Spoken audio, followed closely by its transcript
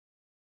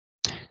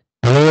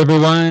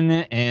everyone,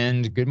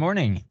 and good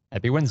morning.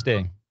 Happy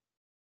Wednesday.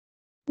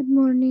 Good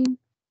morning.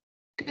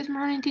 Good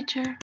morning,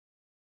 teacher.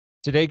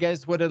 Today,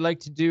 guys, what I'd like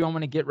to do, I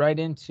want to get right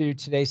into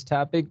today's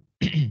topic.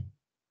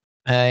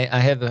 I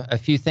have a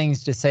few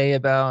things to say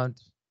about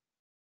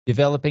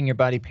developing your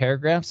body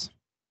paragraphs.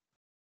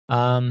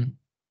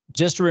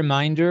 Just a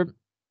reminder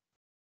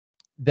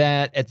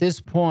that at this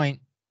point,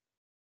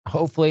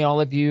 hopefully all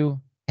of you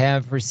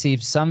have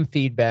received some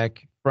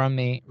feedback from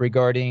me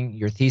regarding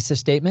your thesis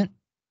statement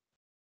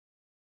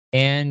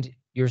and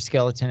your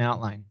skeleton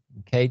outline.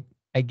 Okay,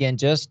 again,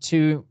 just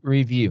to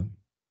review,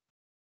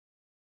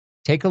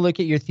 take a look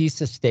at your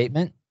thesis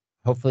statement.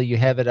 Hopefully you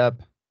have it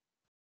up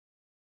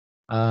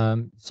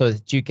so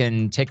that you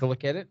can take a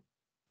look at it.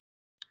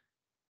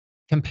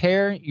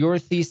 Compare your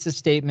thesis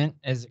statement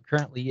as it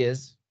currently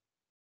is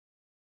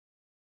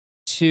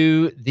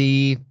to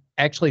the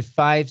actually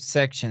 5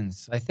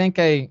 sections. I think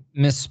I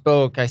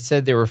misspoke. I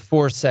said there were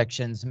 4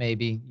 sections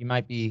maybe. You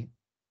might be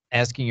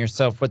asking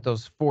yourself what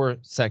those 4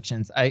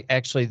 sections.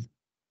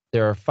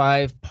 There are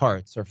 5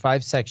 parts or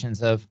 5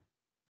 sections of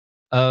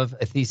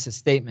a thesis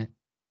statement.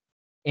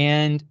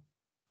 And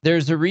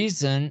there's a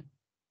reason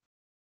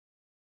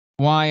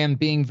why I'm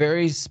being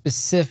very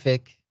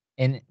specific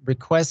in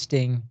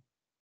requesting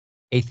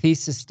a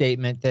thesis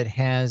statement that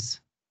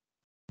has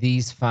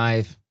these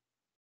 5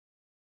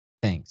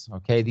 things,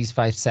 okay? These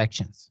 5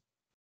 sections.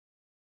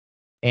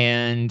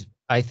 And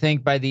I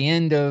think by the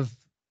end of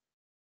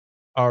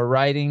our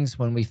writings,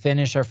 when we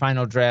finish our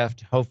final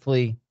draft,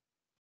 hopefully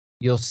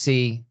you'll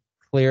see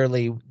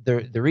clearly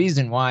the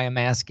reason why I'm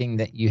asking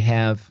that you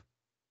have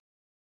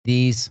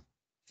these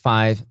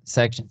 5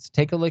 sections.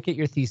 Take a look at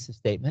your thesis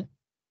statement.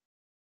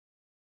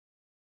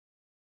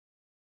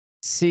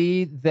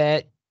 See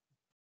that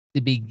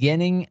the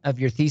beginning of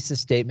your thesis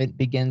statement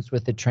begins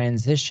with a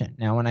transition.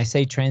 Now, when I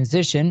say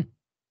transition,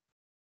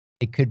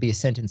 it could be a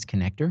sentence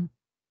connector.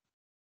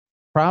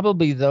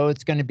 Probably, though,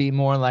 it's going to be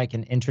more like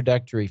an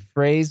introductory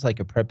phrase, like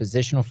a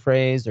prepositional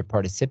phrase or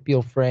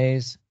participial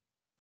phrase,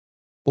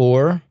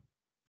 or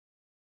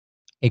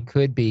it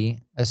could be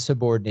a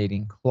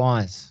subordinating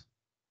clause,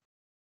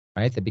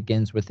 right, that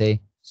begins with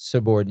a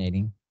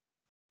subordinating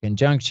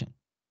conjunction.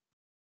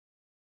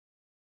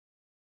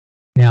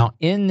 Now,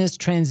 in this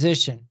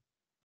transition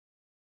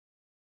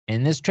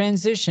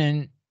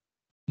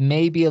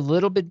may be a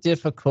little bit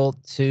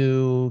difficult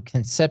to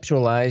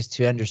conceptualize,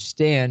 to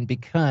understand,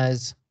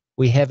 because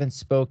we haven't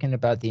spoken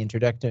about the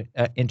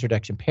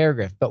introduction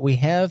paragraph, but we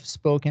have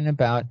spoken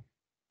about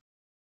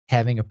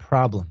having a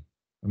problem.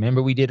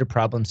 Remember, we did a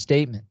problem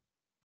statement,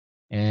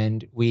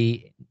 and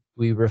we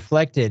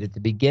reflected at the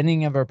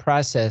beginning of our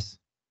process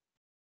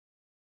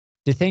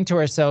to think to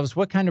ourselves,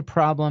 what kind of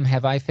problem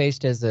have I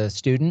faced as a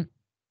student?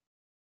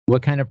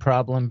 What kind of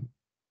problem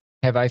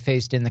have I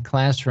faced in the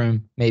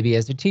classroom, maybe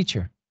as a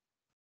teacher?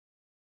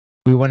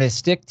 We want to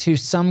stick to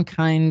some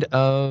kind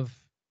of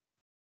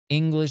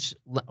English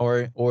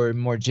or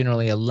more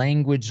generally a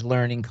language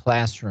learning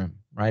classroom,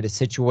 right? A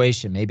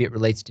situation. Maybe it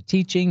relates to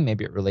teaching,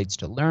 maybe it relates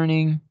to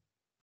learning.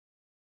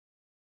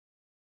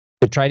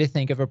 But try to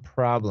think of a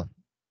problem.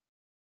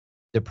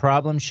 The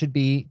problem should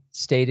be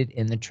stated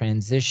in the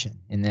transition,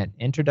 in that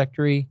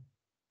introductory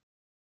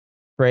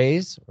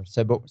phrase or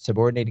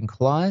subordinating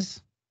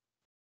clause.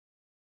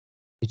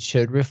 It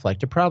should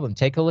reflect a problem.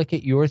 Take a look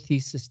at your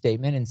thesis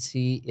statement and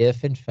see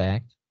if, in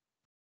fact,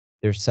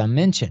 there's some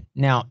mention.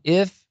 Now,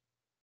 if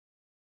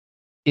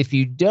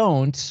you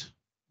don't,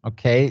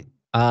 okay,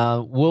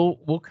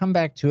 we'll come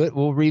back to it.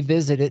 We'll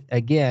revisit it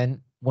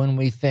again when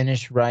we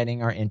finish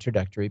writing our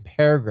introductory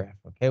paragraph,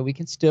 okay? We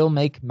can still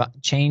make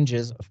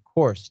changes, of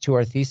course, to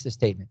our thesis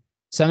statement.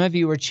 Some of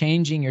you are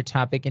changing your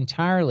topic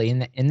entirely,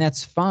 and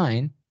that's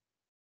fine.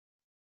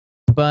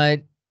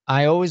 But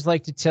I always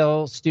like to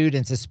tell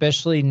students,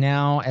 especially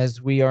now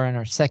as we are in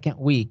our 2nd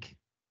week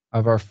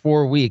of our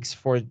 4 weeks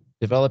for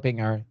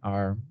developing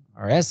our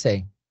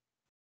essay,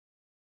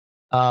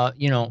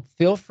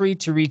 feel free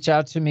to reach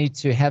out to me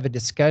to have a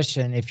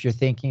discussion if you're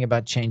thinking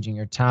about changing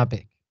your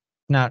topic.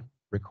 Not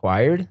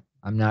required.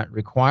 I'm not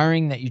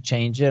requiring that you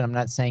change it. I'm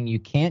not saying you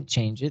can't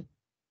change it,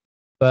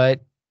 but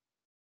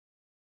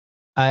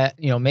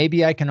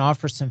maybe I can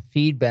offer some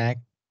feedback,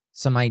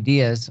 some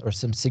ideas, or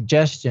some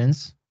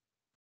suggestions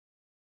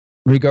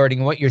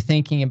regarding what you're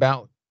thinking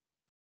about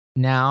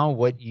now,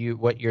 what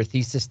your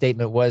thesis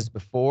statement was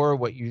before,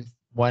 what you're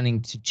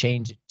wanting to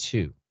change it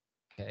to,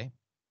 okay?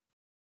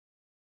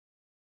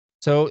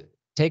 So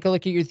take a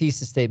look at your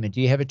thesis statement.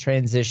 Do you have a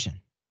transition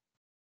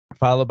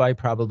followed by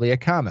probably a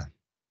comma?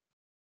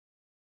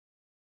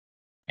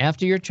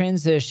 After your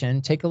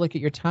transition, take a look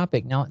at your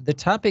topic. Now, the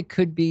topic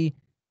could be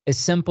as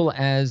simple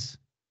as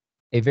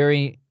a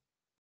very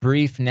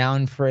brief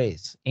noun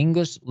phrase.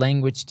 English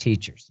language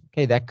teachers.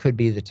 Okay, that could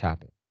be the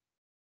topic.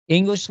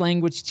 English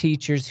language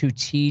teachers who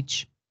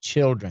teach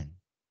children.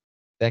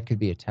 That could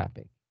be a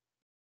topic.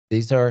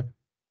 These are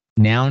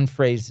noun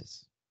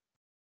phrases,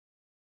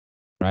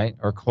 right?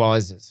 Or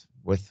clauses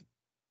with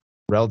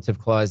relative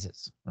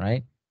clauses,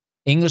 right?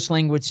 English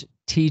language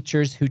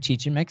teachers who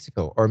teach in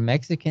Mexico or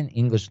Mexican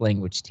English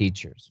language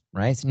teachers,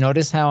 right? So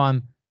notice how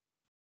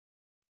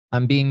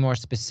I'm being more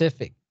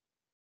specific.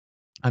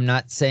 I'm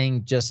not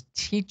saying just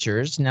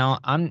teachers. Now,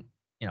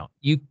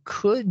 you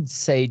could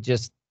say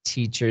just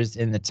teachers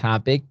in the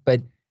topic,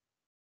 but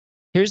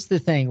here's the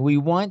thing. We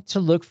want to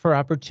look for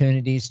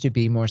opportunities to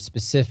be more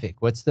specific.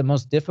 What's the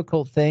most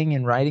difficult thing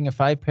in writing a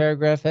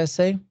 5-paragraph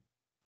essay?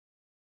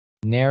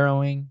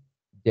 Narrowing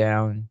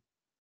down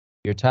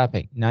your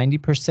topic.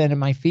 90% of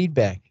my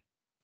feedback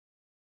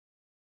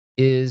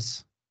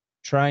is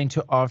trying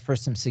to offer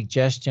some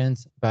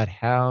suggestions about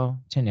how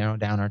to narrow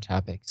down our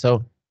topic.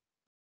 So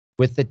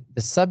with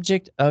the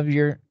subject of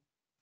your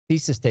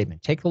thesis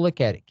statement, take a look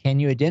at it. Can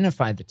you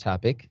identify the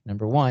topic?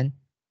 Number one.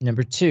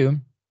 Number two,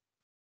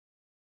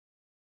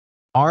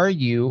 are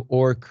you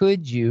or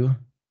could you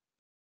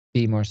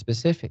be more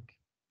specific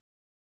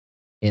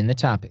in the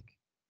topic?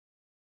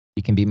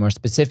 You can be more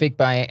specific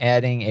by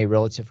adding a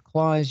relative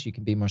clause. You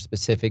can be more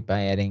specific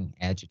by adding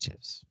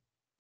adjectives.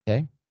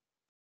 Okay?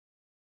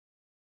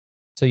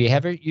 So you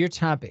have your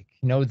topic.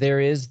 No,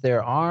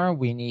 there are.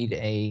 We need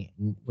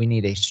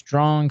a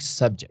strong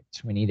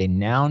subject. We need a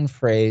noun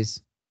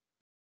phrase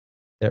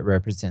that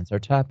represents our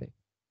topic.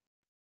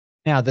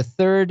 Now, the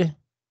third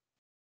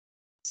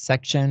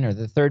section or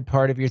the third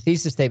part of your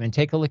thesis statement,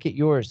 take a look at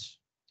yours.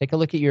 Take a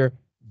look at your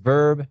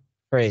verb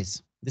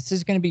phrase. This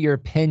is going to be your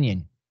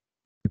opinion,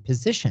 your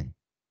position,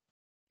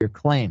 your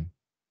claim.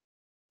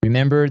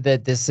 Remember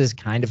that this is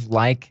kind of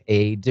like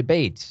a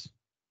debate,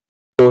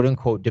 quote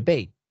unquote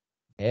debate.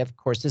 Okay? Of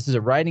course, this is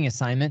a writing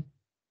assignment,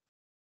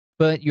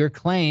 but your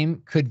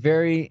claim could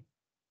very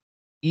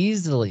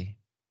easily,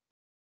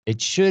 it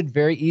should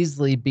very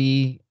easily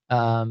be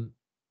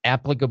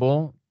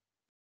applicable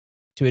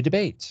to a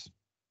debate.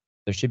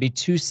 There should be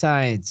two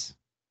sides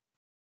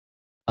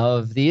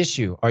of the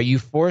issue. Are you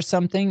for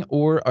something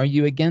or are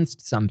you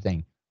against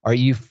something? Are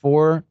you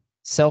for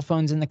cell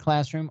phones in the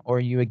classroom or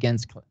are you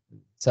against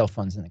cell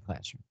phones in the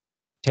classroom?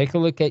 Take a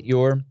look at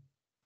your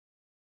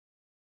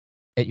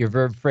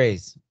verb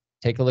phrase.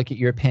 Take a look at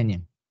your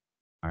opinion.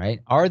 All right.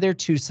 Are there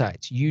two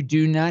sides? You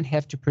do not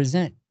have to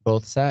present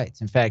both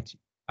sides. In fact,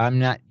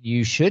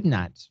 you should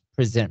not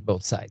present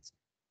both sides,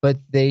 but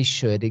they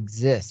should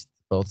exist.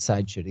 Both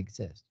sides should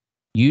exist.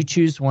 You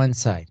choose one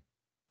side.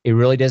 It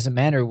really doesn't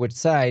matter which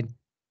side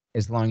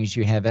as long as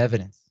you have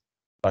evidence.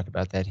 We'll talk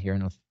about that here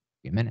in a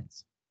few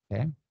minutes.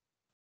 Okay.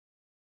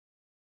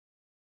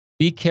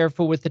 Be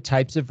careful with the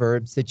types of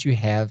verbs that you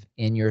have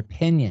in your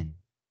opinion.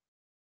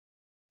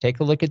 Take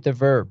a look at the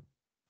verb.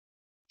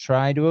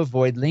 Try to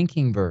avoid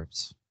linking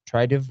verbs.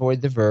 Try to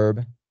avoid the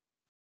verb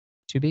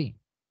to be.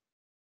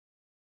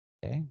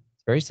 Okay.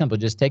 It's very simple.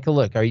 Just take a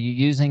look. Are you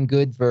using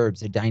good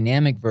verbs, a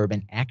dynamic verb,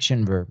 an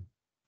action verb?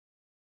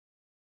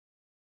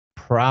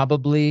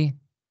 Probably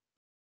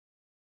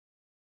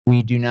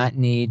we do not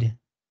need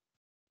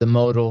the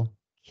modal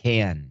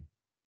can.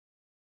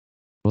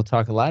 We'll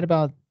talk a lot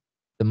about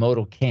the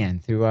modal can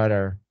throughout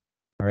our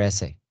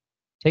essay.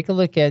 Take a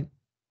look at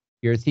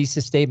your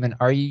thesis statement.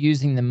 Are you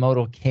using the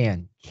modal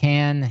can?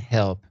 Can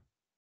help.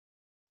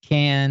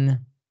 Can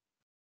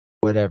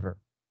whatever.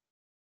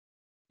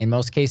 In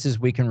most cases,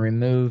 we can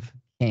remove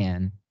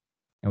can,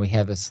 and we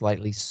have a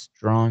slightly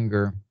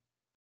stronger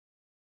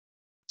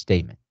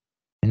statement.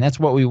 And that's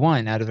what we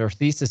want out of our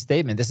thesis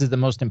statement. This is the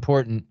most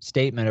important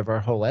statement of our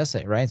whole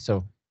essay, right?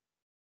 So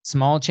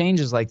small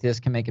changes like this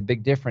can make a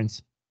big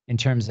difference in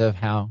terms of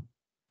how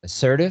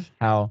assertive,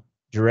 how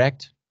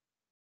direct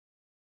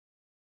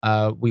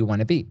we want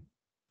to be.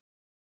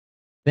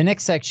 The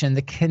next section,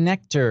 the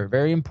connector,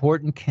 very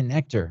important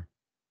connector.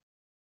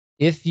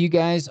 If you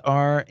guys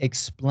are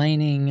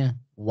explaining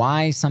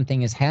why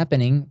something is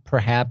happening,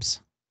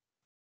 perhaps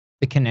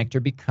the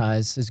connector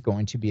because is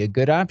going to be a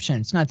good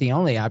option. It's not the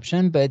only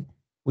option, but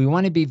we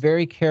want to be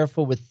very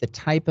careful with the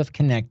type of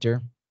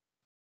connector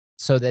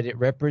so that it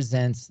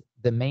represents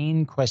the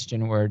main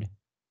question word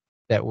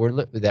that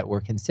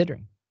we're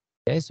considering.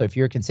 Okay, so if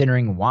you're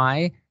considering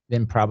why,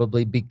 then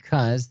probably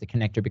because, the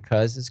connector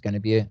because is going to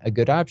be a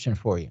good option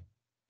for you.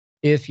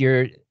 If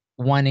you're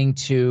wanting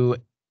to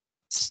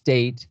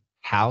state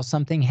how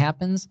something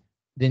happens,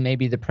 then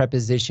maybe the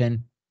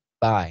preposition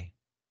by.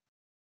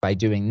 By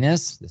doing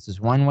this, this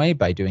is one way.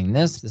 By doing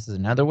this, this is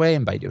another way.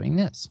 And by doing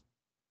this.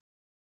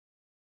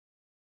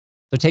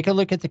 So take a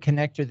look at the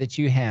connector that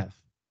you have.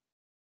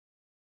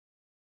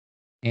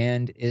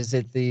 And is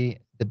it the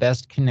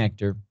best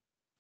connector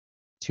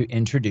to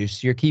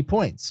introduce your key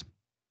points?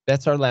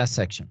 That's our last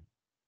section.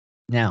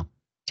 Now,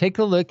 take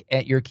a look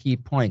at your key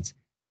points.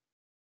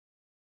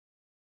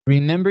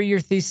 Remember,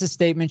 your thesis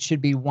statement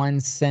should be one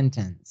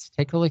sentence.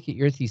 Take a look at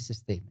your thesis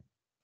statement.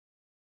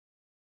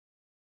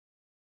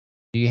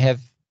 Do you have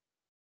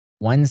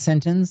one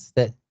sentence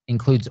that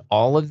includes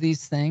all of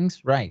these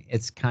things? Right.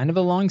 It's kind of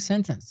a long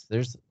sentence.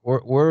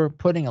 We're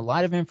putting a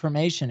lot of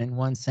information in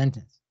one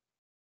sentence.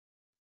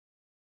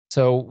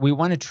 So we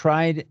want to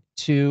try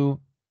to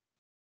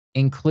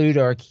include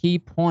our key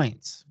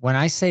points. When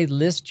I say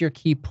list your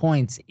key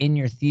points in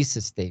your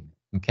thesis statement,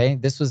 okay,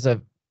 this was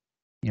a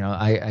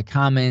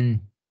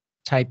common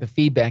type of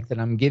feedback that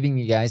I'm giving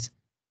you guys.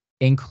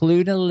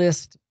 Include a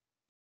list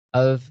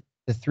of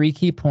the 3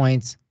 key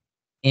points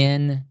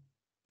in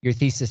your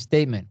thesis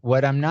statement.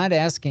 What I'm not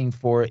asking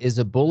for is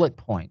a bullet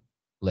point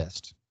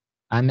list.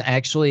 I'm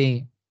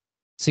actually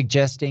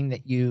suggesting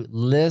that you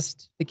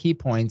list the key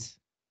points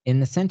in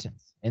the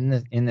sentence, in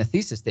the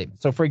thesis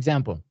statement. So for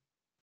example,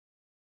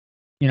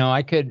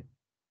 I could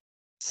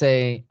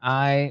say,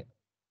 I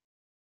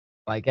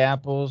like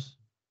apples,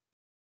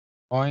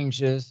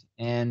 oranges,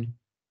 and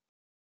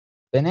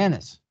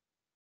bananas.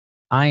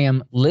 I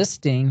am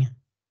listing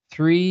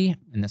 3,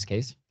 in this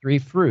case, 3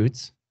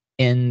 fruits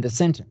in the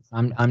sentence.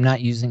 I'm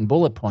not using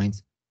bullet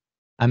points.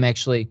 I'm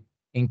actually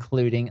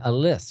including a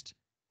list.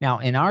 Now,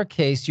 in our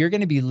case, you're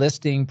going to be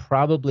listing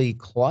probably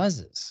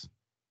clauses,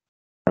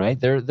 right?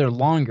 They're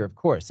longer, of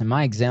course. In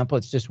my example,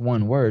 it's just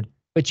one word,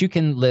 but you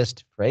can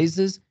list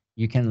phrases,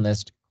 you can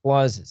list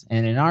clauses.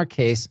 And in our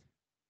case,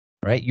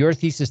 right, your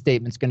thesis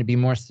statement is going to be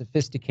more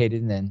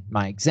sophisticated than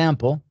my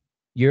example.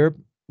 You're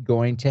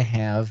going to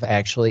have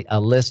actually a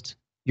list.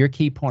 Your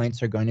key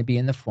points are going to be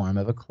in the form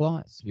of a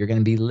clause. You're going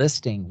to be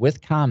listing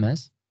with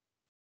commas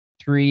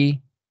 3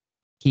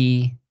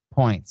 key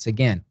points.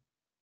 Again,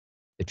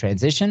 the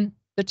transition,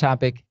 the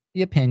topic,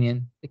 the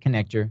opinion, the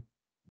connector,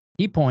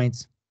 key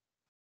points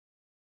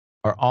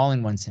are all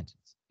in one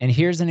sentence. And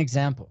here's an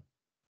example.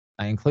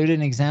 I included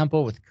an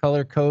example with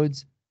color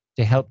codes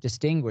to help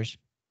distinguish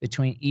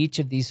between each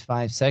of these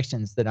 5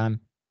 sections that I'm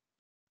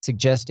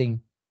suggesting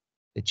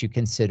that you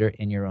consider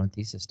in your own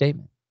thesis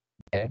statement.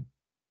 Okay?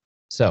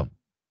 So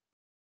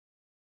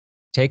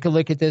take a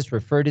look at this,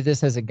 refer to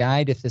this as a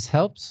guide if this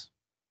helps.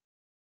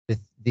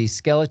 The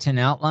skeleton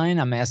outline,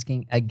 I'm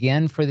asking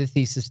again for the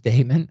thesis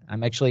statement.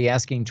 I'm actually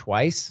asking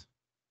twice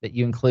that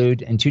you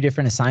include in 2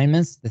 different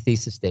assignments the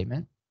thesis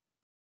statement,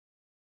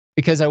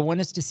 because I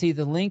want us to see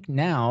the link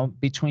now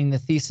between the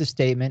thesis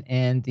statement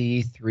and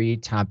the 3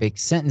 topic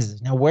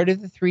sentences. Now, where do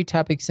the 3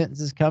 topic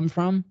sentences come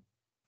from?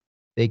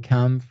 They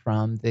come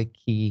from the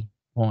key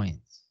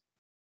points.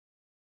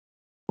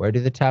 Where do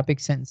the topic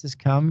sentences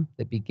come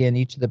that begin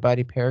each of the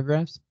body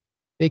paragraphs?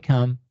 They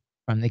come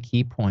from the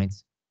key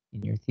points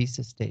in your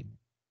thesis statement.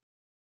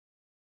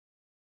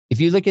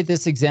 If you look at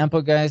this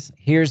example, guys,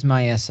 here's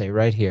my essay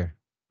right here.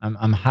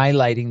 I'm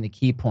highlighting the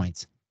key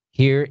points.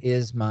 Here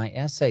is my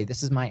essay.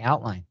 This is my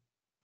outline.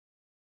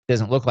 It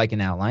doesn't look like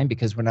an outline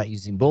because we're not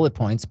using bullet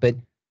points, but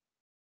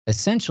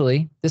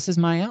essentially, this is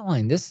my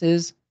outline.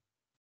 These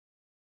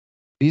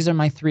are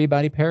my 3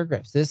 body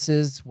paragraphs. This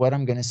is what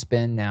I'm going to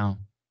spend now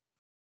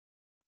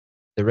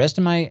the rest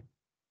of my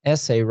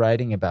essay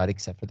writing about,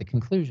 except for the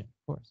conclusion,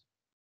 of course.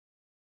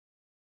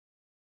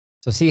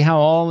 So see how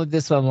all of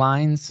this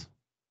aligns?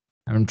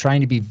 I'm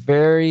trying to be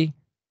very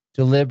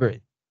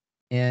deliberate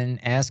in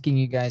asking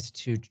you guys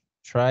to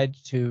try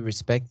to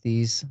respect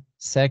these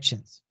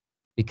sections,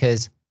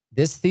 because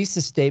this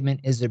thesis statement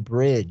is a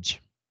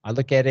bridge. I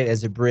look at it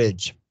as a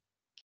bridge.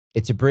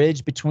 It's a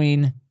bridge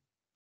between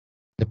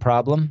the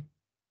problem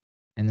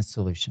and the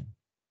solution.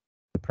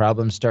 The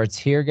problem starts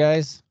here,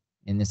 guys,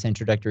 in this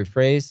introductory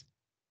phrase,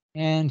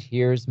 and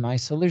here's my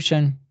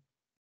solution.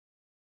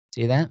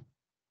 See that?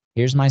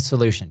 Here's my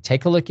solution.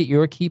 Take a look at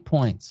your key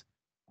points.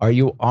 Are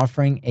you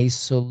offering a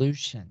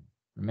solution?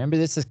 Remember,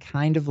 this is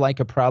kind of like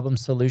a problem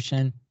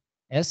solution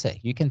essay.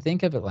 You can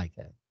think of it like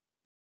that.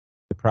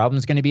 The problem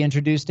is going to be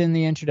introduced in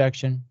the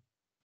introduction,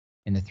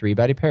 and the 3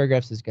 body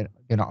paragraphs is going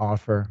to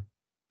offer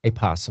a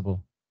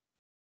possible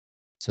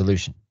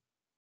solution.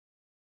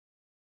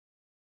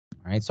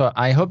 All right, so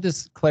I hope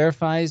this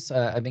clarifies.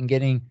 I've been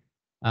giving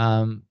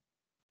a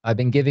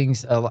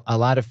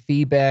lot of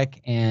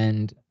feedback,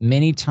 and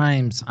many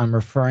times I'm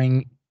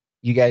referring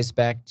you guys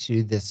back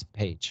to this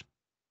page,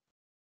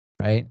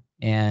 right?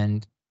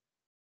 And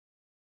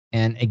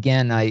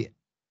again, I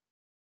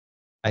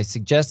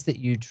suggest that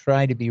you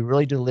try to be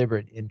really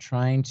deliberate in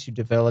trying to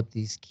develop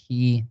these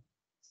key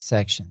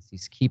sections,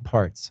 these key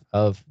parts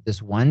of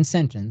this one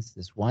sentence,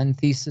 this one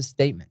thesis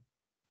statement.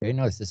 Okay,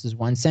 notice this is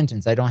one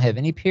sentence. I don't have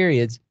any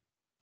periods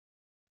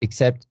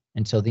except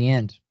until the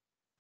end.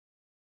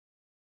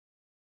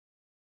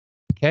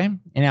 Okay, and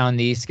now in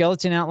the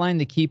skeleton outline,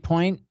 the key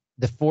point,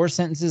 the 4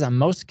 sentences I'm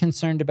most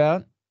concerned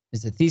about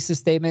is the thesis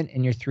statement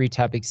and your 3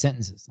 topic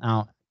sentences.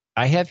 Now,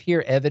 I have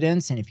here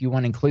evidence, and if you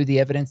want to include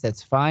the evidence,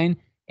 that's fine.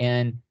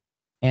 And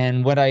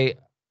what I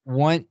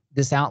want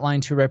this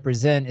outline to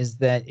represent is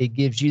that it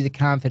gives you the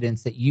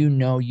confidence that you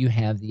know you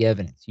have the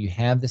evidence. You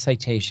have the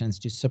citations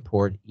to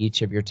support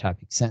each of your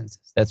topic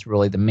sentences. That's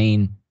really the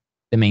main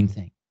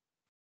thing.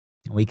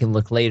 We can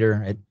look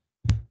later at,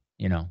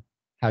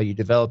 how you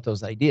develop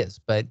those ideas.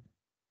 But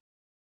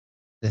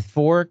the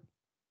 4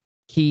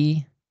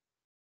 key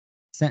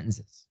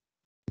sentences,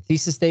 the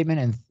thesis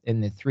statement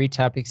and the 3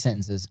 topic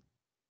sentences,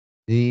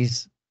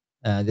 this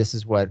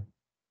is what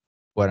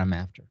I'm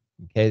after.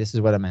 Okay, this is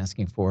what I'm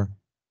asking for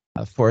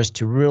us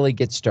to really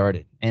get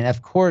started. And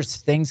of course,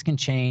 things can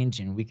change,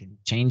 and we can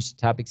change the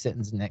topic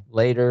sentence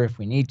later if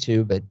we need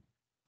to. But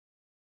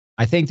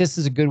I think this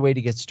is a good way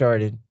to get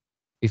started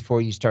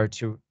before you start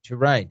to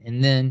write.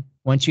 And then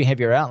once you have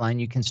your outline,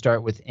 you can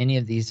start with any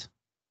of these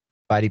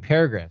body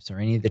paragraphs or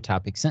any of the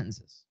topic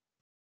sentences.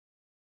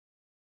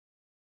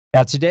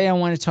 Now, today I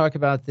want to talk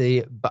about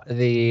the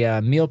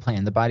meal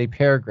plan, the body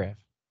paragraph.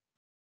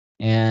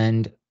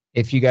 And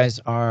if you guys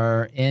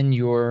are in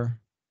your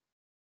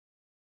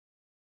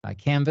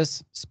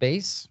Canvas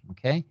space,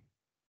 okay,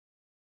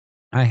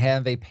 I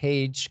have a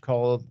page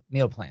called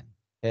meal plan.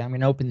 Okay, I'm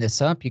going to open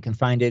this up. You can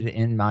find it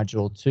in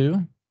module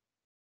 2.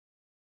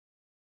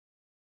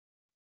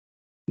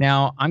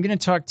 Now, I'm going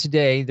to talk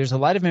today. There's a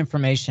lot of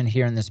information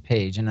here on this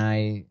page, and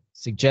I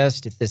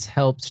suggest if this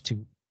helps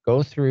to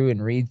go through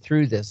and read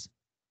through this.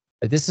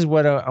 But this is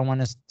what I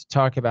want us to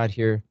talk about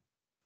here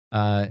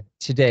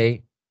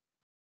today.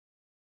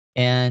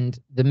 And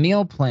the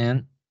meal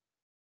plan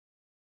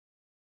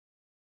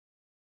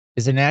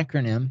is an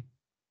acronym,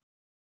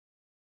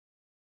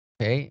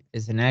 okay,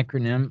 is an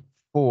acronym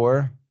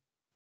for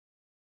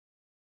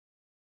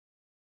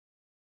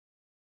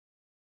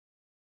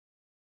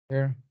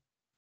here.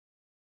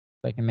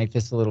 If I can make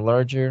this a little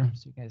larger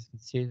so you guys can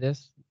see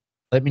this.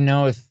 Let me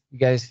know if you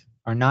guys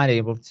are not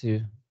able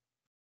to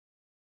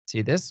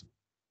see this.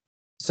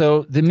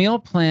 So the meal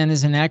plan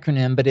is an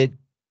acronym, but it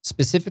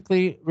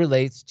specifically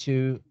relates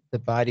to the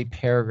body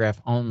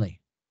paragraph only.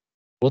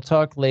 We'll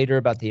talk later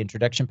about the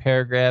introduction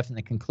paragraph and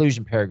the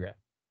conclusion paragraph.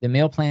 The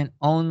meal plan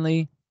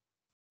only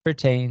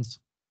pertains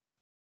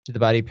to the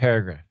body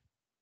paragraph.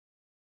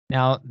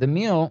 Now, the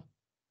MEAL,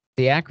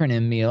 the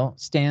acronym MEAL,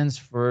 stands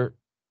for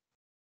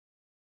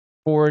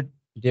 4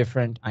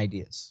 different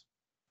ideas.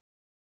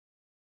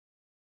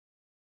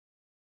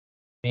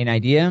 Main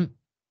idea,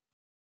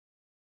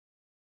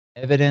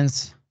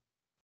 evidence,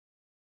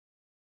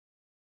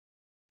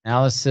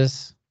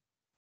 analysis,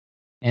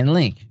 and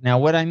link. Now,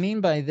 what I mean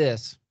by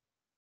this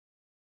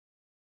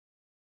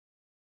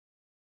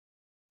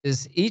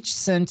is each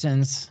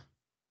sentence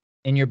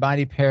in your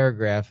body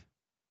paragraph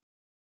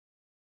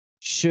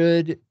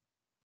should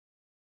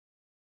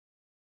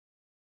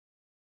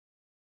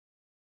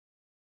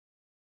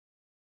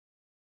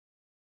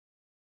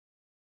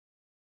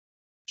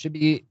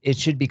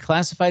be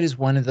classified as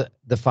one of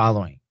the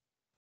following.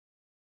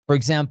 For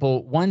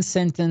example, one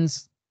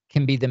sentence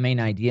can be the main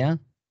idea,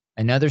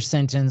 another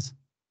sentence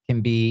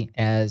can be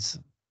as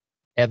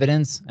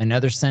evidence,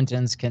 another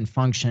sentence can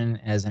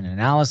function as an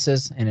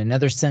analysis, and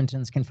another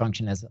sentence can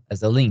function as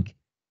a link.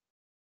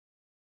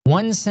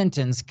 One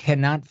sentence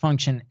cannot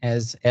function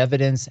as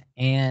evidence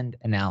and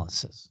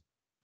analysis.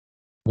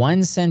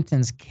 One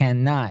sentence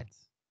cannot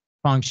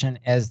function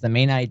as the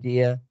main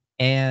idea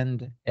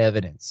and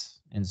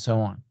evidence, and so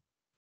on.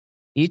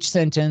 Each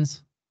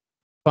sentence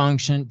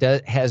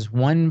has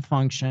one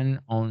function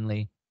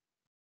only.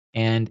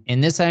 And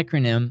in this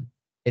acronym,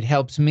 it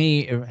helps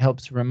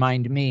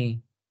remind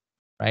me,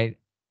 right?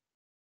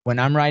 When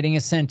I'm writing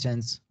a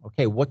sentence,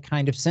 okay, what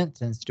kind of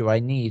sentence do I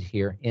need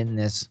here in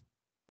this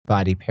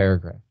body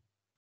paragraph?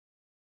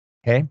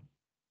 Okay.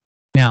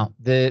 Now,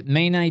 the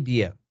main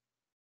idea.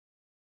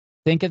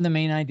 Think of the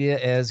main idea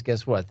as,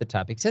 guess what? The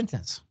topic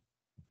sentence.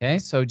 Okay,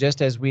 so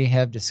just as we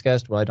have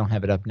discussed, well, I don't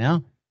have it up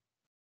now.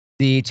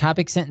 The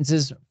topic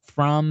sentences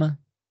from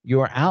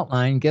your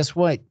outline, guess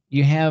what?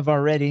 You have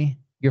already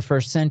your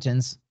first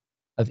sentence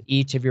of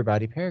each of your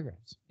body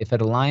paragraphs. If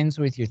it aligns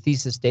with your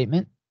thesis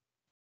statement,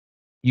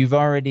 you've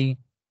already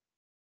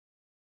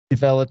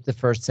developed the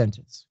first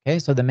sentence. Okay,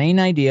 so the main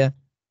idea,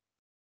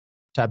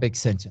 topic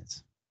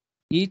sentence.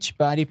 Each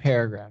body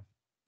paragraph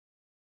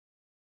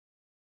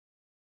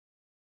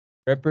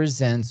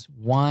represents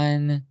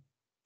one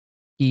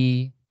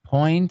key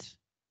point,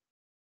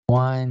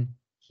 one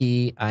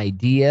key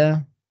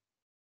idea,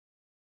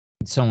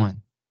 and so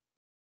on.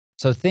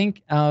 So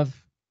think of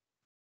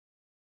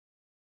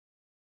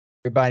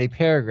your body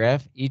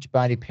paragraph. Each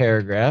body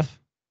paragraph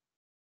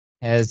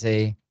has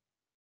a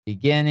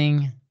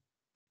beginning,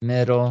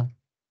 middle,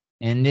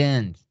 and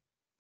end.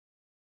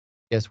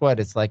 Guess what?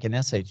 It's like an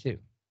essay too.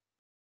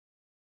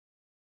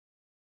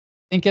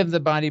 Think of the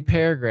body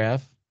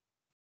paragraph.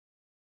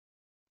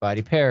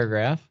 Body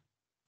paragraph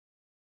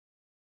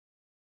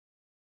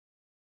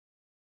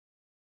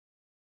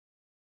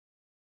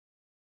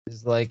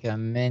is like a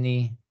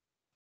mini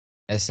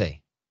essay.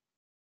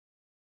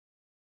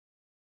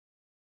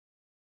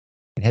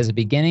 It has a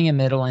beginning, a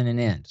middle, and an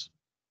end.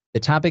 The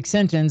topic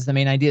sentence, the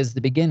main idea is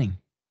the beginning.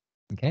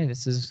 Okay,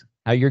 this is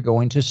how you're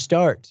going to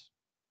start.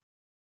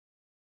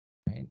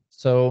 Right?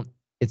 So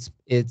it's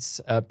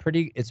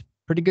pretty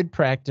good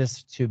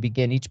practice to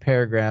begin each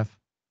paragraph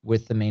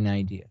with the main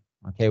idea.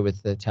 Okay,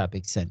 with the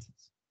topic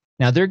sentence.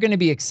 Now, there are going to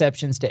be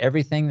exceptions to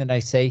everything that I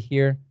say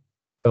here,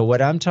 but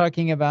what I'm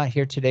talking about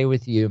here today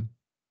with you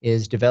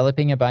is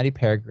developing a body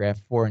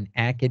paragraph for an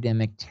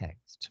academic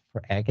text,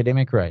 for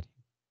academic writing.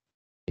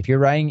 If you're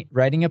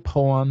writing a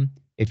poem,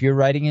 if you're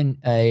writing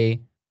a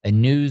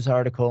news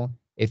article,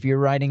 if you're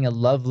writing a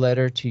love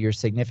letter to your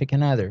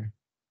significant other,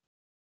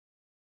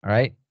 all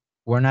right,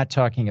 we're not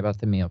talking about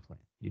the meal plan.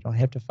 You don't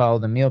have to follow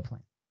the meal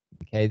plan.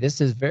 Okay,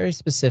 this is very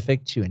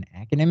specific to an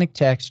academic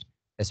text,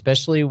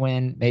 especially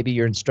when maybe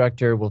your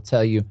instructor will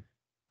tell you,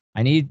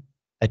 I need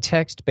a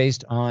text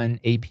based on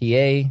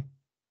APA,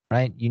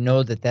 right? You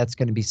know that that's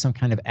going to be some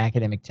kind of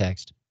academic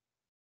text,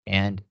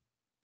 and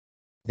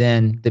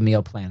then the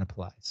M.E.A.L plan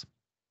applies.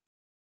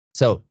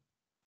 So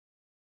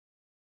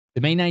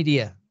the main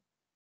idea,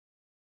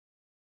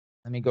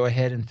 let me go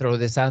ahead and throw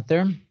this out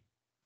there.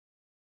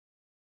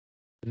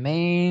 The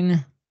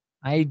main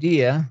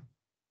idea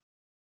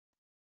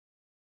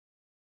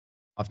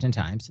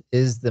oftentimes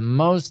is the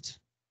most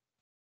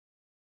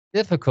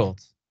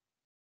difficult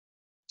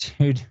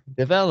to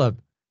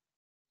develop.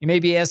 You may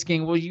be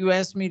asking, well, you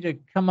asked me to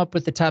come up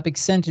with the topic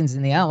sentence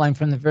in the outline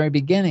from the very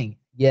beginning.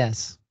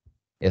 Yes,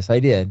 I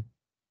did.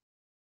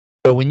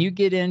 But when you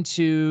get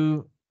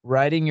into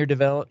writing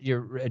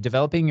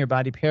developing your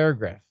body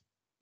paragraph,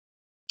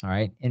 all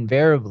right,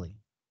 invariably,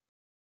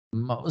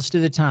 most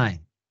of the time,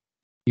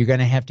 you're going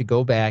to have to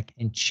go back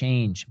and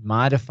change,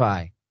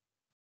 modify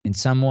in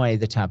some way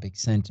the topic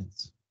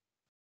sentence.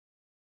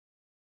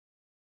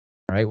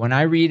 All right, when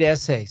I read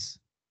essays,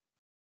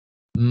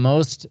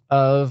 most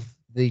of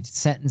the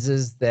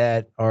sentences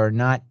that are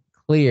not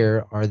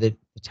clear are the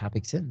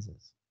topic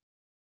sentences.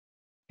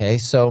 Okay,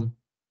 so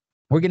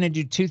we're going to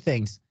do two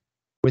things.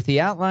 With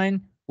the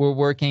outline, we're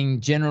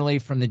working generally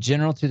from the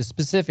general to the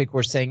specific.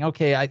 We're saying,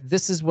 okay,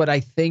 this is what I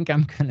think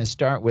I'm going to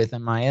start with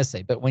in my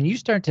essay. But when you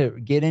start to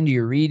get into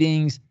your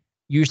readings,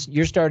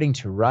 you're starting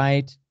to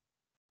write,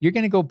 you're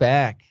going to go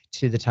back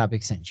to the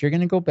topic sentence. You're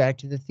going to go back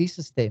to the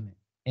thesis statement.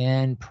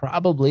 And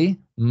probably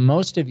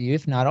most of you,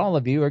 if not all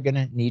of you, are going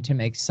to need to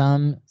make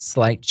some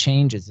slight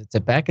changes. It's a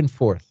back and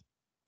forth.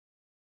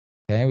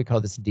 Okay, we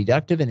call this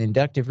deductive and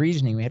inductive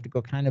reasoning. We have to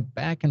go kind of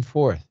back and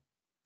forth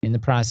in the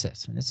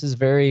process. And this is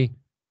very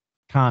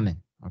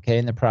common, okay,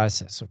 in the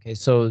process. Okay,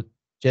 so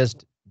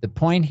just the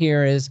point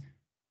here is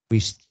we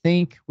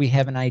think we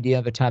have an idea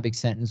of a topic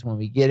sentence. When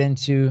we get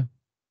into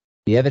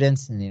the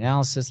evidence and the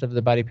analysis of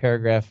the body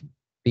paragraph,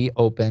 be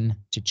open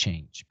to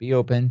change. Be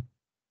open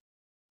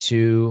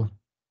to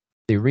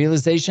the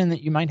realization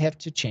that you might have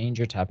to change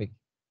your topic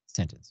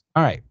sentence.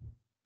 All right.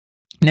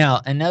 Now,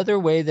 another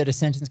way that a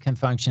sentence can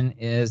function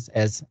is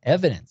as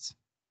evidence.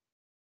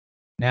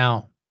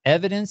 Now,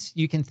 evidence,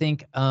 you can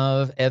think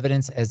of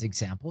evidence as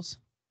examples,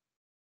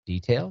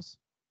 details,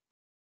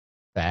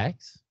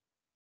 facts,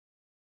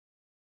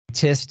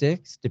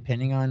 statistics,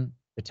 depending on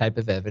the type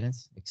of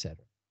evidence, etc.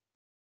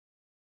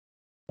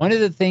 One of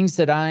the things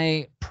that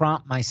I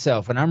prompt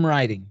myself when I'm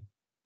writing,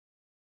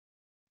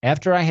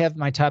 after I have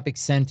my topic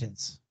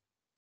sentence,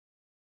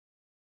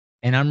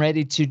 and I'm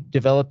ready to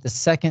develop the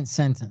second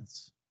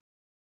sentence,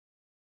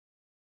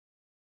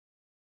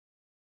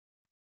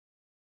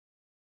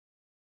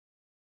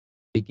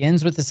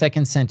 begins with the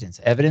second sentence.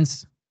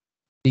 Evidence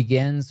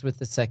begins with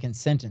the second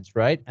sentence,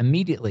 right?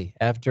 Immediately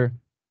after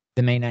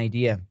the main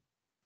idea.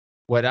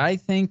 What I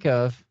think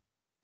of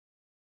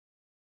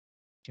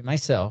to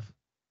myself,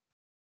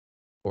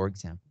 for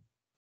example.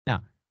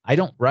 Now, I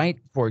don't write,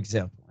 for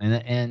example,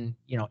 and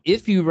you know,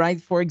 if you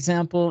write, for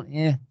example,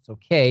 it's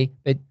okay,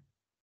 but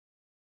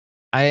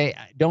I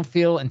don't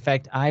feel, in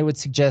fact, I would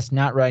suggest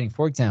not writing,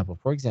 for example,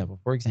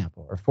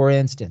 or for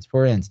instance.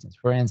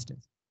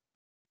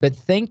 But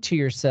think to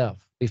yourself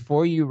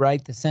before you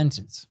write the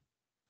sentence,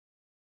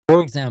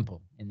 for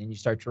example, and then you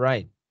start to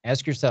write.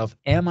 Ask yourself,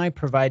 am I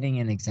providing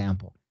an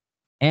example?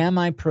 Am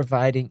I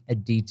providing a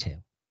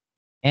detail?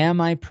 Am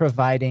I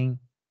providing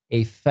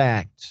a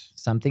fact,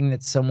 something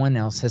that someone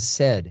else has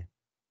said?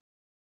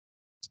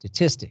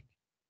 Statistic.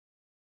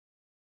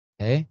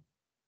 Okay?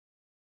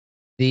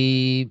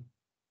 The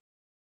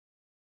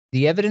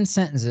evidence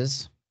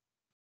sentences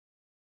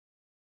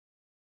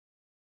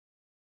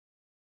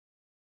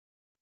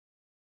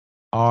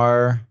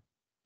are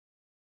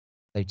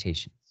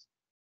citations.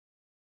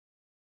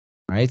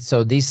 All right,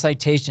 so these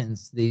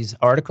citations, these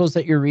articles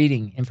that you're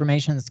reading,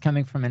 information that's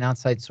coming from an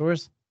outside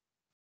source,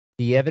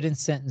 the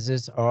evidence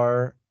sentences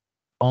are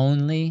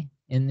only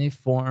in the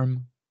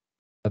form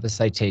of a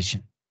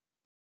citation.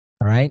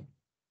 All right,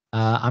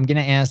 I'm going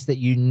to ask that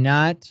you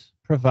not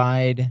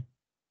provide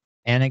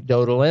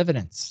anecdotal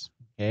evidence,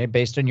 okay,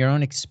 based on your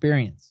own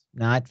experience,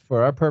 not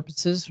for our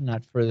purposes,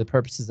 not for the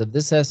purposes of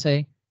this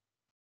essay.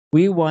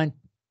 We want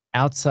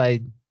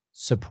outside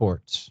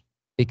support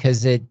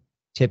because it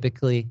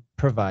typically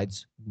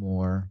provides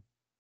more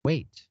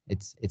weight.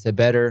 It's a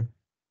better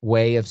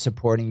way of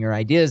supporting your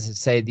ideas to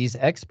say these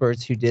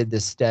experts who did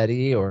this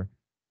study or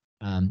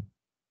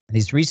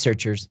these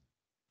researchers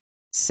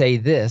say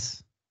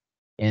this,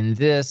 and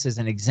this is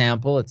an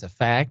example, it's a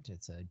fact,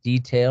 it's a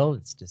detail,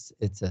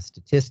 it's a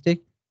statistic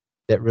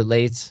that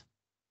relates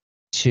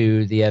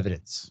to the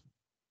evidence.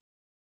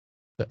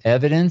 So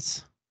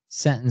evidence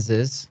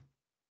sentences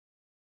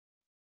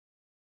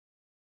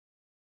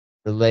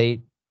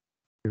relate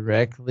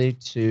directly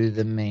to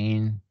the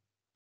main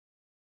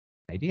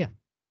idea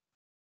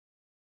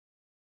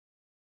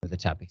of the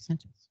topic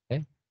sentence.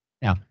 Okay.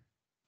 Now,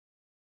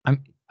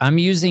 I'm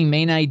using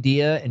main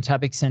idea and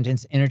topic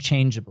sentence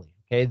interchangeably.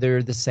 Okay,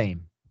 they're the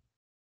same.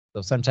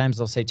 So sometimes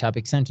I'll say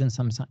topic sentence.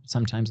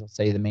 Sometimes I'll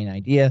say the main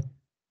idea.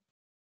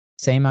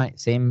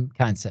 Same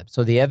concept.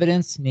 So the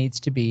evidence needs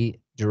to be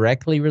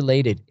directly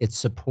related. It's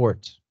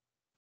support.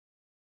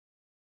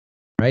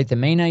 right? The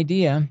main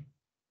idea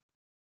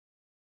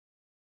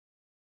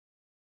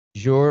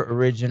is your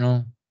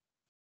original,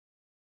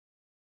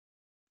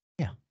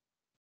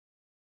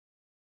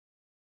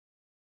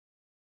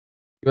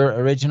 your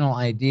original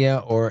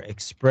idea or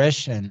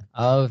expression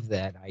of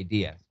that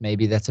idea.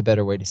 Maybe that's a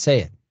better way to say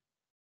it.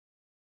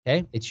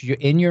 Okay, it's your,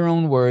 in your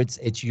own words,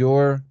 it's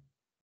your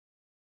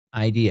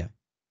idea.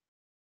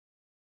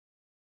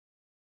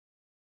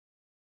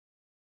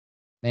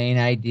 Main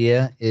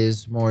idea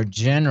is more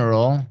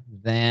general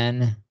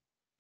than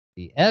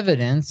the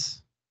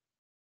evidence,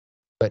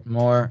 but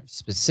more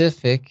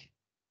specific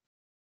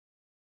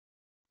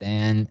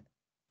than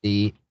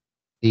the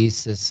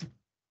thesis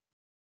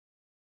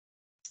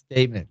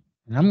statement.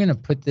 And I'm going to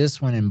put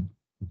this one in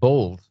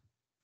bold,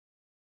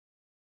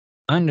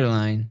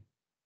 underline,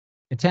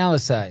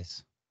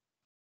 italicize.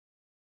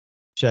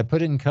 Should I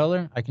put it in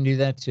color? I can do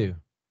that too.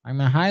 I'm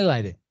going to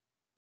highlight it.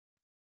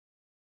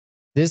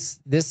 This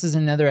is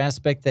another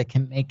aspect that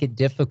can make it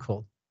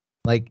difficult.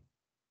 Like,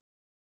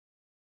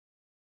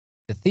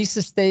 the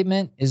thesis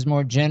statement is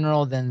more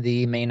general than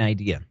the main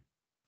idea.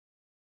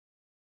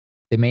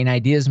 The main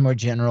idea is more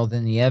general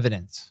than the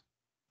evidence.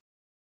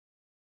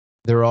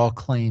 They're all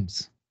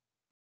claims.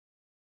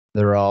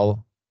 They're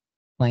all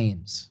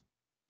claims.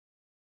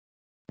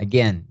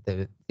 Again,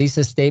 the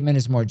thesis statement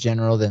is more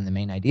general than the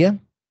main idea.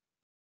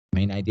 The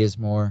main idea is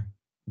more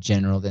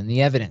general than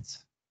the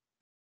evidence.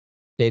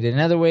 Stated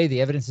another way,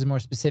 the evidence is more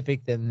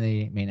specific than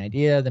the main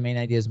idea. The main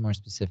idea is more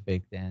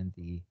specific than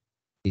the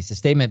thesis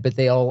statement, but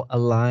they all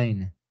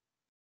align.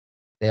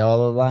 They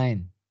all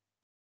align.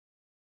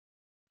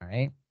 All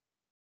right.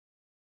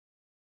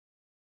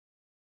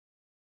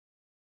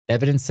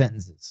 Evidence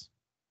sentences.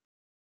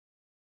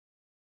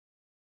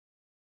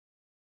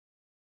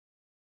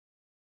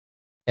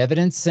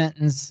 Evidence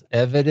sentence,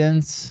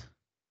 evidence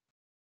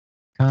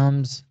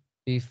comes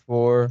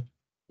before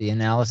the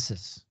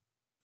analysis.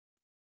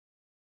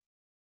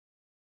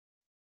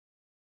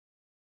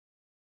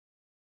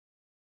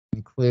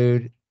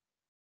 Include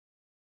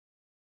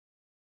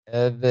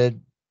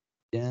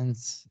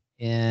evidence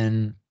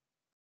in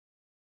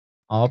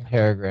all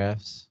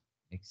paragraphs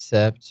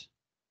except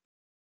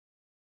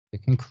the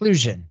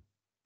conclusion.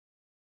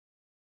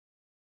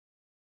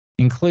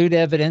 Include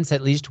evidence,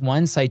 at least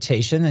one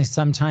citation, and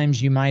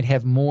sometimes you might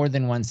have more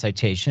than one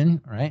citation,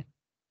 right?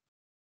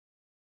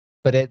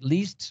 But at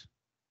least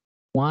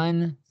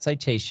one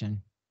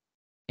citation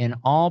in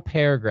all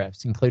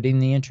paragraphs, including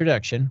the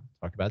introduction.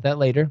 Talk about that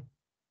later.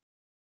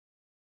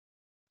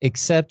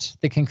 Except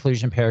the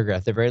conclusion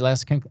paragraph, the very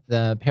last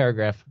the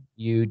paragraph,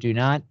 you do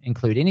not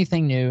include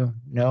anything new.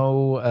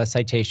 No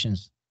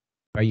citations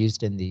are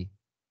used in the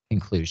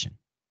conclusion.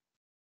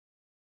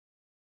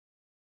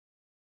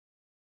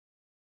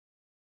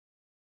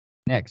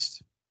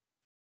 Next.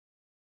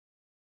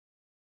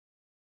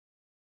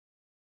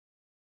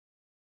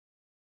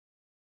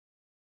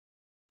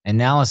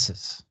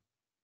 Analysis.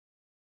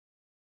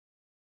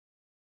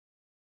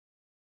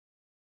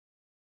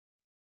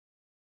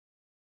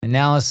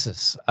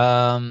 Analysis.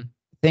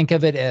 Think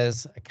of it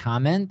as a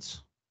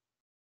comment,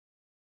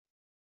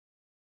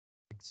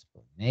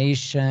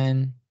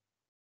 explanation,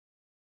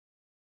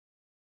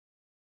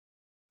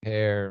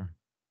 compare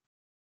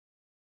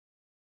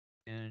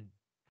and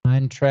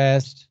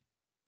contrast,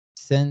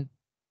 synthesis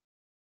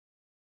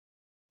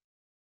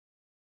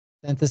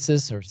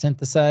or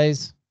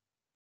synthesize.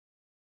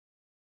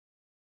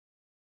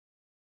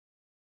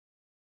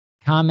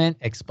 Comment,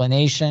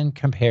 explanation,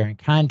 compare and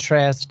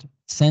contrast,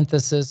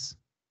 synthesis.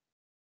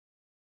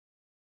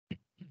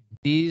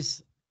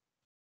 These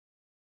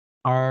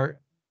are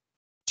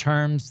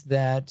terms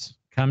that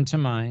come to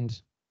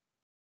mind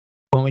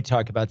when we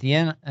talk about the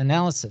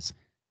analysis.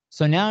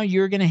 So now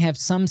you're going to have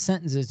some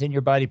sentences in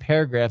your body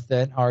paragraph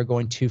that are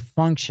going to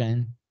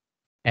function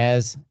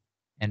as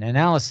an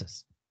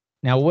analysis.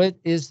 Now, what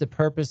is the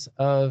purpose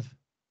of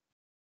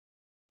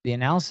the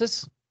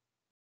analysis?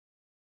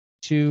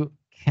 To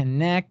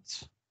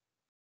connect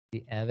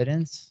the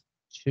evidence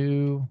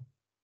to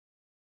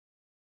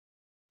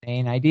the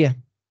main idea.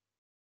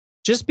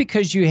 Just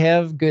because you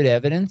have good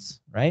evidence,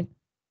 right?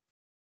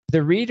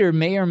 The reader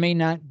may or may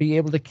not be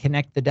able to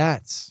connect the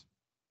dots.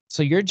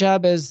 So your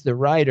job as the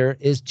writer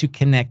is to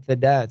connect the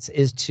dots,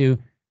 is to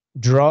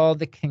draw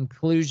the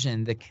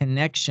conclusion, the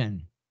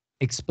connection,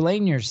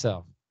 explain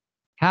yourself.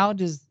 How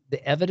does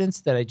the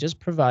evidence that I just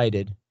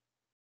provided,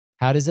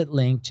 how does it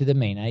link to the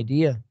main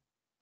idea?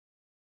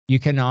 You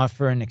can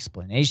offer an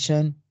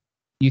explanation.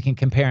 You can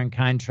compare and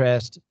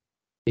contrast.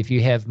 If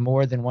you have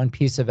more than one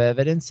piece of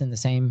evidence in the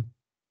same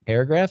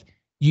paragraph,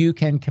 you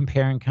can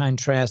compare and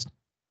contrast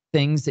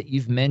things that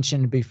you've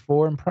mentioned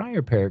before in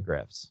prior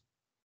paragraphs,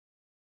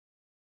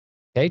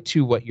 okay,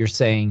 to what you're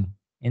saying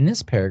in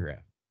this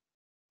paragraph.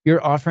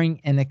 You're offering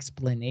an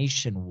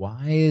explanation.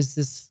 Why is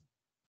this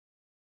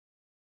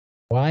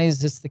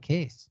the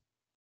case?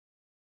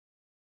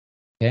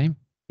 Okay,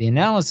 the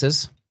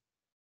analysis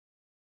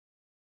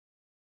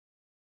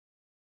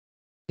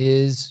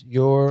is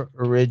your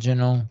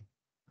original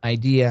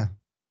idea.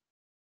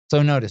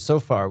 So notice, so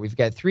far, we've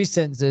got 3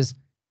 sentences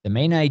The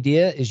main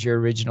idea is your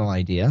original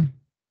idea,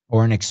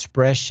 or an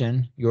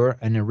expression,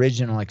 an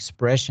original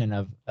expression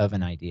of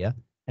an idea.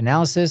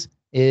 Analysis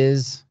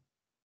is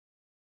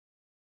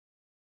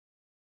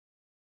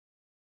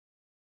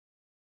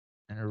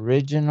an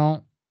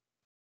original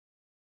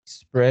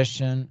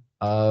expression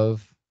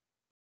of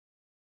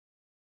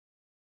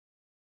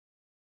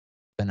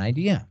an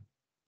idea.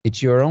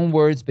 It's your own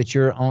words, but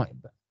your own.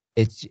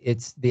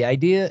 It's the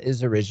idea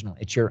is original.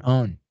 It's your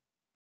own.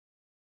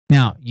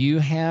 Now, you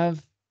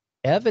have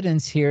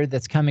evidence here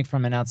that's coming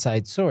from an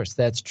outside source.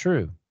 That's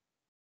true.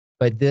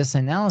 But this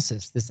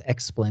analysis, this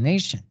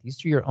explanation,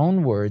 these are your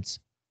own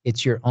words.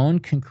 It's your own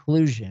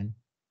conclusion.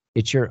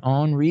 It's your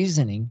own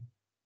reasoning,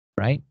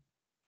 right?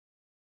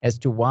 As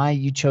to why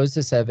you chose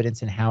this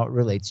evidence and how it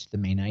relates to the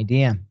main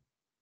idea.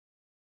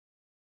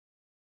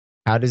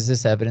 How does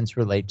this evidence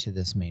relate to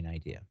this main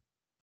idea?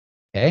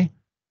 Okay,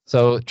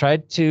 so try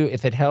to,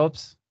 if it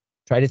helps,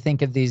 try to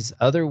think of these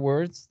other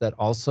words that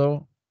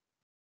also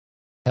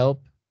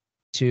help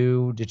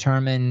to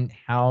determine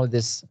how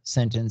this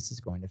sentence is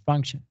going to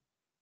function.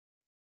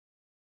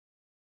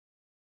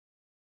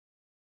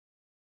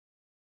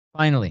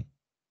 Finally,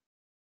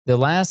 the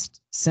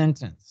last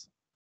sentence.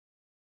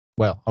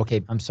 Well,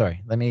 okay, I'm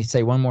sorry. Let me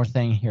say one more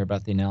thing here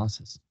about the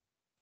analysis.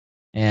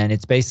 And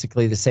it's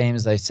basically the same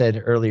as I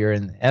said earlier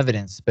in the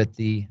evidence, but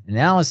the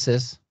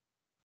analysis,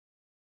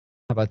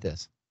 how about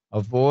this?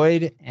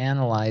 Avoid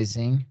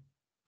analyzing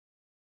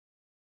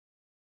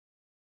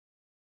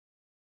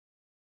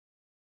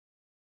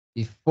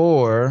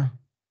before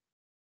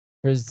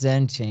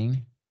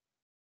presenting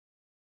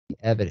the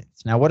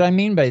evidence. Now, what I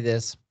mean by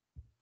this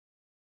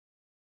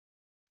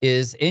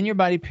is in your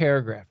body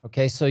paragraph,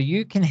 okay? So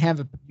you can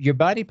have, your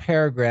body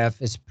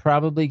paragraph is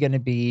probably going to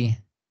be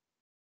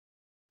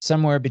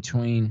somewhere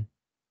between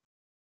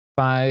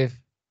five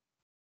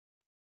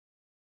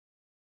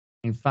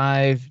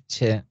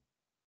to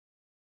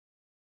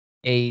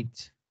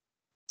 8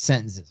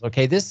 sentences,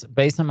 okay? This,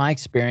 based on my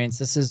experience,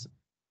 this is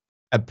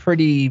a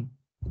pretty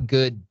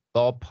good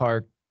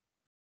ballpark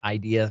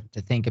idea to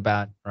think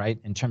about, right,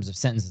 in terms of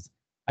sentences.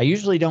 I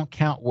usually don't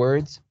count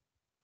words.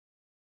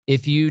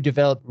 If you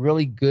develop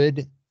really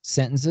good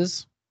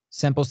sentences,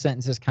 simple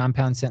sentences,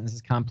 compound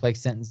sentences,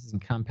 complex sentences, and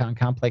compound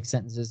complex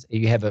sentences,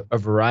 you have a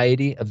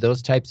variety of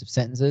those types of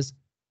sentences,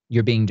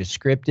 you're being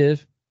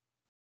descriptive.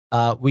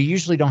 We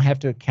usually don't have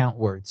to count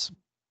words,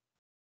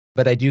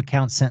 but I do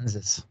count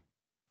sentences.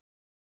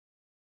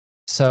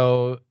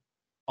 So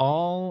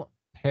all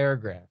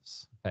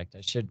paragraphs, in fact,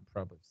 I should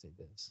probably say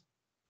this.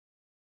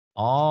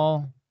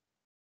 All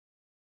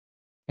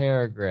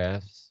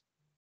paragraphs,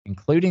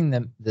 including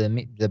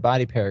the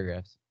body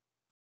paragraphs,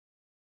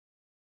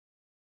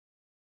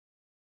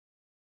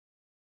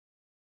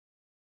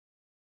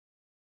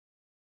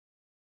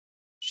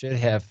 should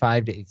have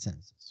 5 to 8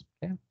 sentences.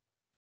 Okay.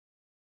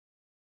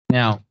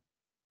 Now,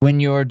 when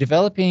you're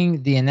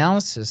developing the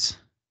analysis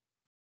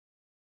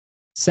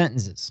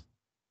sentences,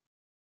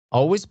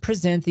 always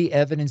present the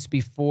evidence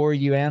before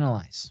you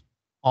analyze.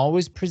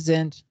 Always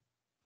present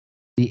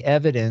the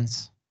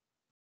evidence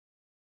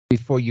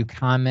before you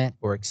comment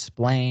or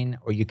explain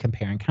or you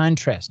compare and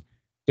contrast.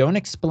 Don't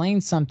explain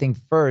something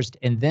first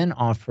and then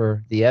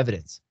offer the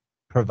evidence.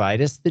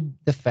 Provide us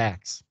the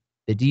facts,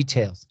 the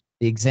details,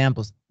 the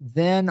examples,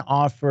 then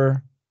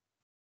offer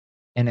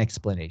an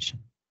explanation.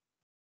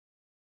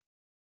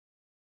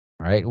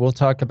 All right, we'll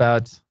talk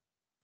about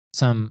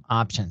some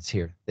options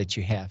here that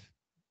you have.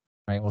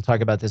 All right, we'll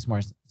talk about this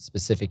more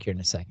specific here in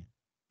a second.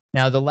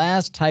 Now, the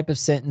last type of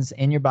sentence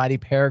in your body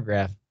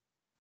paragraph,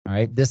 all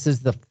right, this is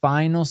the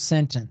final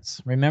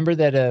sentence. Remember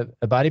that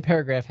a body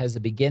paragraph has a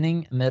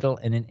beginning, a middle,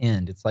 and an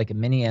end. It's like a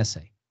mini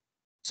essay.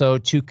 So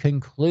to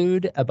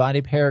conclude a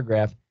body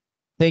paragraph,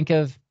 think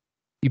of,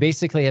 you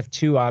basically have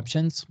 2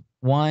 options.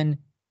 One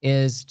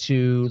is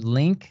to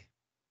link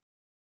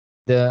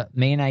the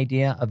main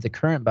idea of the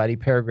current body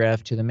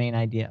paragraph to the main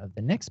idea of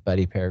the next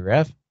body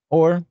paragraph,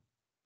 or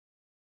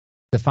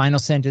the final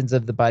sentence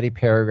of the body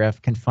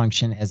paragraph can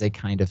function as a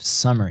kind of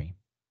summary.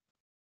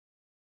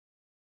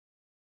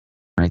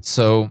 All right,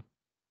 so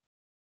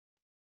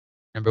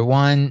number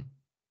 1,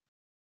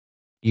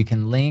 you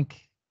can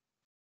link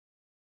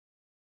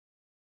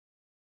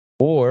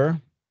or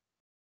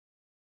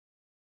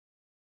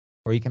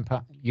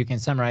you can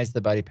summarize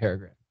the body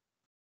paragraph.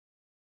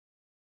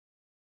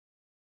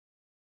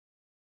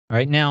 All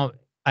right, now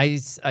I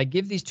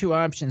give these 2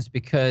 options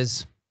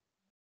because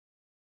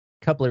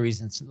a couple of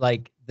reasons.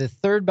 Like the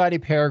third body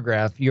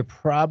paragraph, you're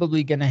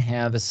probably going to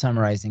have a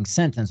summarizing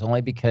sentence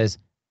only because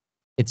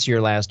it's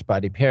your last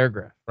body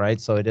paragraph, right?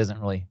 So it doesn't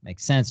really make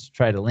sense to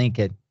try to link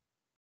it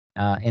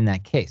in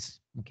that case.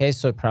 Okay,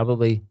 so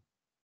probably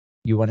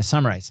you want to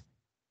summarize.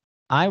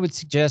 I would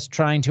suggest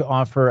trying to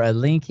offer a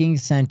linking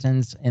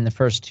sentence in the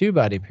first 2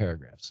 body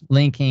paragraphs.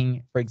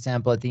 Linking, for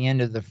example, at the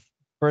end of the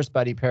first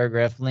body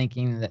paragraph,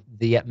 linking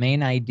the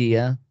main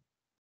idea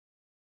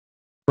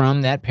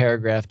from that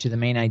paragraph to the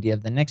main idea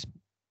of the next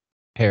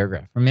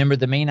paragraph. Remember,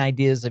 the main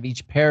ideas of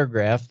each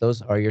paragraph,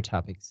 those are your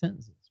topic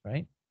sentences,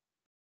 right?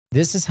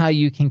 This is how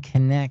you can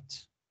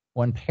connect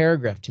one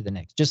paragraph to the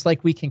next. Just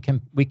like we can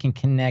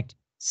connect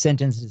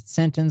sentence to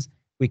sentence,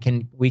 we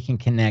can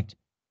connect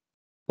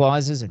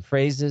clauses and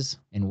phrases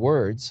and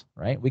words,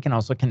 right? We can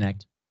also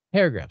connect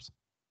paragraphs.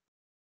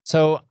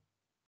 So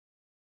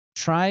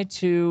try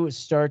to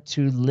start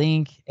to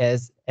link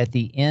as at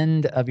the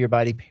end of your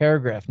body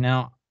paragraph.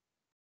 Now,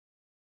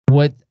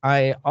 what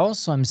I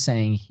also am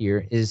saying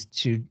here is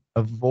to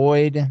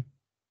avoid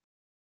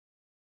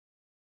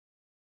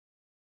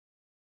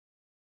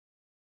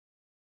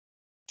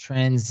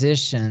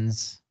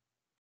transitions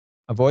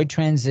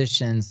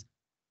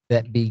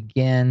that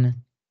begin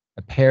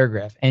a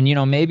paragraph. And, you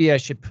know, maybe I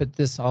should put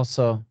this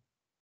also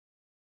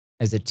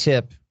as a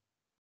tip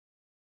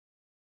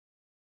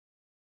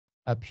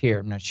up here.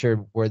 I'm not sure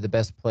where the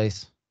best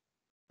place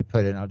to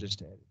put it. I'll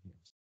just add it here.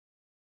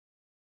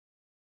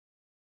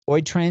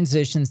 Avoid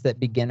transitions that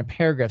begin a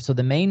paragraph. So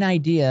the main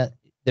idea,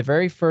 the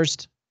very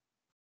first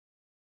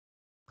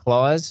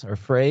clause or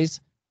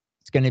phrase,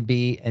 is going to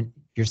be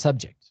your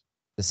subject,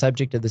 the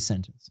subject of the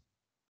sentence.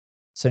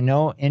 So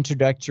no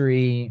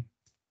introductory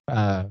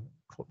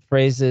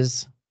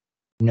phrases,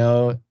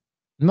 in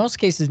most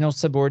cases, no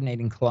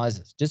subordinating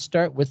clauses. Just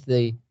start with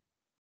the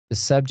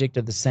subject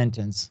of the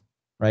sentence,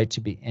 right?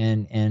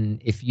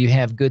 And if you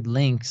have good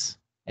links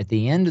at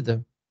the end of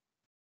the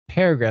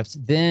paragraphs,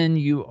 then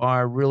you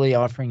are really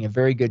offering a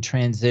very good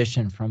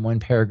transition from one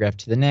paragraph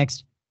to the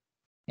next.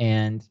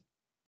 And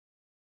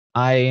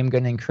I am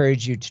going to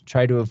encourage you to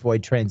try to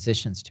avoid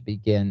transitions to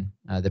begin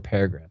the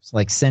paragraphs,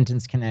 like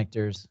sentence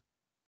connectors,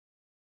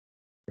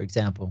 for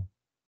example,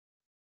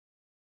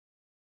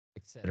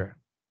 etc.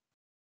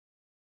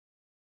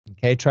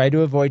 Okay, try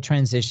to avoid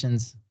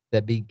transitions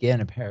that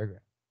begin a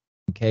paragraph.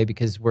 Okay,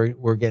 because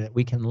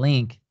we can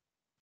link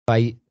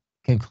by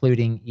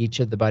concluding each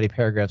of the body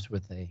paragraphs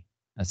with a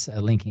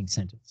linking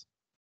sentence.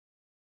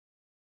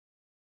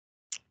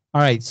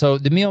 All right, so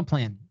the M.E.A.L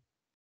plan.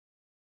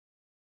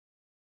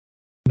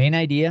 Main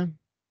idea,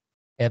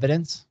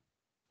 evidence,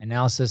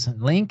 analysis,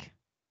 and link.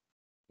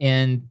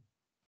 In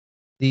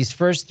these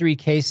first three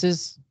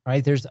cases,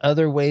 right, there's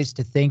other ways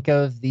to think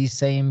of these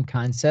same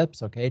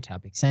concepts, okay?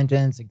 Topic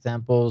sentence,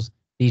 examples,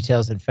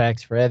 details and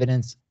facts for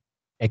evidence,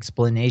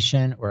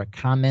 explanation or a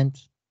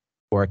comment,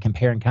 or a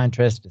compare and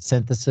contrast, a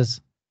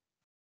synthesis.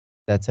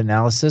 That's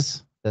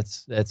analysis.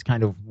 That's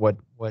kind of what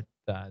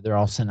they're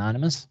all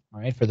synonymous, all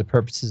right, for the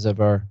purposes of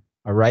our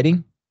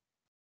writing.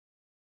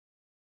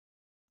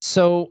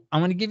 So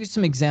I'm going to give you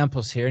some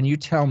examples here, and you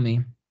tell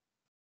me,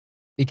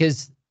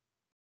 because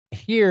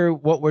here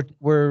what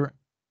we're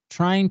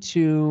trying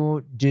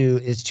to do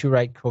is to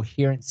write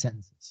coherent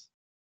sentences,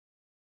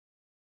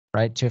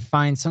 right? To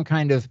find some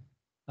kind of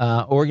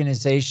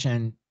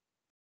organization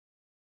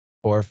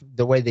or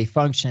the way they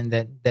function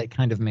that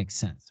kind of makes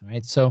sense,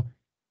 right? So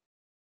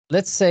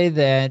let's say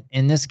that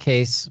in this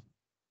case,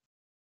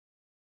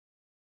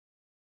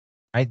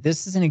 right,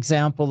 this is an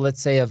example,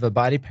 let's say, of a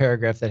body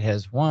paragraph that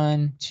has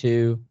 1,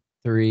 2,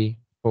 3,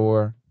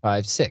 4,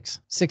 5, 6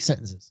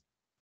 sentences.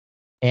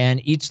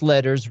 And each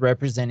letter is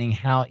representing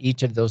how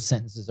each of those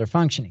sentences are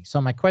functioning. So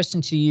my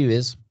question to you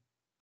is,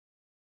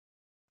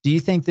 do you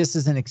think this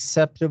is an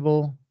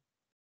acceptable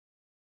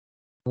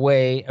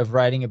way of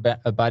writing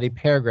a body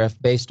paragraph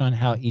based on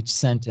how each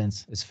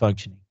sentence is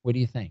functioning? What do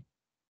you think?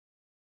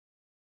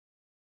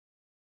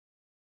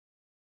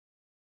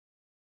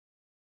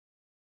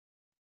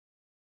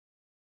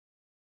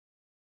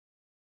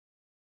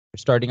 We're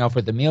starting off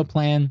with the M.E.A.L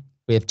plan.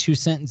 We have 2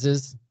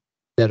 sentences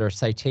that are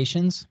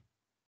citations.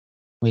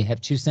 We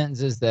have 2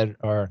 sentences that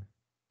are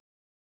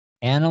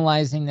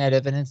analyzing that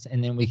evidence,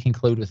 and then we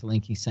conclude with a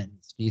linking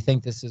sentence. Do you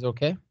think this is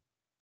okay?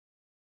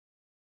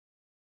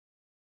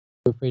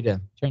 Feel free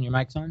to turn your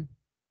mics on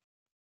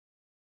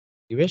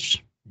if you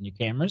wish, and your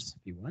cameras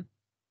if you want.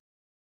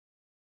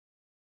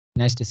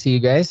 Nice to see you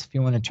guys. If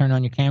you want to turn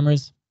on your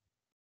cameras.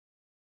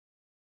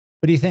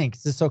 What do you think?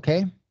 Is this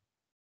okay?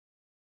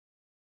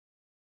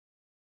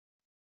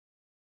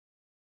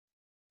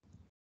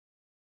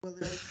 Well,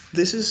 if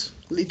this is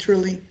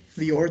literally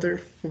the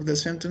order of the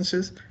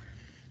sentences,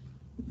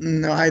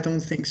 no, I don't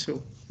think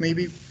so.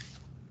 Maybe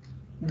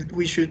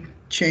we should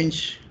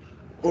change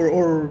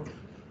or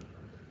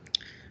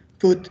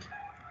put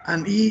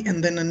an E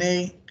and then an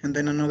A and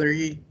then another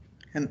E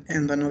and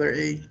another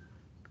A.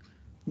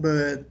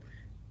 But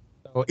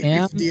So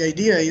if the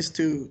idea is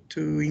to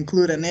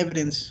include an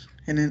evidence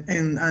and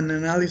an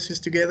analysis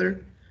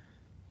together,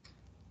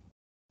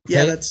 okay.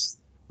 Yeah, that's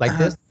like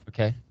this.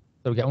 Okay.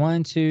 So we got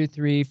 1, 2,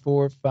 3,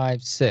 4,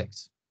 5,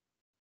 6.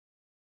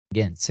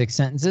 Again, 6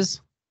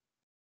 sentences.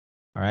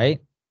 All right.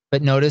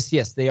 But notice,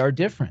 yes, they are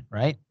different,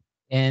 right?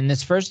 In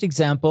this first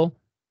example,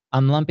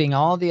 I'm lumping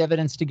all the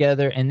evidence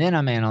together and then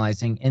I'm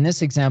analyzing. In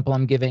this example,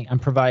 I'm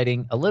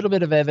providing a little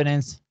bit of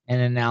evidence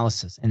and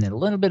analysis, and then a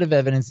little bit of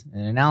evidence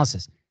and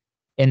analysis.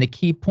 And the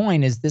key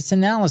point is this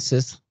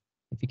analysis,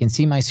 if you can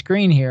see my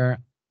screen here,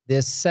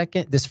 this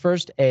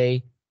first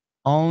A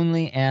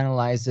only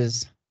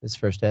analyzes this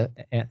first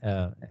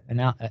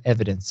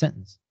evidence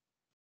sentence.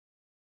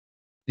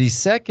 The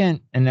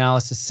second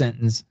analysis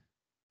sentence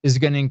is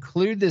going to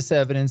include this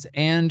evidence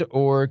and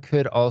or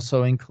could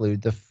also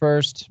include the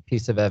first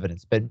piece of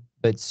evidence,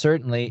 but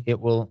certainly it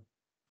will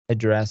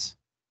address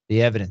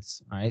the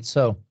evidence. All right.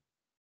 So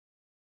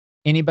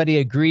anybody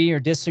agree or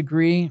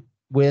disagree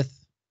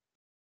with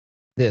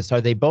this?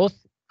 Are they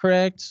both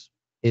correct?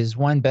 Is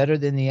one better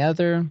than the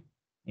other?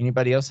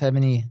 Anybody else have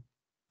any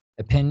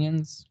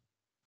opinions?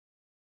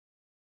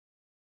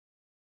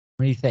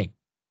 What do you think?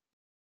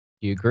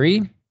 Do you agree?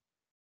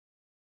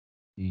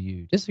 Do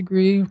you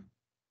disagree?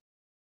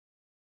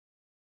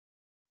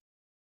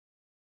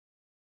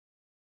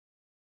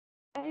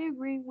 I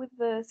agree with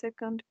the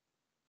second.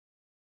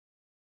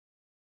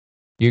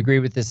 You agree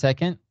with the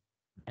second?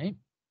 Right.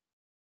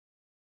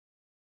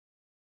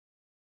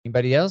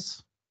 Anybody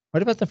else?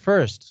 What about the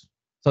first?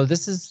 So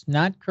this is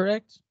not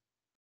correct?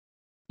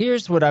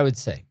 Here's what I would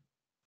say.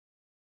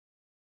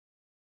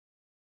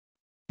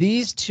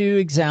 These two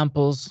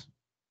examples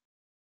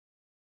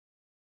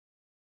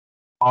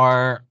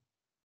are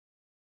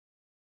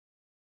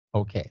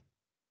okay.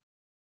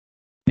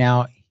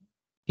 Now,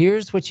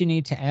 here's what you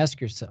need to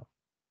ask yourself.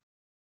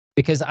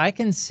 Because I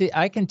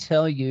can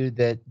tell you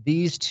that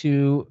these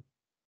two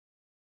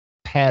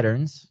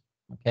patterns,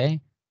 okay,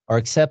 are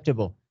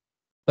acceptable.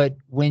 But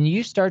when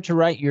you start to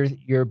write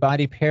your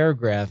body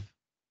paragraph,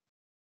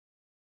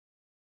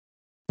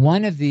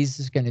 one of these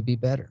is going to be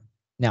better.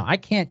 Now, I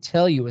can't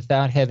tell you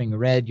without having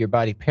read your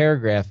body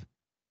paragraph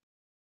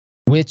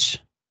which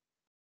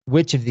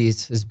of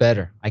these is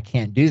better. I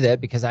can't do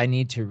that because I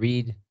need to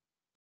read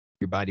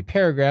your body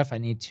paragraph. I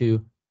need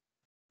to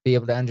be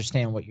able to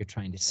understand what you're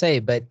trying to say.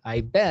 But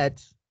I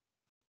bet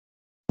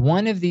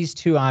one of these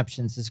two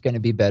options is going to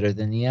be better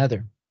than the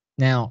other.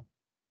 Now,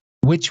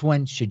 which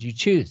one should you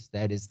choose?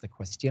 That is the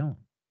question.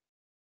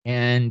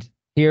 And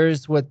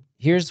here's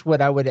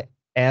what I would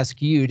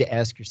ask you to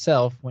ask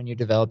yourself when you're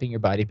developing your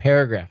body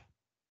paragraph.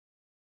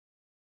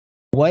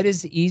 What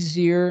is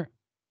easier?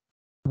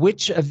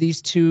 Which of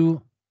these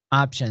two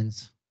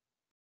options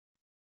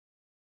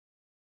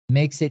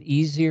makes it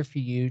easier for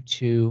you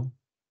to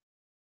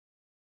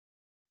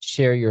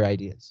share your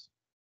ideas?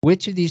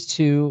 Which of these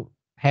two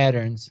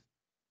patterns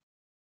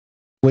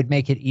would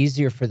make it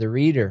easier for the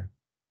reader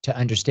to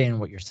understand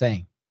what you're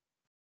saying?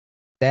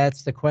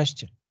 That's the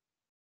question.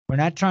 We're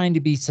not trying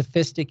to be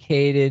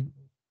sophisticated.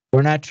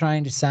 We're not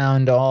trying to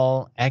sound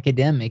all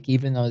academic,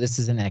 even though this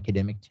is an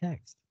academic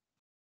text.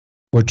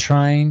 We're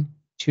trying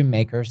to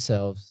make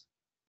ourselves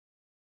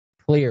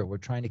clear. We're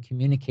trying to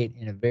communicate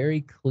in a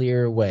very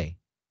clear way.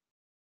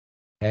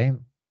 Okay?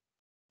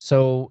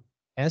 So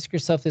ask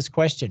yourself this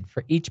question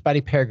for each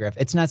body paragraph.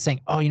 It's not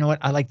saying, oh, you know what?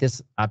 I like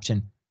this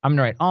option. I'm going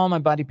to write all my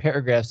body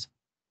paragraphs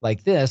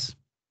like this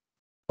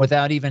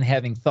without even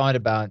having thought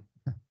about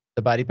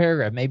the body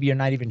paragraph. Maybe you're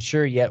not even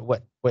sure yet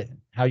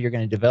how you're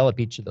going to develop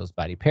each of those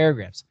body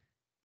paragraphs.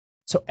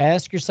 So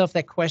ask yourself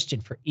that question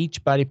for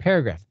each body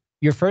paragraph.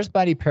 Your first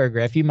body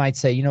paragraph, you might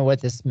say, you know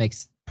what, this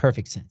makes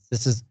perfect sense.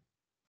 This is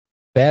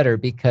better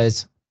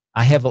because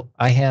I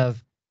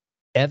have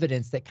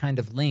evidence that kind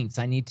of links.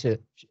 I need to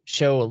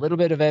show a little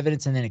bit of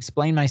evidence and then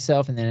explain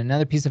myself, and then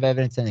another piece of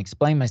evidence and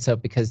explain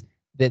myself, because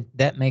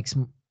that makes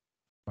more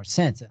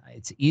sense.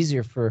 It's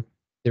easier for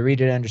the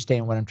reader to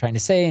understand what I'm trying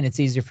to say, and it's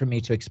easier for me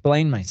to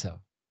explain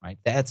myself, right?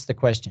 That's the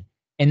question.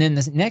 And then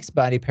the next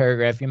body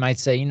paragraph, you might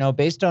say, you know,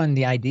 based on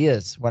the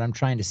ideas, what I'm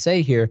trying to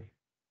say here,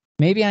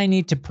 maybe I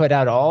need to put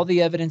out all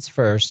the evidence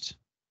first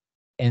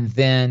and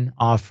then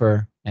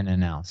offer an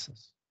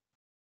analysis.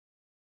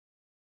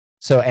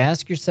 So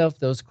ask yourself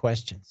those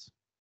questions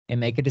and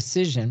make a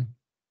decision,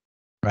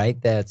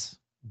 right? That's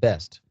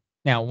best.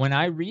 Now, when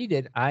I read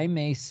it, I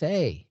may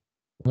say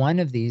one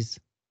of these,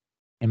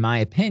 in my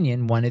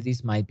opinion, one of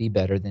these might be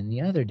better than the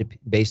other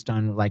based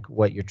on like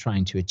what you're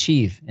trying to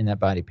achieve in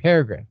that body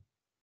paragraph.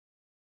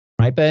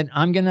 Right, but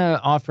I'm going to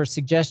offer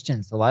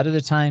suggestions. A lot of the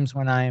times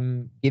when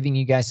I'm giving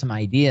you guys some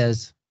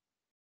ideas,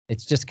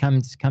 it's just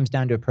comes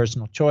down to a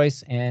personal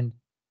choice and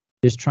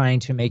just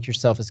trying to make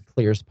yourself as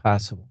clear as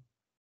possible,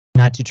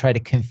 not to try to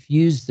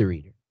confuse the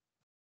reader.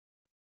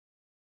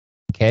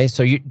 Okay,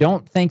 so you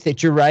don't think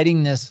that you're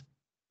writing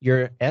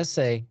your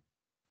essay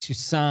to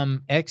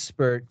some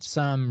expert,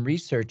 some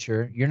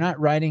researcher. You're not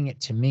writing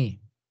it to me.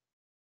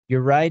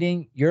 You're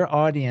writing, your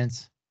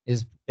audience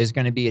is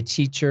going to be a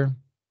teacher,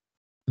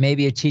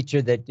 maybe a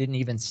teacher that didn't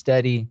even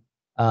study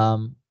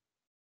the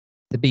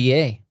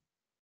BA,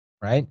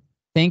 right?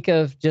 Think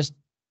of just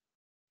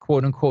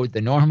quote unquote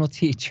the normal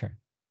teacher,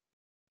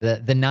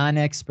 the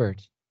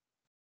non-expert.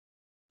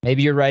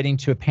 Maybe you're writing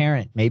to a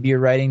parent. Maybe you're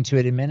writing to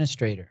an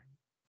administrator.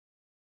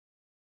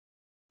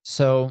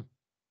 So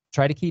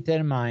try to keep that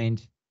in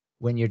mind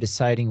when you're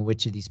deciding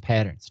which of these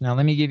patterns. Now,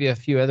 let me give you a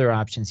few other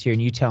options here,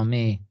 and you tell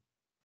me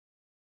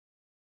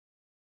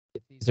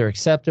if these are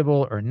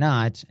acceptable or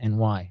not and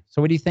why. So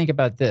what do you think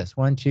about this?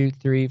 1, 2,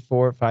 3,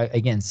 4, 5,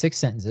 again, 6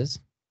 sentences.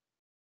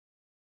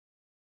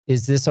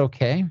 Is this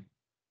okay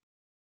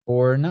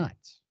or not?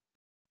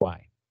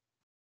 Why?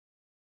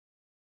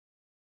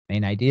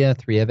 Main idea,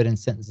 3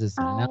 evidence sentences,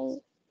 and analysis.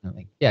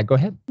 Yeah, go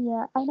ahead.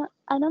 Yeah,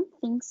 I don't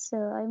think so.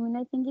 I mean,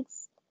 I think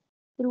it's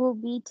it will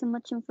be too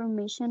much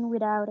information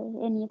without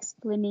any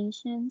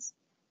explanations.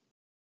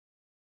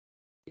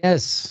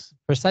 Yes,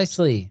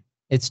 precisely.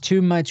 It's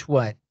too much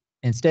what?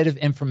 Instead of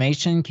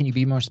information, can you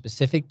be more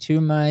specific? Too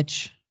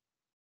much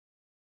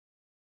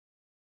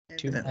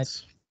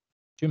Evidence.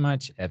 too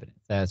much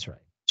evidence. That's right.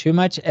 Too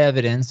much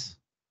evidence,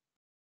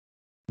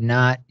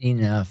 not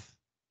enough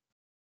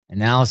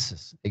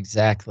analysis.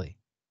 Exactly.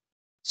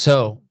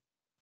 So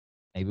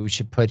maybe we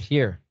should put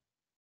here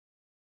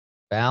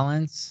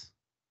balance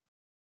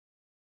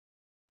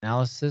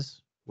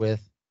analysis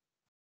with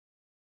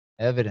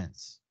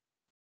evidence.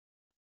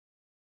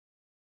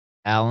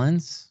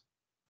 Balance,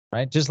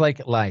 right? Just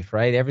like life,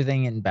 right?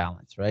 Everything in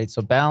balance, right?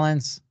 So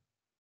balance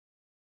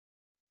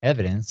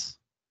evidence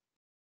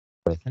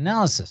with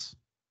analysis.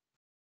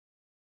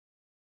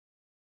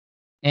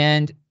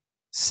 And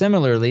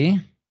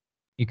similarly,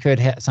 you could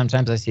have,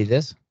 sometimes I see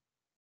this,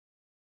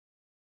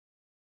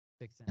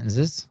 6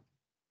 sentences. Is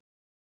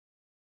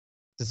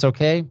this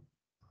okay?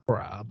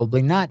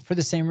 Probably not, for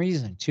the same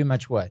reason. Too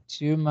much what?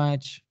 Too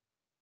much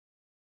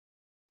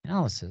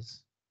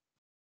analysis,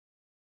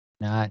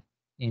 not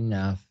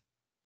enough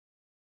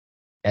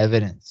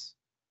evidence.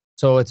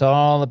 So it's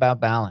all about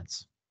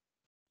balance.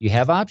 You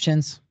have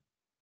options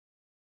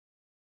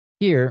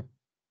here,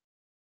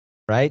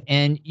 right?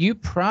 And you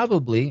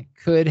probably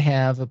could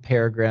have a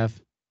paragraph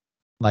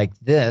like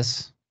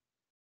this,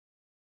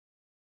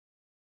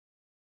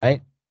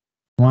 right?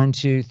 1,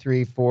 2,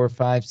 3, 4,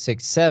 5,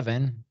 6,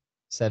 7,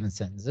 7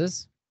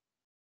 sentences,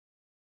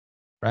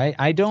 right?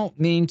 I don't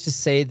mean to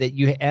say that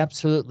you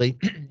absolutely,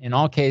 in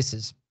all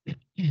cases,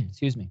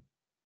 excuse me,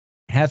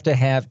 have to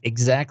have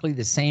exactly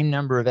the same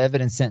number of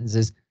evidence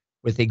sentences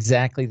with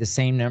exactly the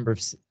same number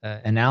of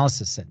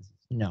analysis sentences.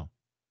 No.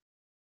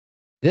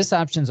 This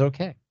option's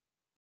okay.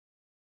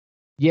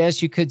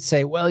 Yes, you could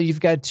say, well, you've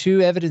got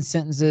 2 evidence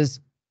sentences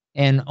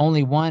and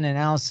only 1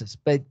 analysis.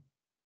 But,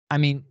 I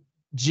mean,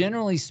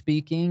 generally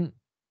speaking,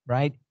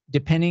 right,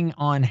 depending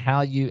on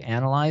how you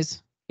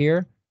analyze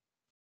here,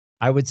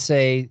 I would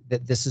say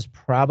that this is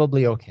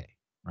probably okay,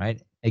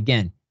 right?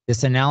 Again,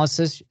 this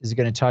analysis is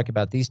going to talk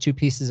about these 2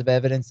 pieces of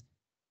evidence.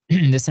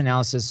 This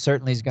analysis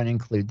certainly is going to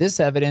include this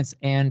evidence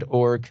and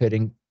or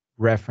could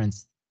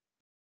reference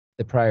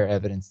the prior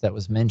evidence that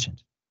was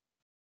mentioned.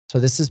 So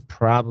this is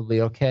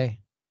probably okay.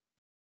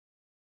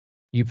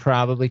 You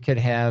probably could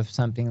have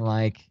something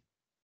like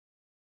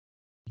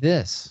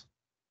this.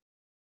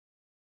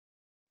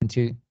 1,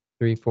 2,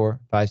 3, 4,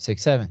 5,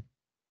 6, 7.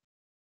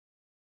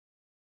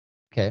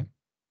 Okay.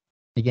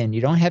 Again,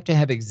 you don't have to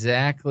have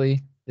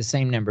exactly the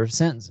same number of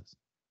sentences.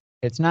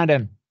 It's not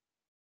a,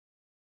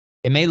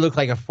 it may look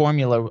like a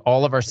formula.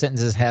 All of our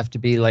sentences have to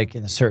be like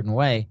in a certain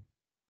way.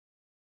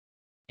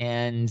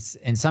 And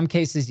in some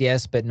cases,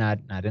 yes, but not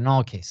in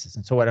all cases.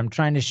 And so what I'm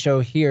trying to show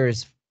here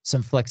is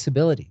some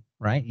flexibility,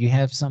 right? You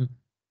have some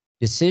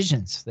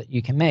decisions that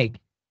you can make.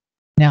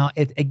 Now,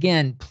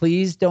 again,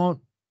 please don't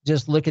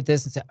just look at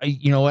this and say,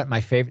 you know what,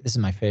 this is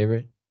my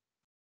favorite,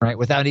 right?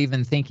 Without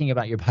even thinking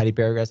about your body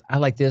paragraphs. I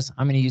like this.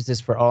 I'm going to use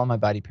this for all my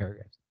body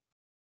paragraphs.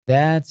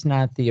 That's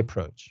not the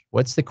approach.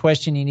 What's the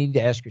question you need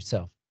to ask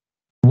yourself?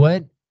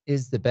 What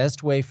is the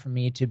best way for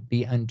me to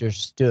be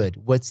understood?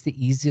 What's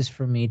the easiest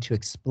for me to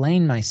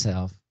explain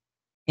myself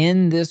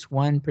in this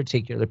one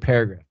particular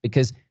paragraph?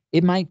 Because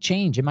it might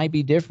change. It might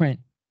be different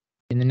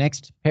in the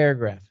next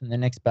paragraph, in the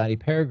next body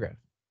paragraph.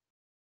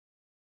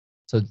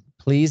 So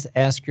please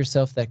ask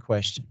yourself that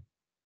question.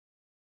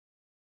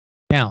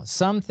 Now,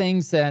 some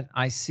things that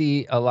I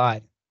see a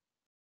lot.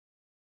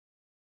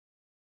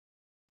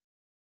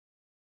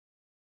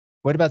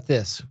 What about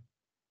this?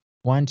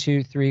 1,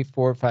 2, 3,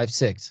 4, 5,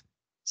 6.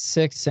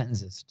 6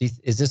 sentences.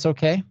 Is this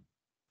okay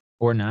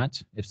or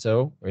not? If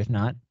so, or if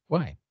not,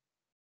 why?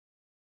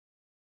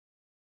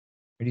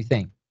 What do you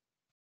think?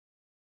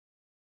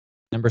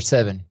 Number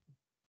 7.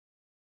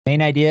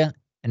 Main idea,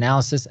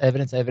 analysis,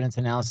 evidence,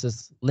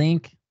 analysis,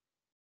 link.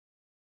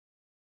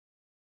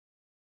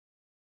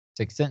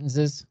 6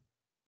 sentences.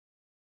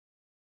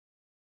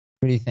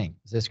 What do you think?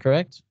 Is this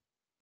correct?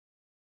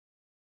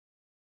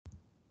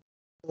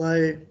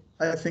 Well,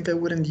 I think I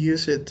wouldn't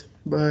use it,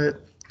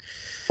 but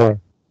Sure.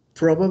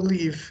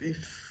 probably if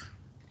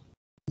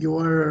you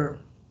are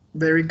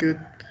very good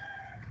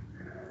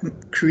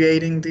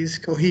creating this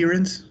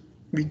coherence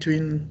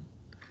between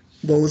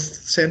both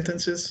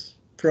sentences,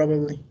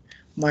 probably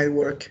might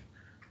work.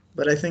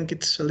 But I think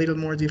it's a little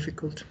more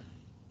difficult.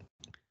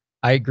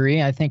 I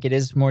agree. I think it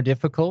is more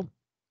difficult.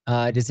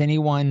 Does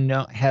anyone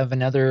have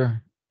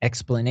another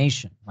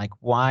explanation? Like,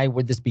 why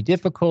would this be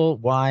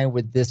difficult? Why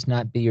would this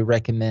not be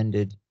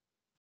recommended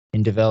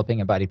in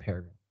developing a body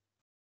paragraph?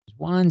 There's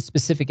one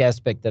specific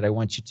aspect that I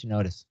want you to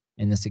notice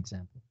in this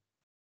example.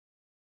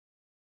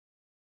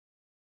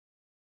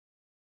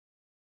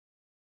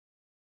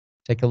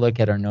 Take a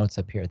look at our notes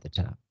up here at the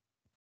top.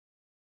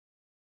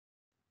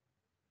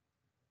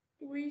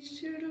 We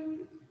should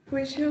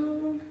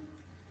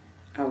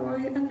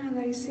avoid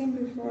analyzing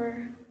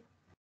before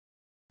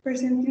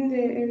presenting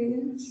the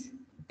evidence.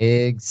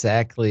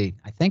 Exactly.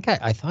 I think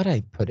I thought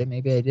I put it,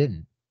 maybe I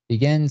didn't.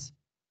 Begins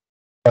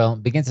Well,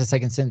 begins the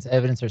second sentence,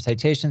 evidence or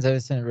citations,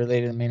 evidence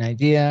related to the main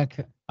idea.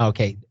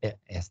 Okay,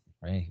 yes,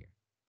 right here.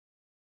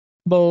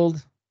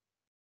 Bold,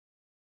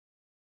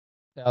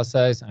 style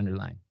size,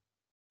 underline.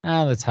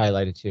 Let's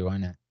highlight it too, why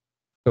not?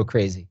 Go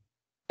crazy.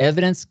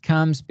 Evidence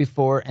comes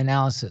before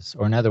analysis,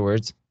 or in other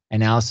words,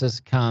 analysis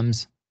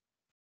comes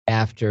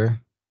after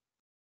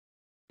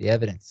the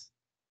evidence.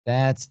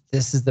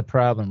 This is the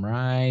problem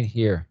right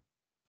here.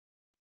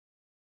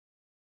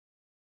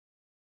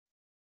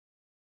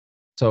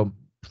 So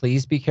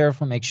please be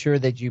careful. Make sure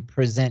that you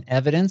present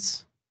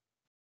evidence.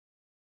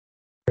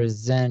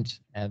 Present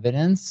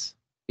evidence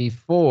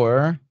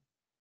before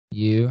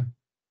you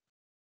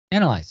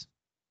analyze.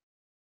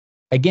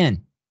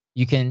 Again,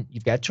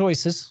 you've got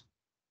choices.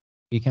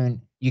 You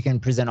can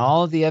present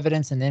all of the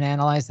evidence and then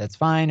analyze. That's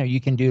fine. Or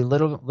you can do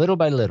little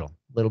by little.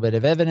 A little bit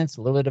of evidence,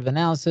 a little bit of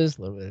analysis,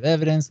 a little bit of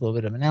evidence, a little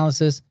bit of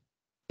analysis.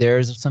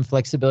 There's some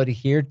flexibility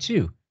here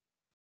too.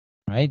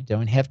 Right?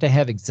 Don't have to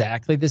have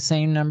exactly the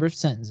same number of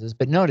sentences.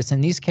 But notice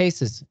in these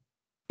cases,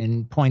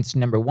 in points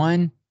number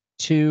 1,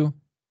 2,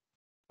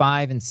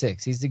 5, and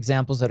 6, these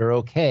examples that are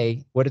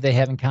okay, what do they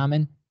have in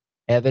common?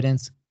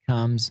 Evidence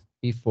comes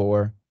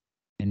before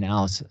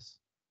analysis.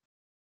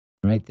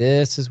 Right?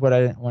 This is what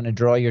I want to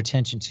draw your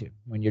attention to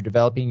when you're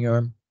developing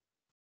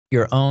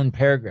your own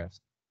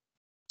paragraphs.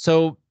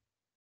 So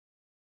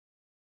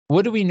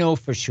what do we know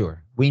for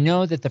sure? We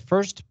know that the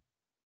first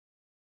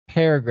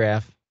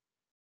paragraph,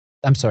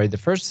 the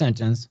first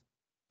sentence,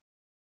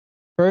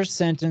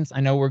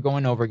 I know we're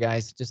going over,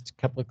 guys, just a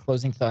couple of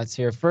closing thoughts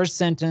here. First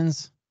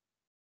sentence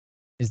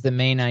is the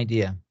main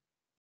idea.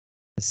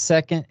 The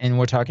second, and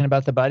we're talking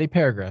about the body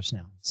paragraphs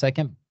now.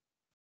 Second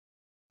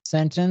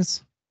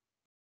sentence,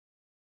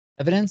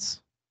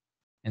 evidence,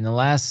 and the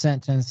last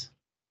sentence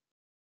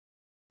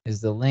is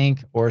the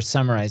link or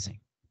summarizing.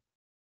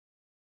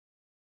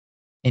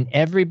 In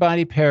every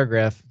body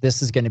paragraph,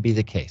 this is going to be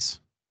the case.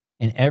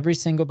 In every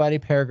single body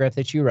paragraph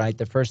that you write,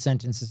 the first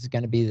sentence is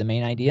going to be the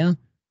main idea.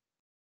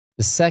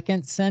 The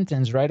second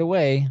sentence right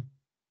away,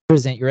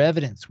 present your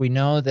evidence. We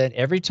know that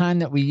every time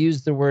that we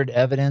use the word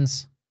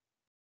evidence,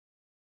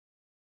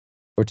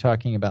 we're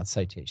talking about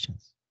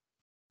citations,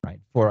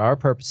 right? For our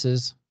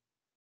purposes,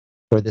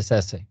 for this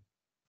essay.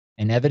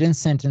 An evidence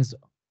sentence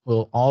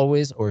will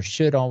always or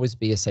should always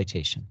be a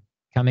citation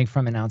coming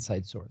from an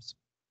outside source.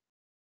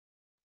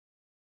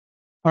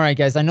 All right,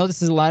 guys, I know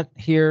this is a lot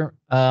here.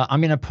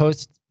 I'm going to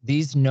post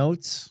these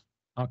notes,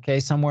 okay,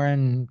 somewhere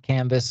in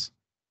Canvas,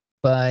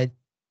 but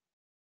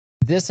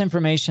this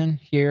information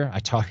here, I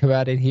talk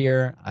about it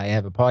here. I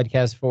have a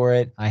podcast for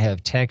it. I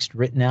have text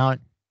written out.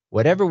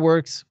 Whatever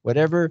works,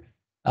 whatever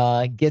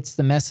gets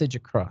the message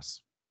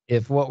across.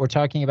 If what we're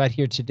talking about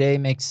here today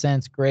makes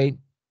sense, great.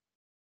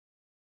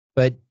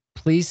 But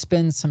please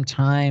spend some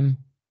time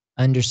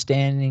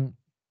understanding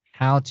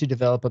how to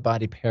develop a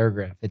body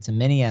paragraph. It's a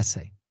mini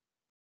essay.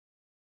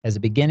 Has a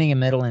beginning, a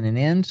middle, and an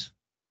end.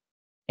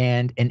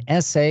 And an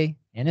essay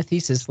and a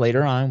thesis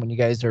later on when you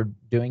guys are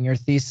doing your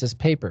thesis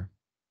paper.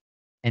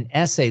 An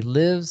essay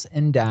lives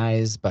and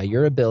dies by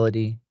your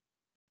ability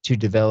to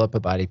develop a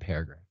body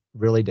paragraph.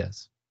 It really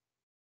does.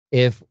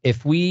 If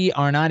we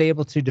are not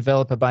able to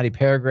develop a body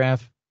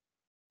paragraph,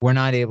 we're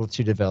not able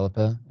to develop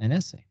an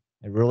essay.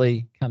 It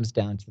really comes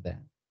down to that.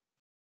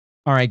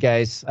 All right,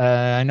 guys.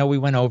 I know we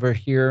went over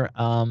here.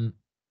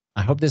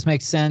 I hope this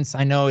makes sense.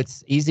 I know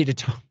it's easy to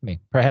talk,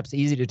 perhaps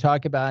easy to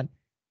talk about.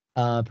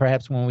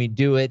 Perhaps when we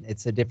do it,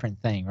 it's a different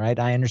thing, right?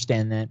 I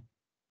understand that.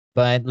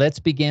 But let's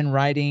begin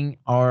writing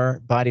our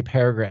body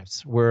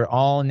paragraphs. We're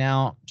all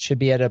now should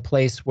be at a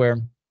place where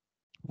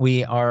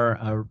we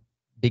are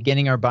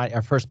beginning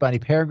our first body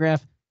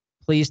paragraph.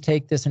 Please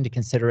take this into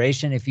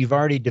consideration. If you've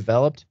already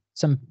developed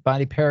some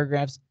body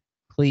paragraphs,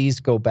 please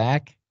go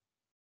back.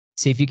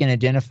 See if you can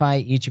identify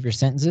each of your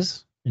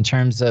sentences in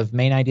terms of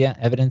main idea,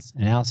 evidence,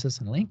 analysis,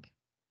 and link.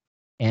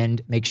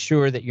 And make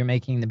sure that you're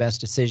making the best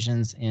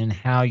decisions in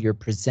how you're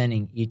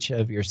presenting each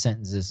of your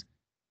sentences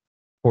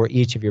for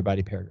each of your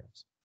body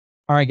paragraphs.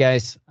 All right,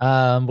 guys,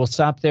 we'll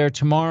stop there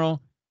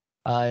tomorrow.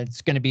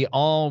 It's going to be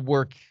all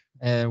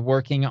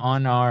working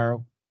on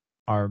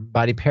our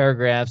body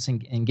paragraphs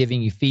and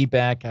giving you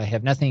feedback. I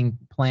have nothing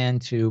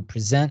planned to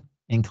present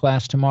in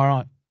class tomorrow.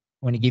 I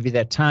want to give you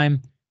that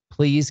time.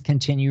 Please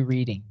continue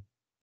reading.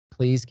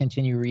 Please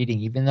continue reading,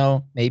 even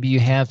though maybe you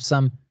have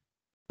some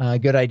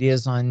good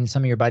ideas on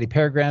some of your body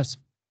paragraphs.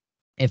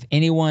 If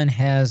anyone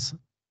has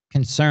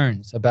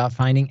concerns about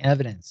finding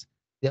evidence,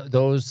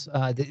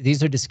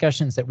 these are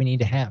discussions that we need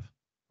to have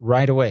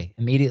right away,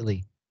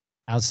 immediately,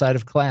 outside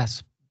of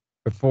class,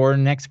 before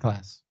next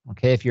class.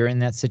 Okay, if you're in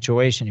that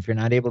situation, if you're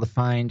not able to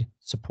find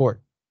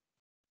support,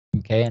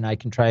 okay, and I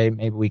can try,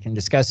 maybe we can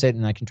discuss it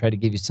and I can try to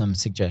give you some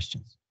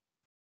suggestions.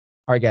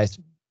 All right, guys,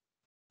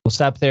 we'll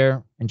stop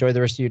there. Enjoy the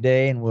rest of your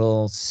day and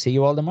we'll see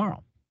you all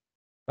tomorrow.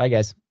 Bye,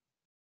 guys.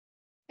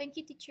 Thank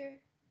you, teacher.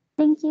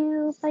 Thank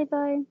you.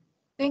 Bye-bye.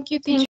 Thank you,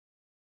 teacher.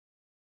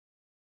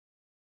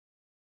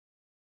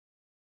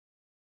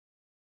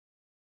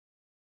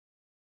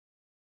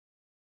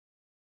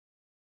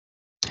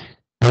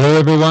 Hello. Hello,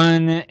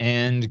 everyone,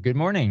 and good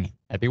morning.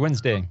 Happy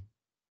Wednesday.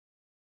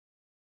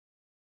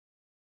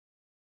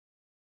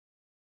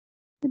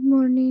 Good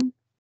morning.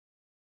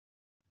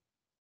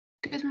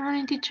 Good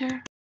morning,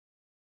 teacher.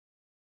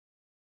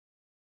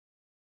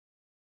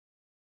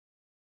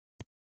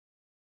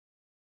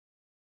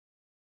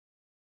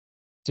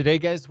 Today,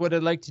 guys, what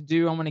I'd like to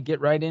do, I want to get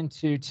right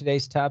into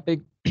today's topic.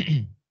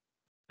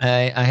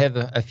 I have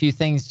a few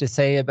things to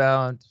say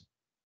about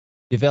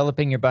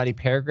developing your body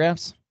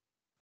paragraphs.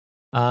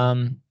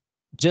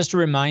 Just a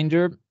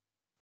reminder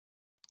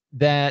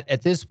that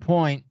at this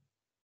point,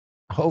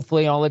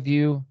 hopefully all of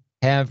you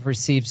have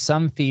received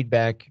some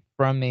feedback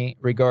from me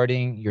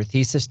regarding your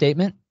thesis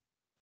statement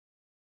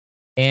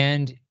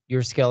and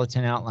your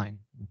skeleton outline.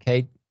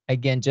 Okay,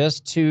 again,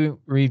 just to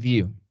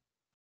review,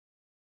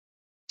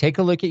 take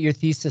a look at your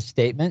thesis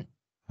statement.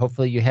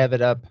 Hopefully you have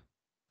it up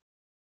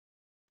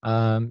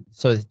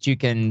so that you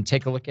can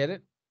take a look at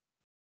it.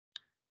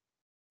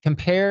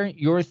 Compare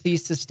your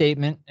thesis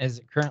statement as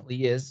it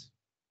currently is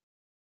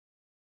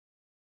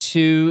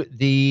to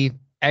the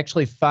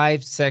actually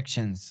 5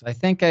 sections. I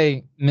think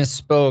I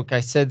misspoke.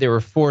 I said there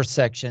were 4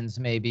 sections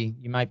maybe.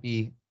 You might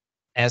be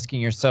asking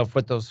yourself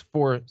what those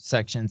 4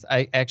 sections.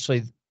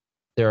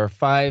 There are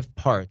 5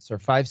 parts or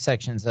 5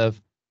 sections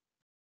of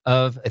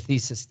a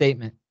thesis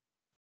statement.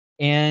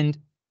 And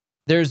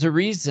there's a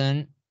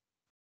reason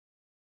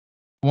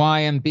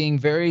why I'm being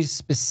very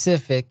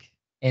specific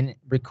in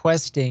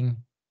requesting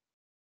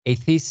a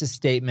thesis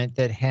statement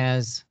that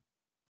has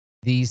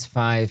these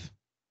 5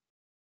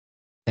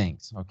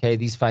 things, okay?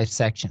 These 5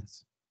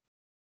 sections.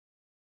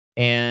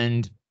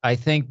 And I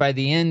think by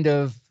the end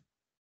of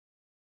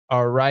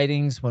our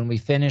writings, when we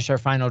finish our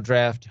final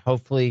draft,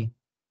 hopefully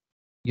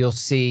you'll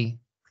see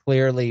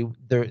clearly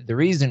the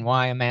reason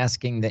why I'm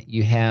asking that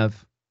you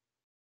have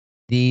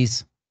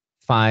these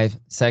 5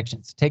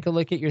 sections. Take a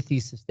look at your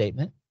thesis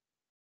statement.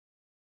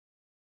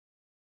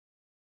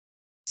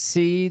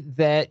 See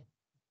that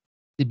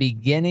the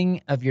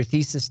beginning of your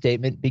thesis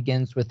statement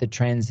begins with a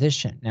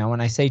transition. Now,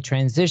 when I say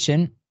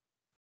transition,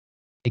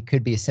 it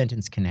could be a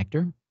sentence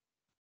connector.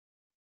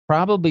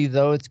 Probably,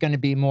 though, it's going to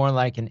be more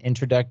like an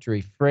introductory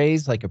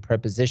phrase, like a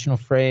prepositional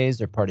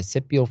phrase or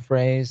participial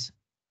phrase.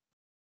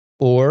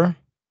 Or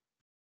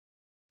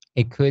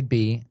it could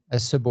be a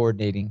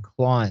subordinating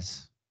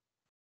clause,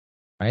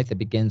 right, that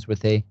begins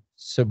with a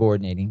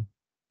subordinating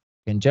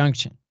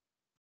conjunction.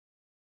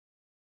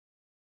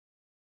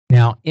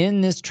 Now,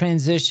 in this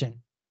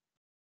transition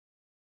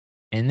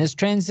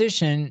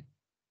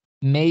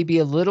may be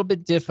a little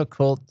bit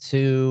difficult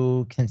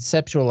to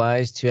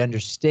conceptualize, to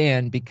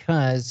understand,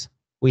 because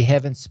we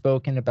haven't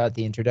spoken about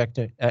the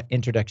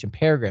introduction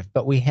paragraph,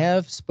 but we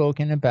have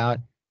spoken about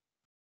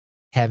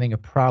having a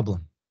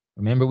problem.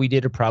 Remember, we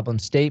did a problem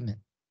statement,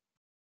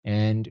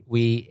 and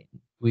we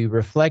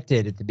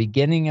reflected at the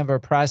beginning of our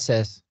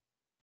process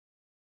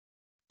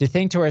to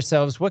think to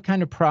ourselves, what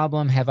kind of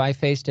problem have I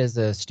faced as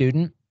a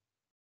student?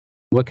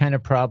 What kind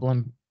of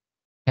problem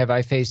have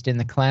I faced in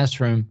the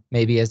classroom,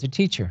 maybe as a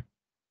teacher?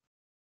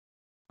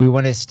 We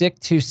want to stick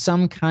to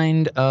some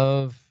kind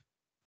of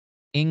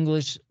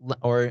English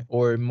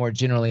or more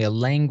generally a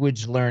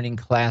language learning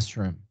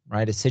classroom,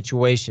 right? A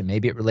situation.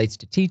 Maybe it relates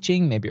to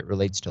teaching, maybe it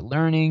relates to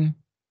learning.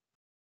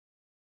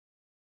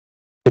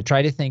 But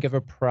try to think of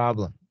a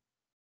problem.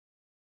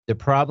 The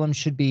problem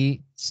should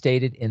be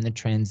stated in the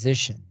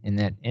transition, in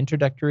that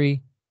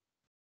introductory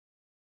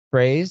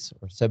phrase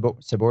or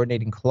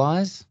subordinating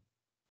clause.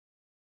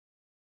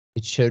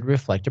 It should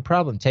reflect a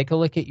problem. Take a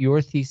look at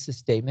your thesis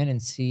statement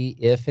and see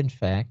if, in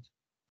fact,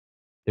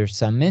 there's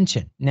some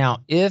mention.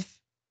 Now, if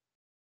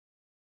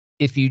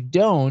you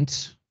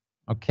don't,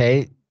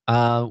 okay,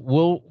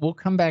 we'll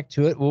come back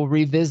to it. We'll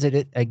revisit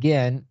it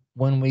again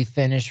when we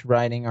finish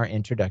writing our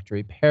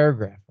introductory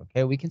paragraph.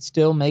 Okay, we can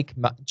still make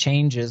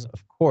changes,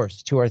 of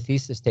course, to our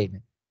thesis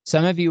statement.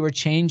 Some of you are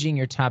changing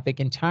your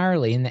topic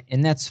entirely,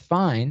 and that's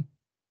fine.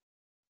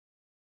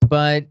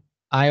 But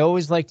I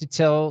always like to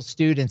tell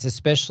students,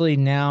 especially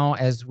now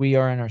as we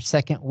are in our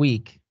 2nd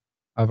week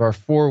of our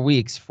 4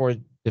 weeks for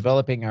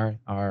developing our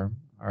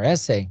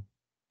essay,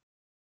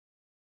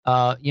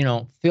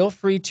 feel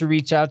free to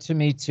reach out to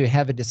me to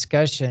have a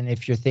discussion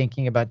if you're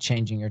thinking about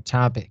changing your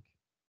topic.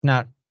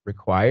 Not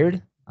required.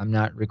 I'm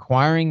not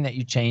requiring that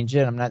you change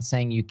it. I'm not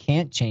saying you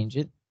can't change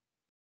it,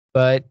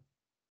 but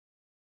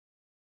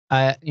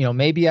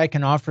maybe I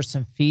can offer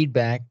some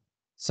feedback,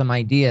 some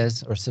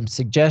ideas, or some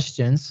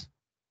suggestions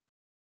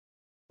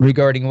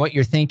regarding what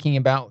you're thinking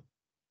about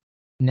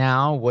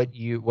now, what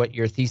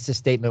your thesis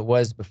statement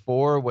was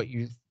before, what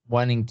you're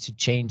wanting to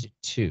change it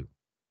to.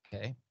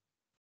 Okay.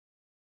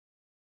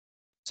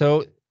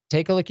 So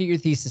take a look at your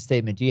thesis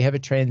statement. Do you have a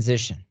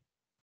transition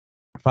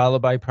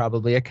followed by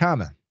probably a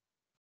comma?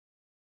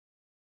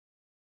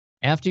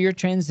 After your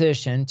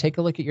transition, take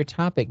a look at your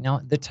topic.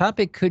 Now, the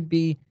topic could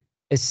be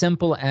as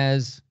simple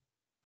as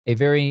a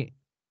very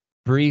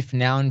brief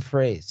noun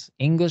phrase.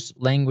 English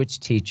language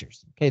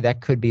teachers. Okay,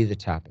 that could be the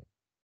topic.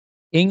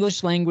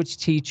 English language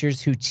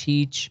teachers who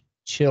teach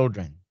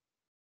children.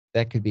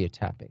 That could be a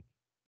topic.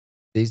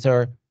 These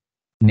are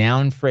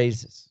noun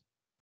phrases,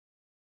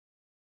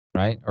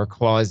 right? Or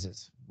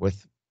clauses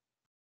with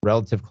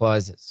relative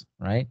clauses,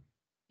 right?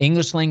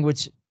 English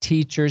language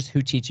teachers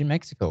who teach in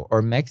Mexico,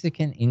 or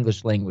Mexican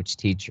English language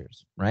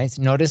teachers, right?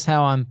 So notice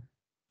how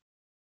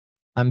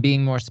I'm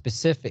being more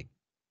specific.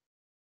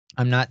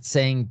 I'm not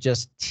saying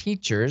just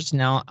teachers.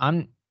 Now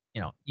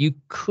you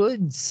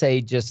could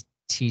say just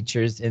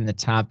teachers in the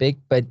topic,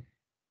 but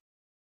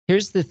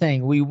here's the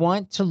thing. We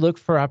want to look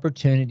for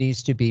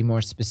opportunities to be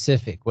more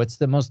specific. What's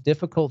the most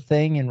difficult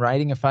thing in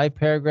writing a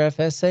 5-paragraph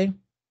essay?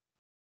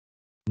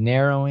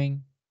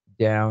 Narrowing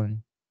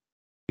down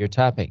your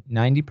topic.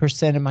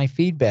 90% of my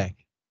feedback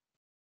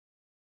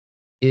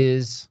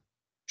is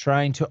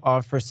trying to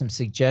offer some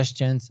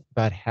suggestions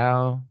about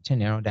how to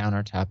narrow down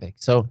our topic.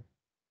 So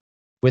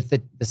with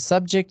the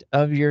subject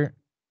of your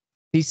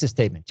thesis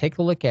statement, take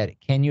a look at it.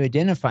 Can you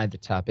identify the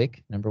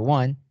topic? Number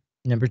one.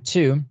 Number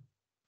two,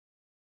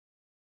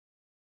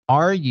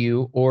 are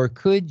you or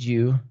could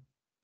you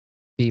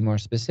be more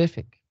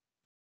specific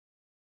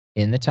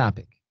in the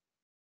topic?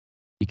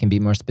 You can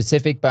be more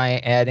specific by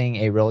adding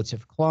a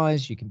relative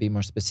clause. You can be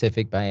more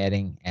specific by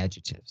adding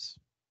adjectives.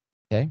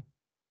 Okay?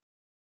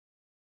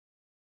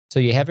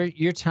 So you have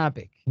your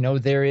topic.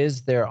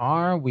 There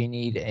are. We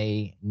need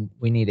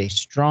a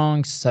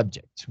strong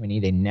subject. We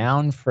need a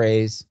noun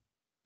phrase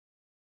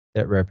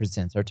that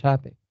represents our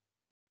topic.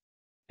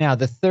 Now,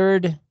 the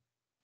third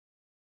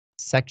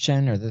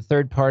section or the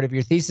third part of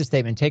your thesis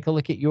statement, take a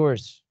look at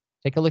yours.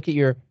 Take a look at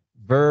your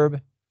verb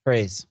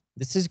phrase.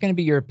 This is going to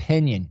be your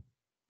opinion,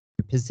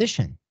 your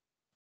position,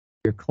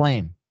 your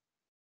claim.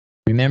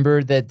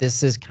 Remember that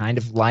this is kind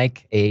of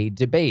like a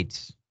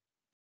debate,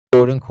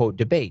 quote unquote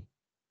debate.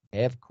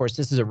 Okay, of course,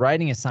 this is a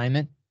writing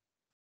assignment,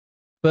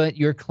 but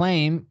your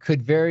claim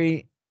could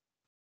very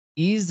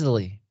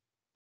easily,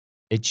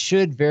 it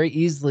should very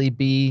easily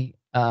be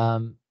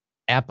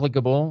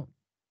applicable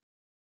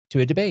to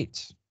a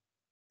debate.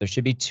 There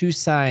should be two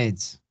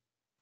sides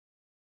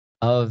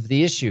of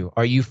the issue.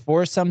 Are you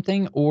for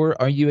something or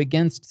are you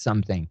against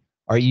something?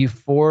 Are you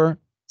for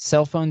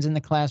cell phones in the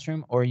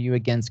classroom or are you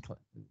against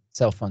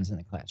cell phones in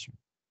the classroom?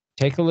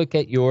 Take a look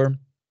at your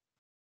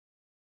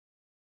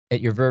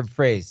verb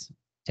phrase.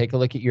 Take a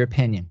look at your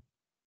opinion.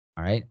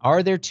 All right.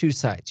 Are there two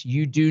sides?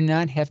 You do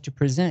not have to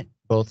present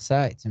both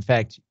sides. In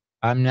fact,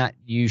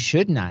 you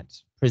should not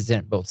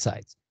present both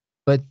sides,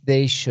 but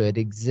they should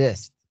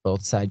exist.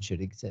 Both sides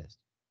should exist.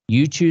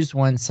 You choose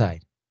one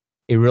side.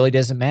 It really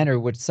doesn't matter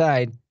which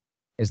side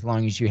as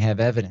long as you have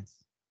evidence.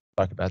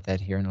 We'll talk about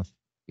that here in a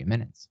few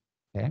minutes.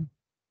 Okay.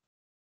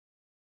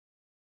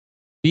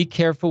 Be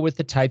careful with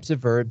the types of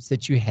verbs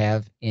that you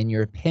have in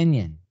your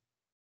opinion.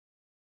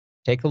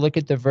 Take a look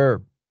at the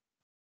verb.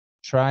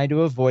 Try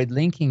to avoid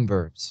linking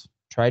verbs.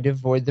 Try to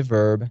avoid the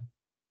verb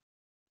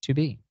to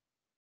be.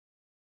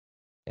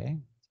 Okay,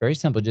 it's very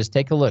simple. Just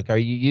take a look. Are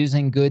you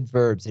using good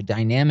verbs, a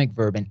dynamic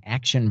verb, an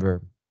action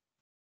verb?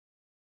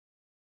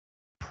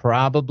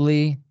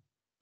 Probably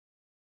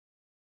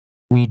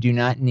we do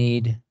not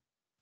need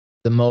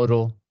the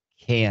modal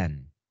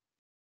can.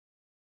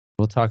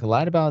 We'll talk a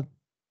lot about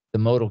the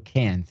modal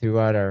can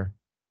throughout our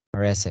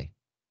essay.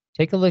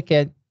 Take a look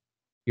at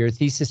your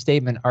thesis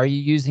statement. Are you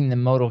using the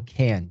modal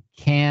can?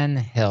 Can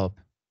help.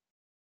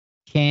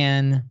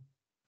 Can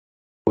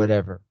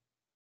whatever.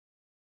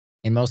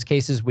 In most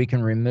cases, we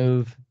can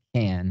remove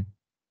can,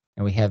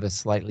 and we have a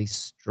slightly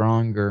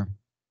stronger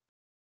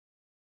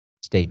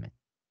statement.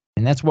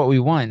 And that's what we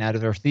want out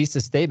of our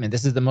thesis statement.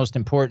 This is the most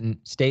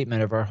important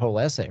statement of our whole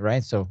essay,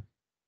 right? So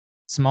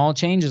small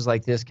changes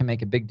like this can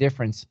make a big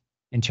difference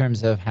in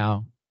terms of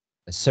how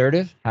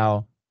assertive,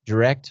 how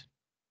direct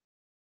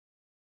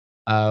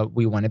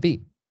we want to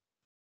be.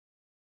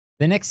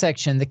 The next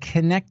section, the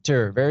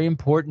connector, very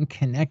important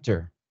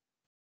connector.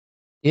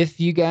 If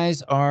you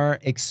guys are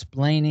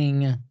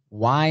explaining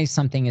why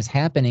something is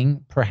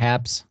happening,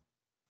 perhaps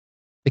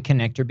the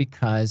connector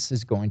because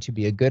is going to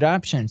be a good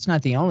option. It's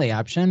not the only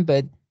option,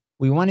 but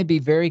we want to be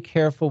very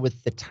careful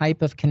with the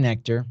type of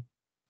connector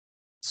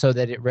so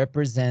that it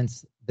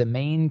represents the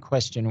main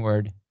question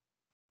word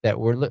that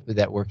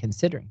we're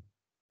considering.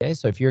 Okay,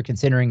 so if you're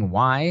considering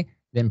why,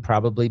 then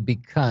probably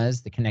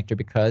because, the connector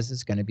because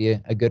is going to be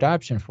a good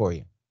option for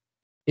you.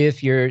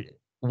 If you're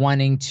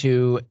wanting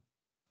to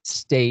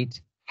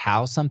state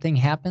how something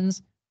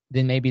happens,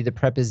 then maybe the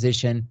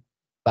preposition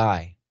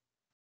by.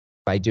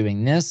 By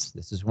doing this,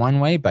 this is one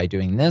way. By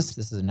doing this,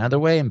 this is another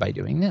way. And by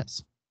doing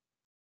this.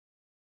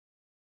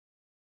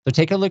 So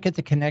take a look at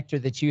the connector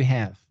that you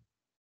have.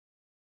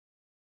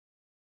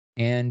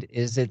 And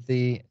is it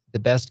the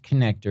best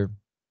connector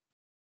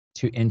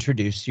to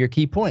introduce your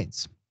key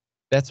points?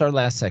 That's our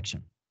last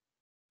section.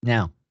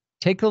 Now,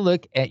 take a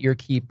look at your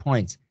key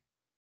points.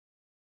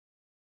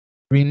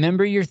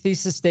 Remember, your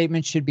thesis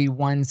statement should be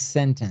one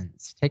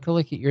sentence. Take a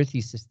look at your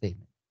thesis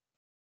statement.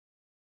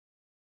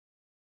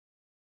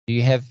 Do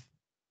you have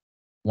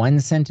one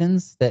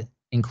sentence that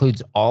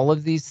includes all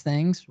of these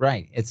things?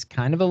 Right. It's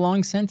kind of a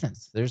long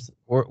sentence.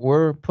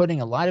 We're putting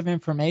a lot of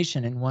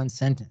information in one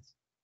sentence.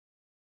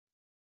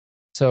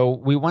 So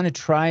we want to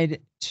try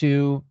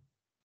to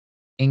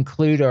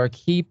include our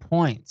key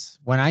points.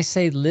 When I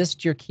say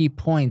list your key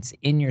points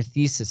in your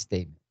thesis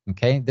statement,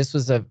 okay, this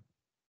was a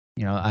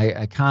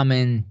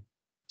common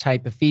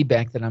type of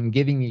feedback that I'm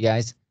giving you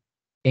guys.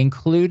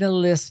 Include a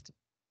list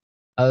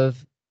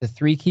of the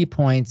 3 key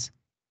points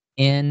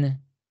in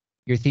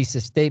your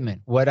thesis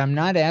statement. What I'm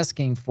not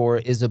asking for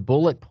is a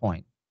bullet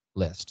point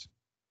list.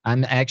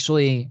 I'm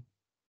actually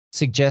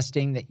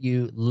suggesting that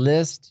you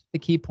list the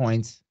key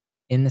points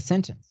in the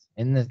sentence,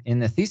 in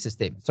the thesis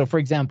statement. So for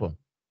example,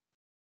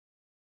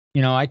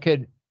 I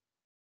could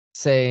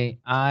say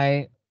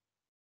I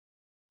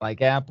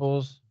like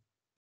apples,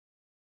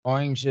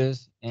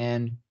 oranges,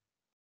 and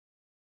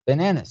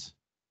bananas.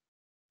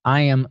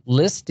 I am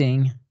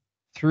listing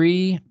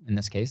 3, in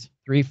this case,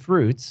 3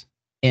 fruits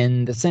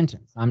in the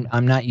sentence.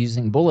 I'm not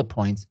using bullet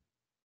points.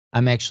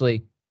 I'm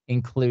actually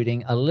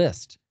including a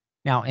list.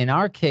 Now, in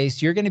our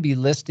case, you're going to be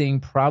listing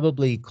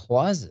probably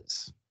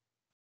clauses,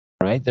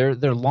 right? They're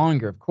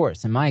longer, of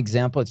course. In my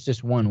example, it's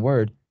just one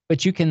word,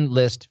 but you can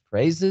list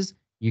phrases,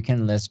 you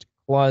can list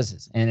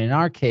clauses. And in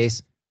our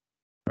case,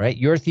 right,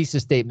 your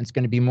thesis statement is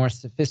going to be more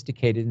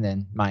sophisticated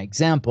than my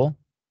example.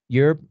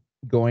 You're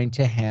going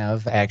to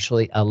have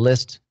actually a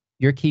list.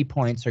 Your key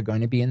points are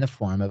going to be in the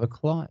form of a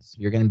clause.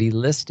 You're going to be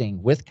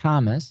listing with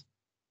commas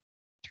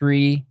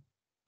 3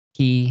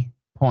 key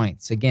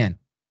points. Again,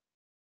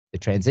 the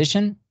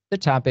transition, the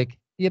topic,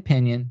 the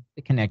opinion,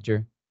 the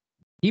connector,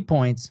 key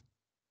points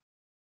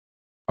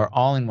are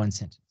all in one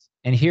sentence.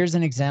 And here's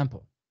an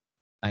example.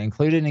 I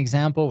included an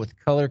example with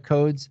color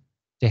codes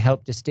to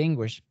help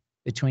distinguish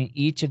between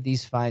each of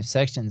these 5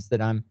 sections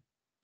that I'm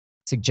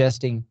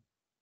suggesting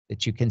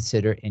that you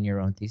consider in your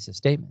own thesis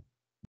statement.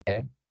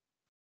 Okay?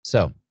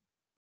 So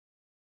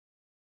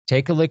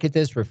take a look at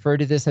this, refer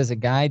to this as a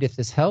guide if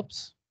this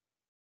helps.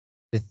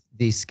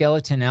 The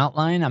skeleton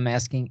outline, I'm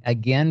asking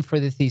again for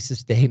the thesis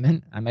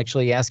statement. I'm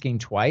actually asking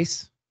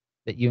twice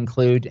that you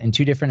include in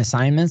 2 different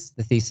assignments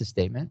the thesis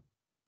statement,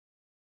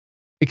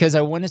 because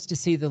I want us to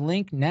see the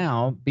link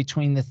now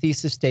between the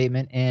thesis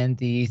statement and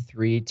the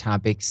 3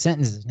 topic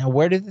sentences. Now,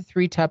 where do the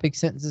 3 topic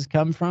sentences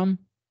come from?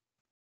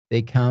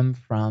 They come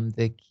from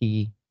the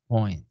key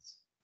points.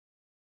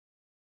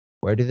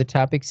 Where do the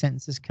topic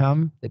sentences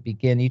come that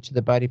begin each of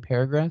the body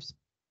paragraphs?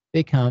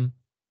 They come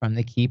from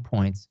the key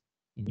points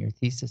in your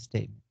thesis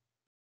statement.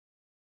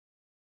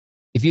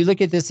 If you look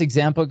at this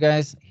example,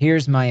 guys,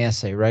 here's my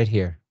essay right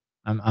here.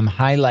 I'm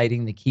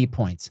highlighting the key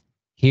points.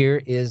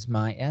 Here is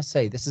my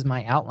essay. This is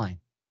my outline.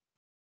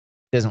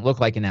 It doesn't look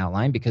like an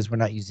outline because we're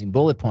not using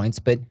bullet points,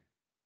 but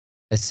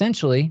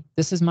essentially,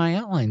 this is my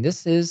outline.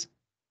 These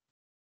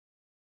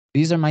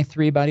are my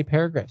 3 body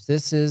paragraphs.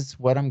 This is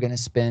what I'm going to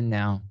spend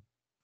now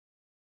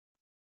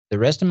the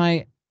rest of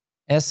my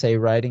essay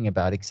writing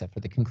about, except for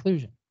the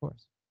conclusion, of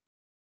course.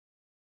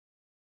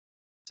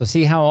 So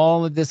see how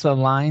all of this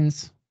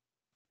aligns?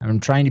 I'm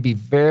trying to be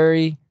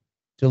very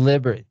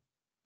deliberate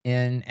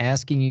in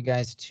asking you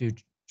guys to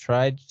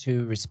try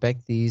to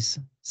respect these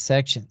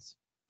sections,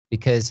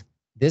 because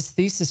this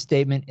thesis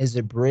statement is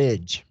a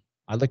bridge.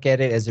 I look at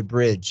it as a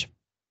bridge.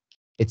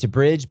 It's a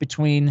bridge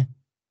between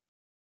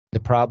the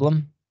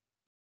problem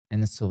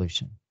and the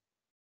solution.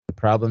 The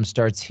problem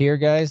starts here,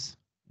 guys,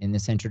 in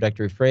this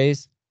introductory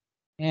phrase,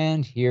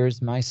 and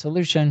here's my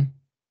solution.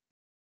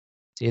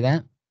 See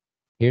that?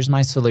 Here's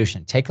my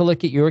solution. Take a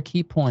look at your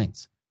key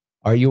points.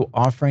 Are you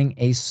offering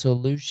a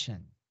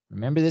solution?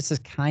 Remember, this is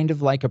kind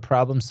of like a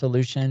problem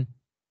solution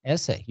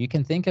essay. You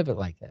can think of it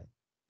like that.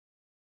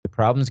 The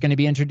problem is going to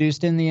be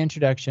introduced in the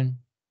introduction,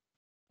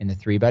 and the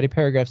 3 body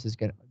paragraphs is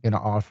going to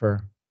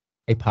offer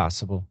a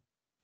possible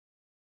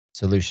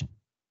solution.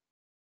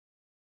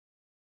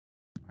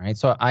 All right,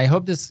 so I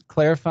hope this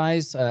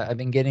clarifies. I've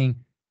been giving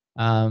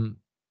a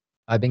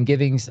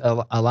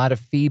lot of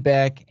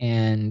feedback,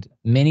 and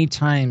many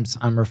times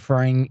I'm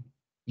referring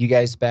you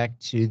guys back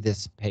to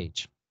this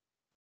page,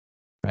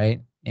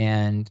 right?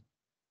 And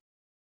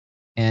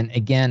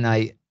again,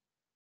 I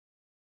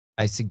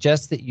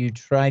suggest that you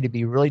try to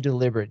be really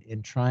deliberate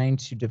in trying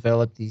to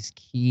develop these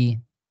key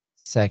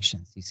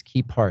sections, these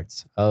key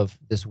parts of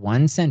this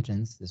one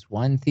sentence, this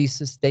one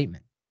thesis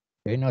statement.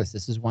 Okay, notice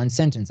this is one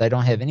sentence. I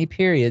don't have any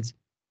periods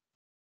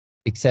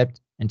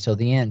except until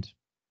the end.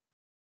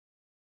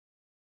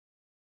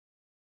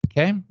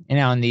 Okay, and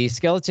now in the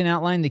skeleton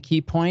outline, the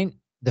key point,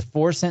 the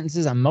 4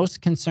 sentences I'm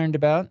most concerned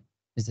about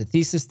is the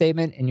thesis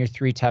statement and your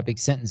 3 topic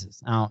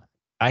sentences. Now,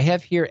 I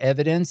have here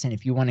evidence, and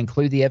if you want to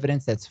include the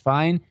evidence, that's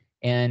fine.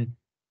 And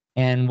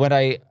what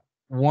I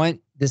want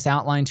this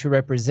outline to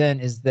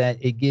represent is that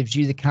it gives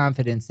you the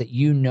confidence that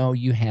you know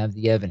you have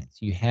the evidence.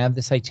 You have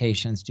the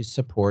citations to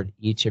support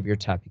each of your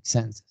topic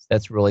sentences.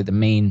 That's really the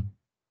main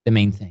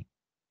thing.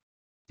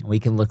 We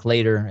can look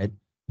later at,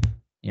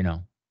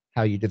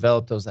 how you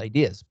develop those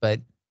ideas. But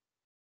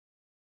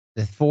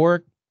the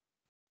 4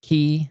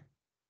 key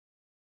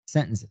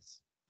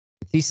sentences,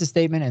 the thesis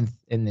statement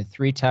and the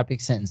 3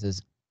 topic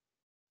sentences,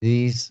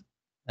 this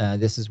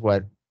is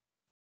what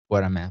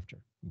I'm after.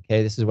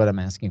 Okay, this is what I'm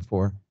asking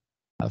for.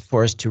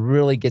 for us to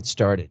really get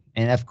started.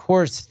 And of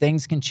course,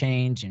 things can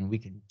change, and we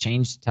can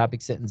change the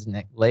topic sentence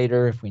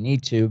later if we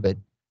need to, but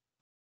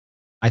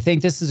I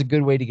think this is a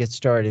good way to get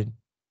started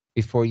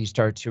before you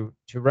start to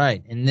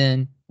write. And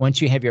then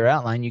once you have your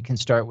outline, you can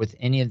start with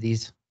any of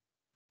these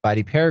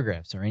body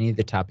paragraphs or any of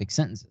the topic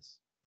sentences.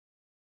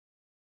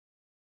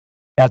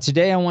 Now,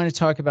 today I want to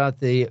talk about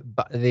the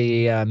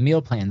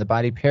meal plan, the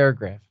body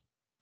paragraph.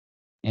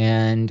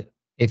 And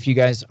if you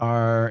guys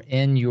are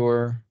in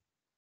your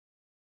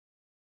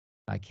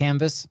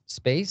Canvas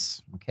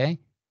space, okay,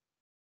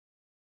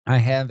 I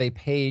have a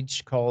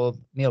page called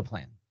meal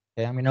plan.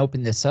 Okay, I'm going to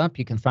open this up.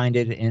 You can find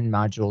it in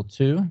module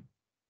 2.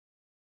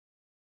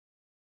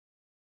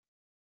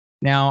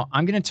 Now,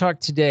 I'm going to talk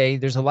today.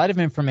 There's a lot of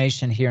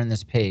information here on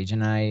this page,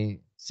 and I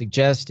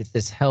suggest if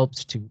this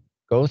helps to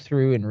go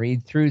through and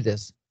read through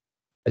this.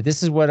 But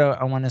this is what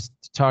I want us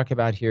to talk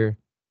about here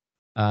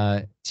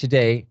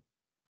today.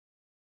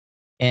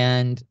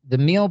 And the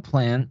meal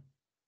plan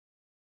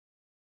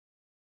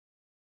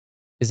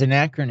is an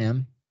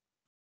acronym,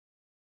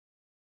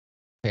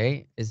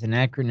 okay, is an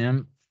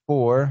acronym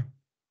for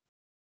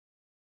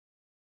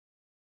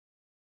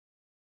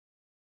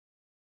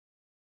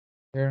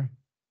here.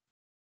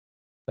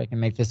 If I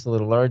can make this a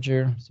little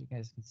larger so you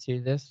guys can see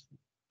this.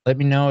 Let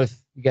me know if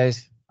you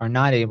guys are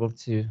not able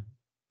to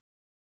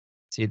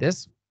see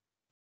this.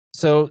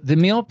 So the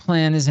meal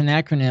plan is an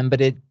acronym,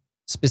 but it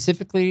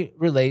specifically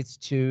relates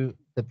to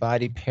the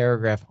body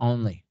paragraph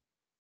only.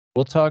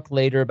 We'll talk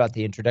later about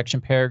the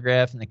introduction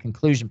paragraph and the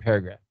conclusion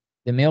paragraph.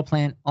 The meal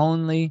plan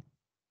only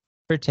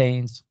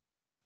pertains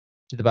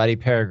to the body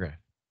paragraph.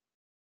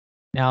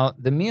 Now,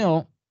 the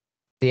MEAL,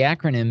 the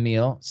acronym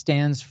MEAL,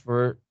 stands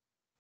for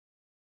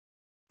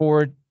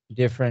 4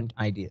 different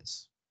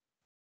ideas.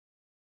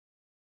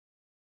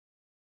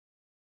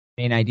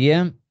 Main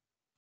idea,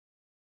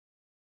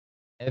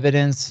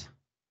 evidence,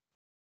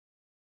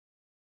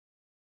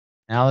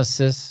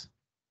 analysis,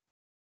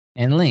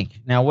 and link.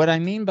 Now, what I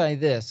mean by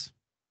this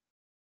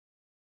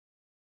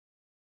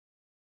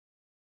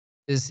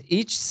is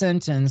each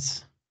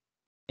sentence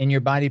in your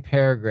body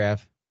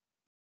paragraph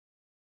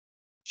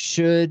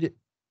should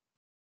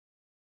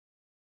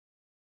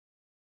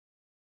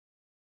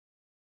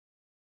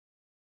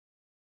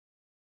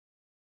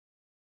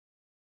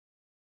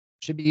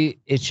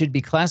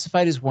be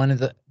classified as one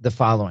of the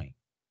following.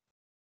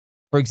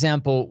 For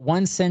example,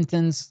 one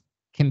sentence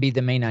can be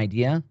the main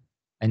idea,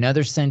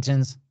 another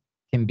sentence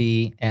can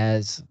be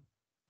as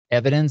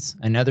evidence,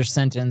 another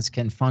sentence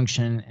can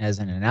function as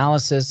an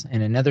analysis,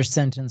 and another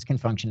sentence can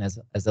function as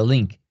a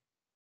link.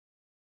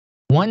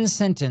 One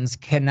sentence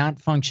cannot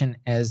function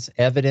as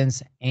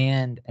evidence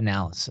and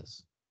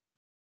analysis.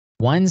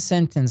 One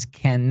sentence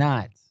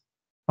cannot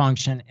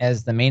function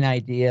as the main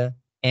idea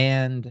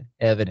and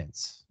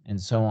evidence, and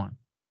so on.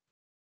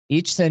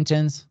 Each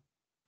sentence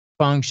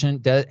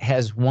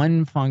has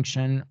one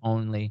function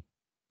only.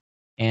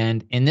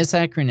 And in this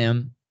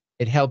acronym,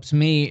 it helps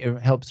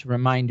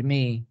remind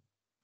me,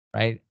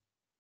 right?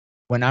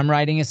 When I'm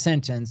writing a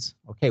sentence,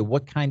 okay,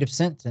 what kind of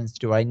sentence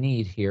do I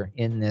need here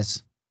in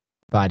this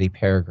body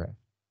paragraph?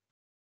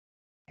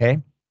 Okay.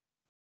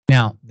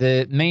 Now,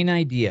 the main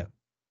idea.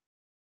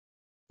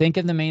 Think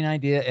of the main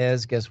idea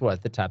as, guess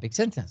what? The topic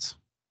sentence.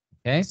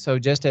 Okay, so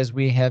just as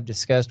we have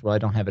discussed, well, I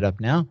don't have it up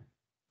now.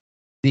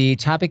 The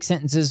topic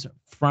sentences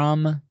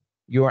from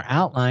your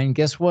outline,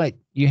 guess what?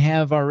 You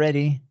have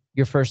already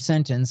your first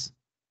sentence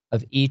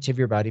of each of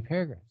your body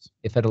paragraphs.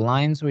 If it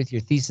aligns with your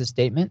thesis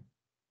statement,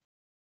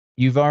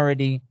 you've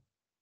already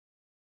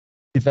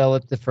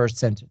developed the first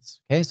sentence.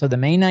 Okay, so the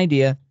main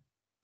idea,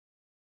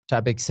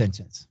 topic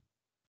sentence.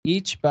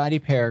 Each body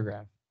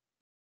paragraph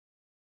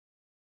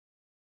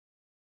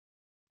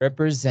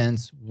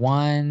represents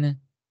one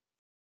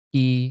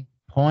key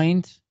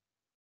point,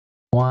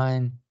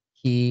 one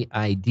key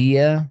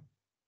idea,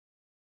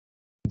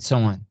 and so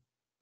on.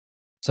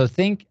 So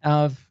think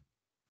of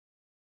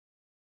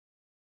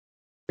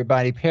your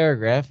body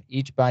paragraph.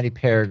 Each body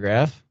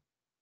paragraph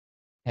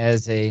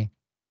has a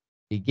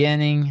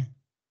beginning,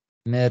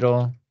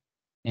 middle,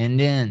 and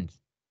end.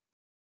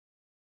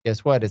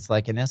 Guess what? It's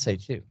like an essay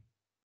too.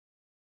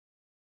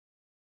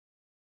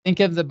 Think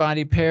of the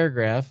body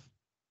paragraph.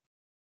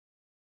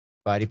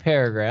 Body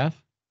paragraph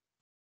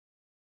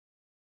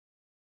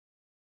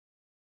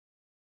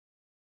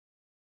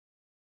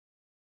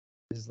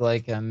is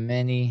like a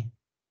mini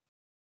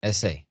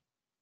essay.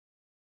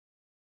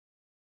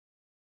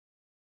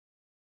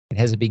 It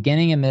has a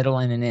beginning, a middle,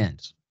 and an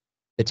end.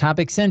 The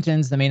topic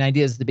sentence, the main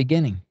idea is the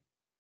beginning.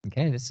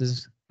 Okay, this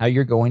is how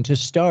you're going to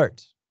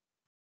start.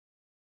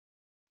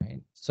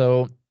 Right?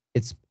 So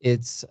it's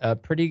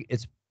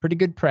pretty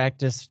good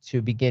practice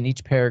to begin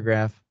each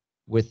paragraph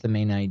with the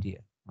main idea.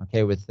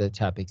 Okay, with the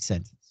topic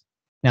sentence.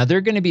 Now there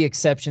are going to be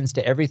exceptions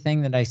to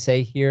everything that I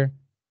say here,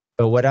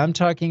 but what I'm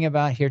talking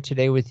about here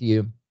today with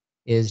you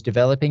is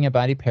developing a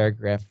body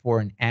paragraph for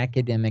an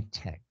academic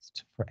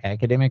text, for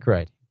academic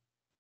writing.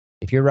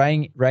 If you're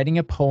writing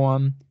a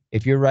poem,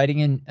 if you're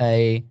writing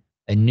a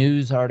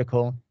news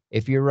article,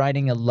 if you're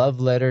writing a love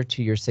letter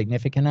to your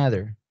significant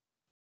other,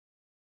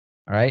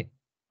 All right.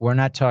 We're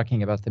not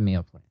talking about the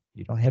meal plan.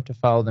 You don't have to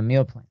follow the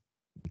meal plan.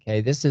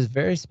 Okay. This is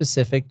very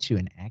specific to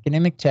an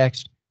academic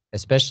text,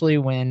 especially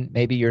when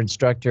maybe your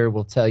instructor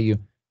will tell you,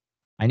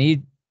 I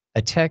need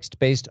a text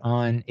based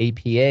on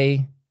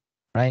APA,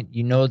 right?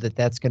 You know that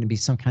that's going to be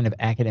some kind of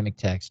academic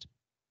text.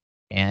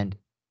 And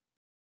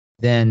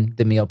then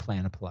the meal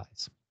plan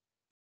applies.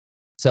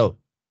 So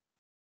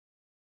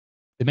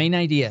the main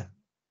idea,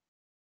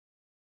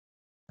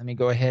 let me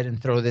go ahead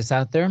and throw this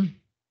out there.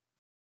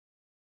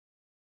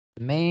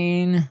 The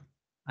main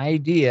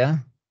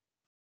idea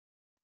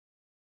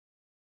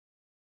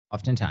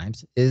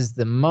oftentimes is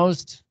the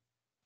most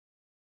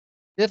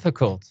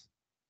difficult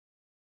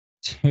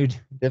to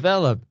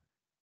develop.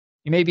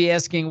 You may be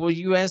asking, well,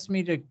 you asked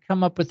me to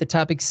come up with the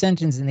topic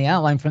sentence in the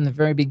outline from the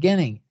very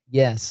beginning.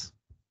 Yes,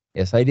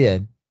 I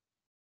did.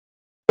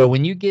 But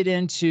when you get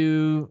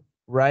into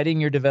writing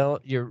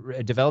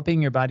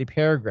developing your body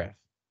paragraph,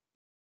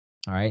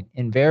 all right,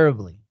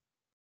 invariably,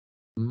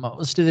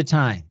 most of the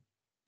time,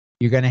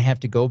 you're going to have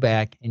to go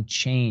back and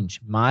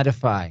change,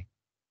 modify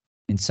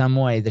in some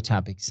way the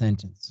topic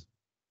sentence.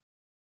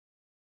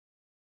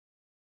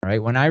 All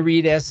right, when I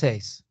read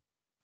essays,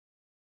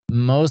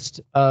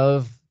 most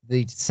of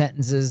the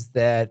sentences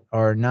that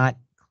are not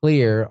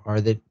clear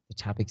are the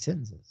topic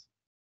sentences.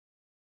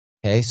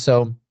 Okay,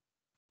 so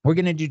we're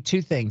going to do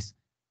two things.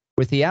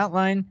 With the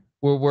outline,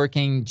 we're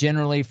working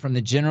generally from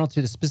the general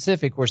to the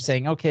specific. We're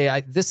saying,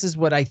 okay, this is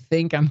what I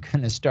think I'm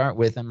going to start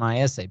with in my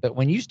essay. But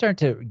when you start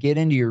to get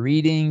into your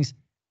readings,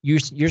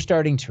 you're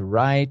starting to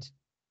write,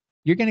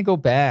 you're going to go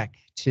back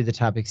to the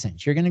topic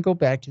sentence. You're going to go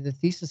back to the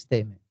thesis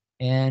statement.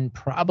 And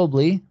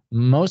probably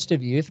most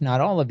of you, if not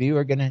all of you,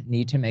 are going to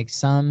need to make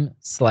some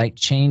slight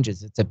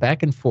changes. It's a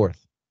back and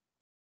forth.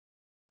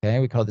 Okay,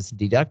 we call this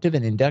deductive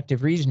and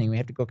inductive reasoning. We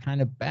have to go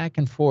kind of back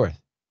and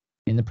forth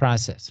in the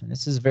process. And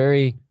this is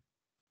very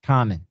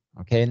common,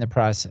 okay, in the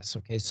process.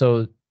 Okay,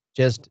 so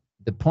just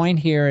the point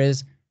here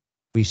is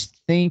we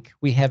think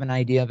we have an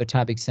idea of a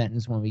topic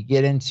sentence. When we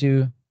get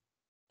into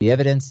the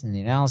evidence and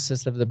the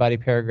analysis of the body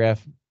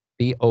paragraph,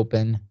 be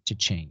open to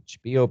change.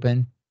 Be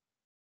open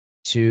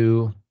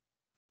to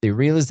the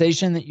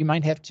realization that you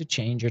might have to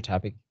change your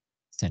topic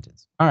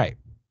sentence. All right.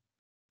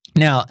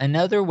 Now,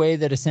 another way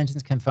that a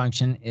sentence can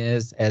function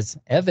is as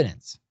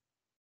evidence.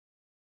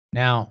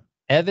 Now,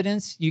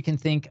 evidence, you can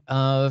think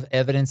of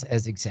evidence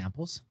as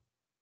examples,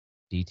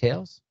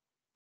 details,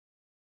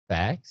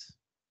 facts,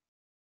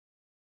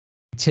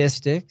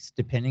 statistics,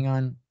 depending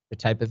on the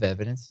type of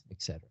evidence,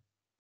 etc.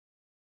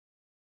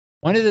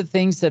 One of the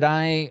things that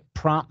I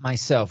prompt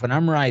myself when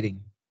I'm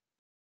writing,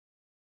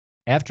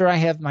 after I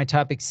have my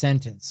topic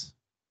sentence,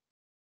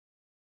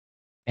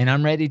 and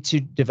I'm ready to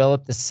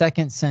develop the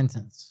second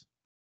sentence,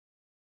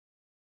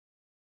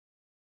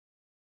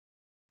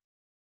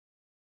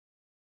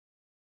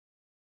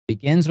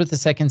 begins with the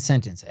second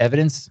sentence.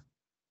 Evidence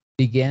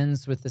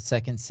begins with the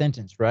second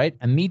sentence, right?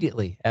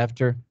 Immediately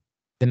after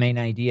the main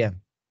idea.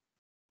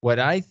 What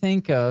I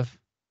think of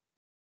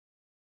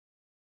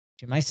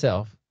to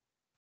myself,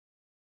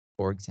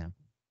 for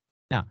example.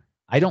 Now,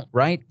 I don't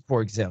write,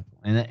 for example,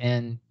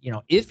 and you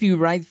know, if you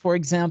write, for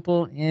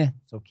example,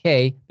 it's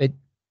okay, but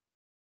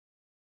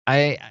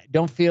I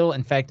don't feel,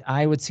 in fact,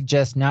 I would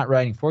suggest not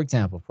writing, for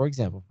example,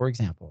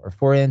 or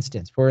for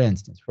instance.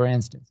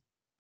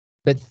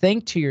 But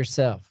think to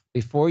yourself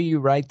before you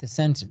write the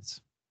sentence,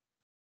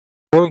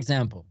 for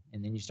example,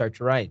 and then you start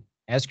to write.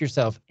 Ask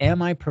yourself,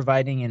 am I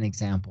providing an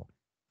example?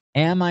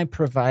 Am I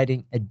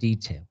providing a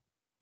detail?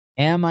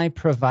 Am I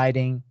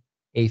providing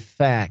a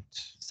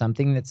fact,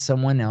 something that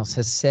someone else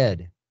has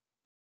said?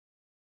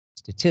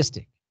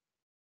 Statistic.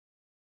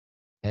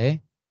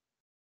 Okay?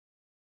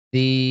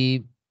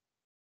 The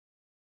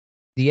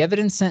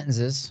evidence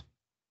sentences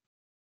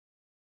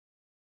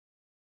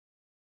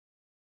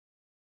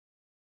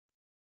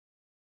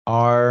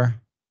are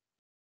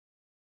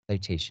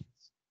citations.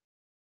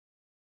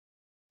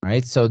 All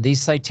right, so these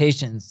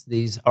citations,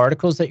 these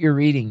articles that you're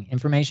reading,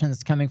 information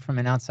that's coming from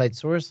an outside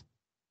source,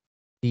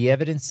 the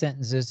evidence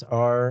sentences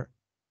are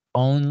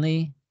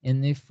only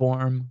in the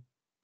form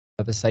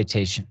of a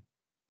citation.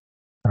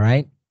 All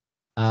right,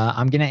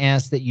 I'm going to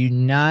ask that you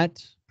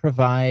not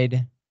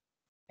provide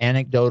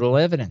anecdotal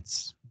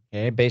evidence,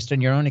 okay, based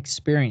on your own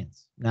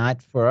experience,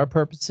 not for our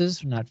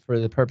purposes, not for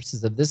the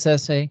purposes of this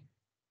essay.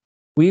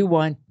 We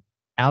want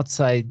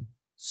outside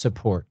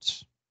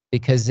support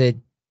because it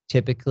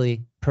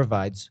typically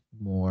provides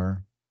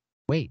more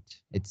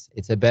weight.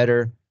 It's a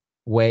better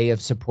way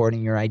of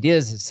supporting your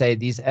ideas to say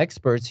these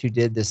experts who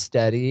did this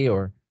study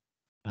or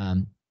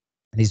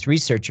these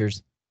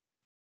researchers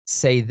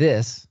say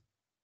this,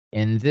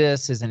 and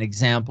this is an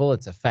example,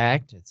 it's a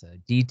fact, it's a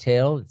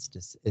detail,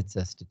 it's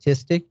a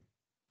statistic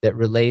that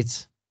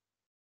relates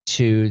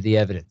to the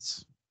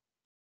evidence.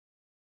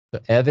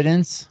 So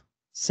evidence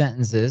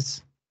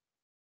sentences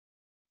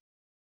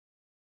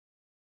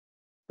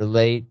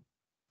relate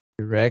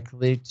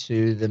directly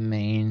to the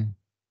main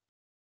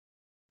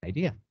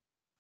idea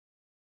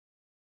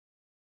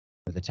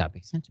of the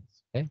topic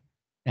sentence. Okay.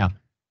 Now,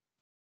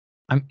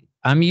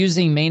 I'm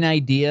using main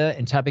idea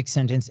and topic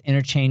sentence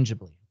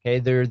interchangeably. Okay,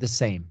 they're the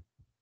same.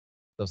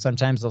 So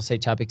sometimes I'll say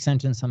topic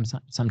sentence,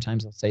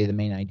 sometimes I'll say the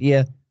main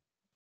idea.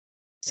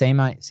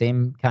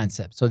 Same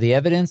concept. So the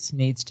evidence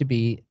needs to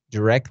be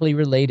directly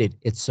related.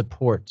 It's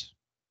support.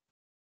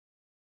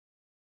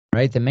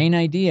 Right? The main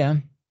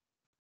idea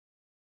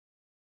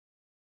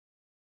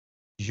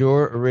is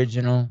your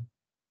original.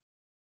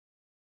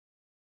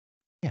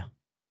 Yeah.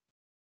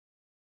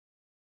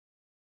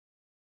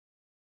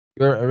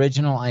 Your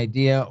original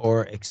idea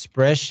or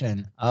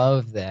expression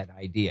of that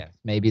idea.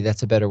 Maybe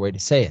that's a better way to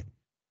say it.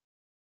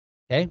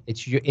 Okay?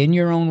 It's in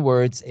your own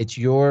words, it's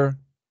your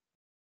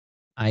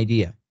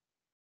idea.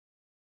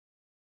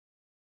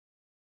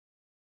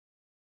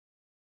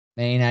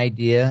 Main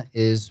idea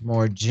is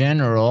more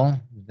general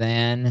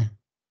than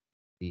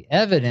the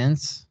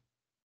evidence,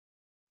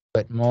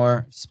 but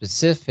more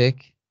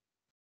specific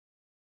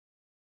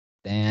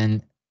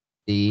than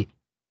the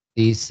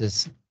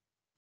thesis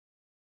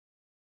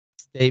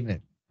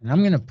statement. And I'm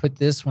going to put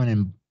this one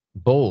in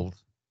bold,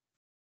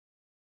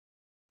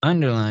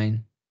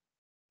 underline,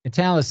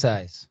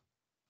 italicize.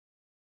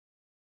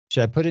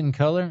 Should I put it in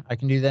color? I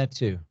can do that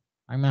too.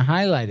 I'm going to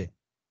highlight it.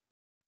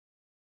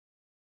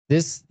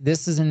 This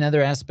is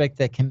another aspect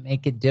that can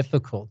make it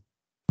difficult.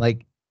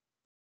 Like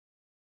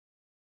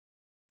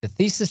the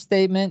thesis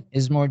statement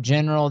is more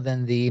general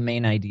than the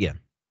main idea.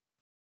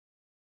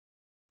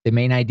 The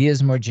main idea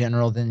is more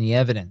general than the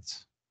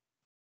evidence.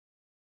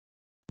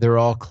 They're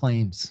all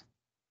claims.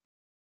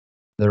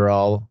 They're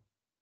all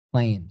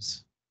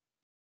claims.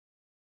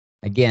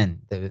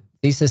 Again, the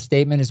thesis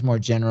statement is more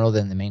general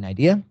than the main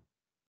idea.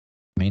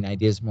 The main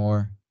idea is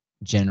more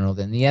general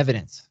than the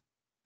evidence.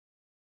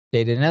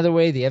 Stated another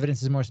way, the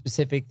evidence is more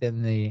specific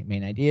than the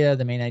main idea.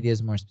 The main idea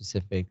is more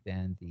specific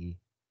than the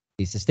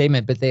thesis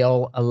statement, but they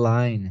all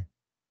align.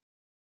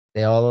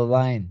 They all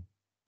align.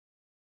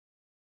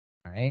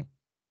 All right.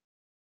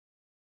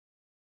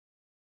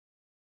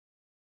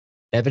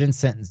 Evidence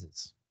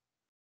sentences.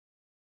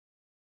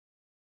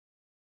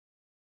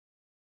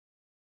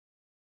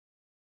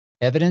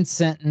 Evidence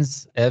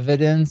sentence,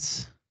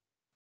 evidence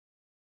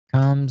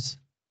comes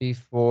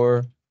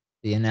before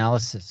the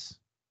analysis.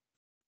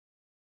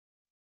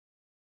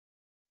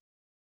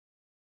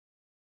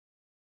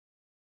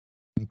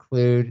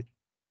 Include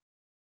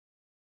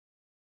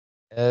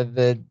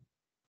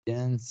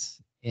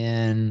evidence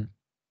in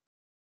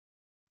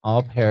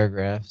all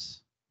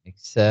paragraphs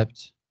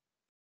except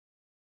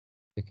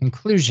the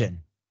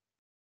conclusion.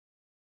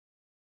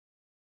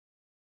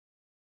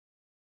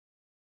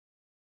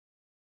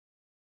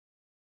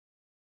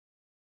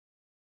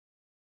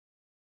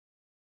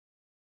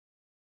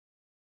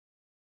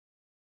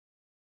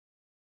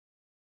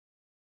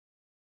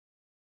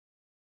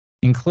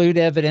 Include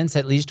evidence,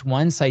 at least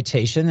one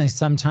citation, and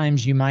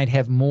sometimes you might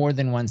have more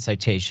than one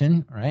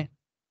citation, right?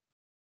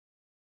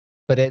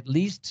 But at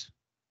least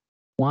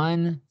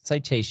one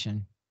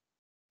citation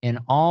in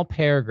all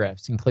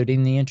paragraphs,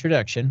 including the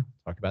introduction,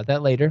 talk about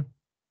that later,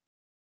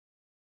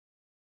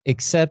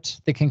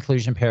 except the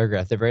conclusion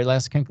paragraph. The very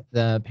last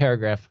the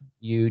paragraph,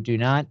 you do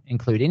not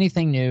include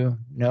anything new.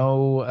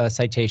 No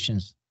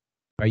citations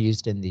are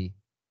used in the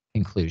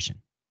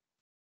conclusion.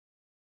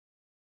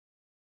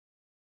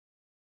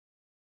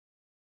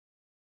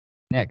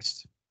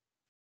 Next.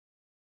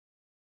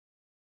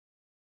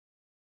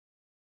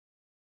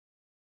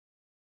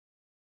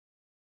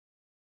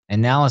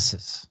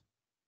 Analysis.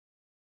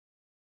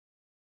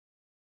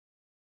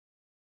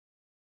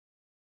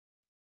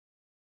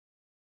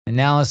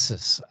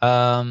 Analysis.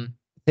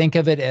 Think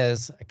of it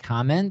as a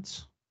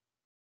comment,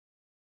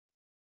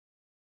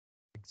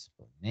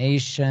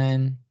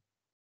 explanation,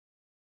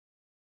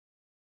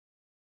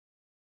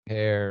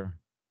 compare,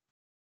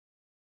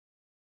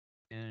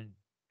 and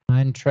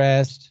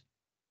contrast,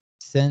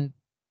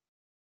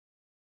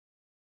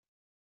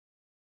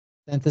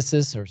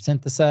 synthesis or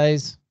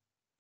synthesize.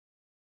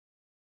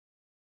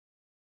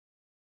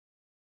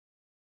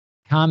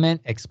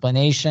 Comment,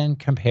 explanation,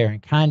 compare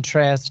and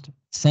contrast,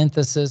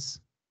 synthesis.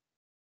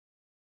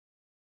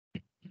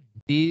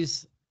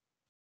 These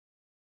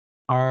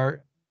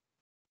are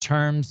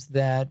terms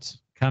that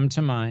come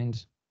to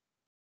mind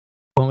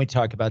when we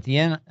talk about the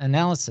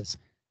analysis.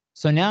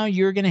 So now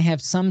you're going to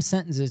have some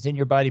sentences in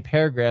your body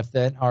paragraph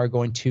that are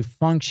going to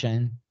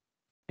function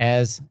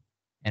as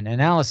an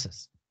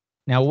analysis.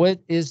 Now, what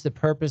is the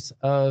purpose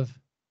of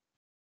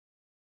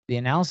the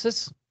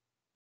analysis?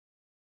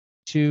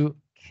 To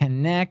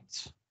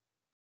connect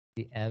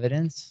the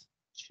evidence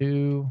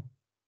to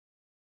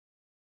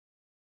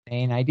the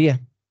main idea.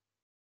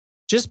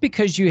 Just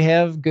because you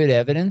have good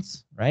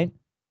evidence, right?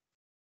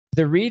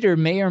 The reader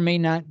may or may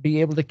not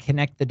be able to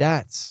connect the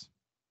dots.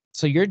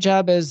 So your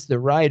job as the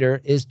writer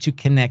is to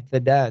connect the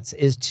dots,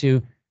 is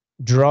to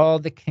draw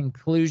the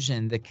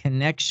conclusion, the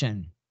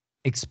connection.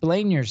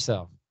 Explain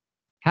yourself.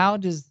 How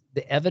does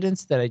the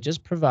evidence that I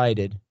just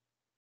provided,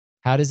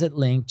 how does it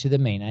link to the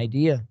main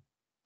idea?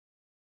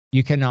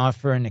 You can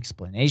offer an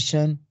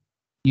explanation.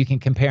 You can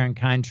compare and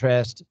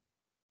contrast.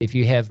 If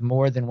you have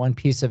more than one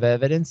piece of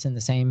evidence in the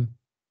same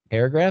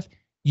paragraph,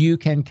 You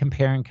can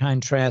compare and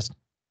contrast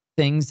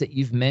things that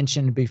you've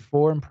mentioned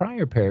before in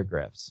prior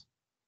paragraphs,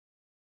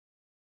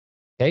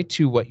 okay,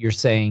 to what you're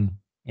saying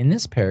in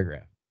this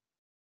paragraph.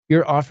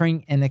 You're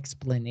offering an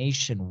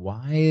explanation.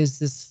 Why is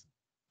this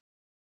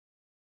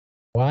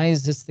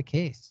the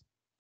case?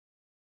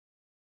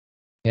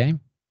 Okay.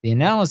 The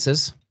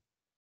analysis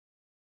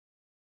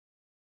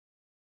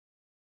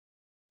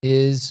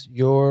is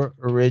your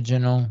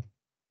original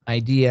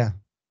idea.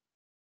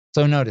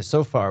 So notice,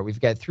 so far, we've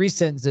got 3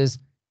 sentences.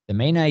 The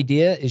main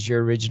idea is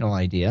your original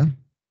idea,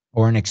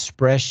 or an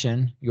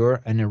expression,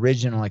 an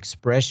original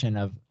expression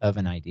of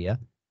an idea.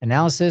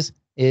 Analysis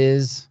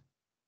is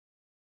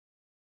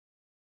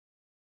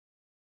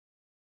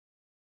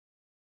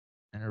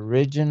an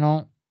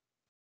original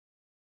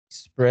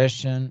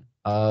expression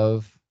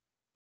of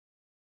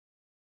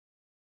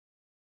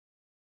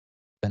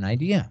an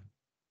idea.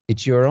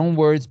 It's your own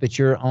words, but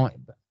your own.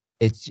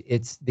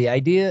 It's the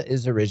idea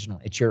is original.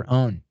 It's your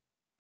own.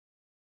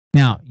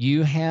 Now,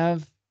 you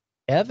have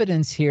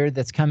evidence here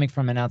that's coming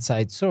from an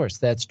outside source.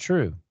 That's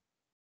true.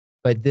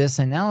 But this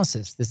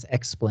analysis, this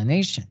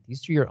explanation,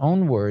 these are your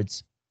own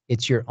words.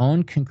 It's your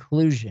own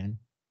conclusion.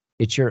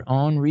 It's your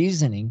own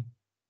reasoning,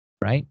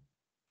 right,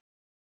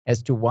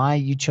 as to why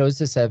you chose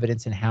this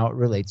evidence and how it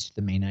relates to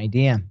the main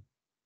idea.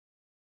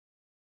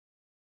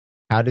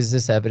 How does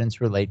this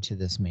evidence relate to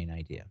this main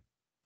idea?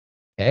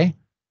 Okay,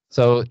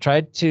 so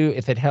try to,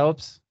 if it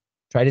helps,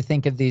 try to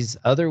think of these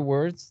other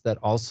words that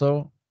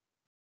also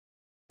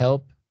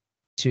help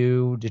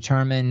to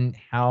determine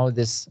how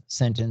this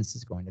sentence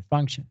is going to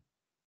function.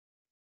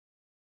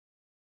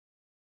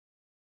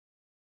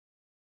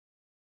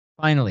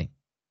 Finally,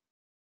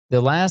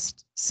 the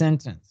last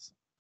sentence.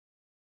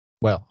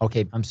 Well,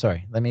 okay, I'm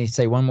sorry. Let me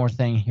say one more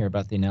thing here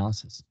about the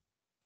analysis.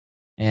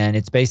 And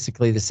it's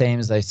basically the same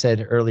as I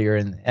said earlier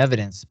in the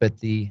evidence, but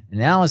the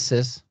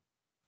analysis,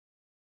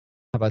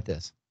 how about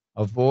this?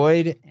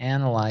 Avoid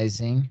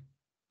analyzing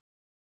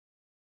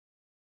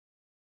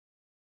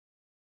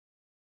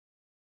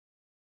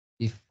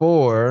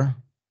before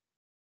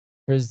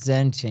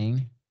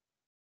presenting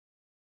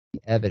the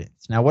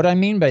evidence. Now, what I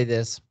mean by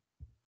this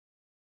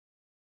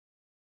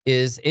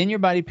is in your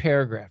body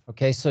paragraph,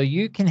 okay? So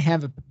you can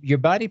have, your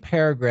body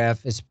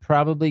paragraph is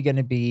probably going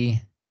to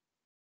be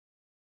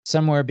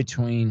somewhere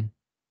between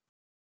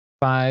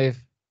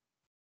 5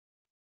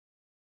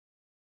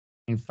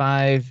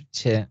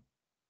 to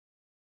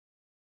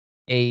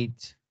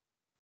 8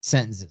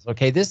 sentences.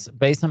 Okay, this,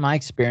 based on my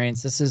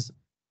experience, this is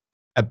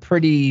a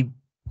pretty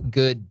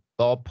good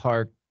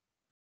ballpark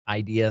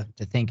idea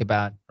to think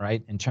about,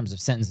 right, in terms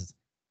of sentences.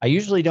 I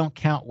usually don't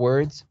count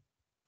words.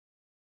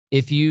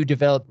 If you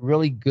develop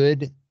really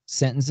good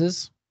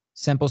sentences,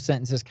 simple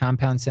sentences,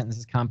 compound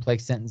sentences,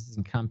 complex sentences,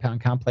 and compound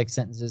complex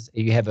sentences,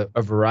 you have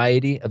a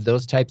variety of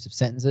those types of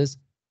sentences,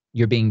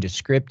 you're being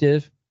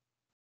descriptive.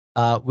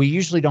 We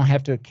usually don't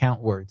have to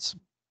count words,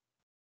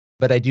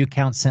 but I do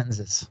count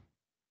sentences.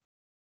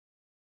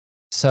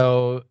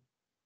 So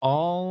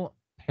all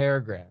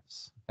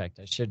paragraphs, in fact,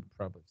 I should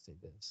probably say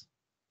this.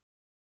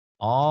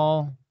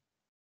 All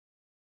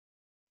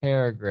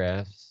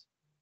paragraphs,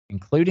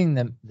 including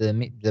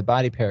the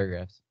body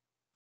paragraphs,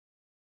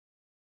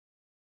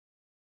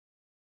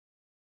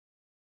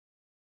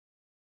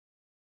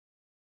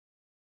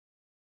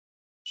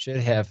 should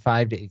have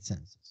 5 to 8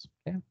 sentences.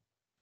 Okay.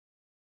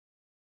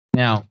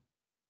 Now,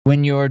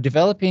 when you're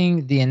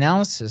developing the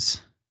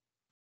analysis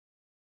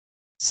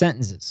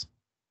sentences,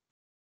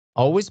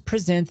 always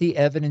present the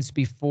evidence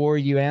before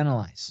you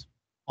analyze.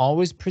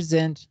 Always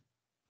present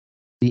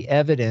the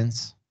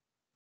evidence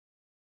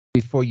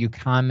before you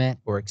comment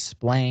or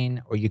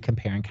explain or you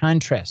compare and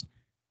contrast.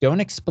 Don't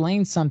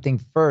explain something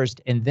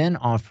first and then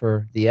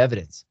offer the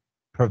evidence.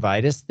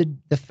 Provide us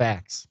the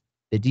facts,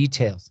 the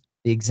details,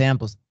 the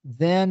examples,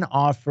 then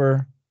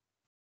offer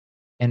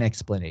an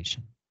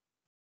explanation.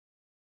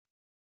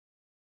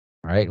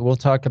 All right, we'll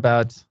talk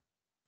about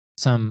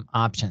some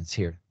options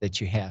here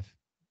that you have.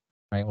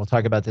 All right, we'll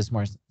talk about this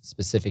more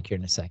specific here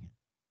in a second.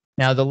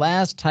 Now, the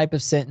last type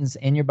of sentence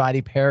in your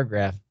body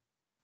paragraph,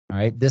 all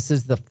right, this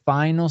is the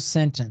final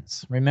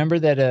sentence. Remember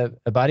that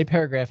a body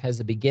paragraph has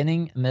a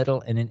beginning, a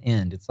middle, and an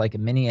end. It's like a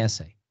mini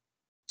essay.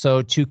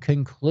 So to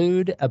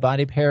conclude a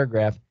body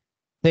paragraph,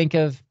 think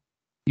of,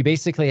 you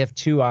basically have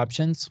 2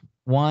 options.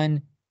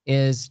 One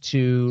is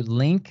to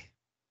link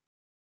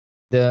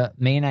the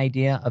main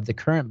idea of the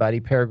current body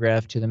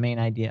paragraph to the main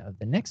idea of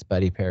the next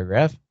body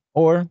paragraph,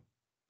 or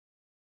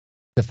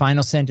the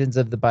final sentence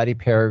of the body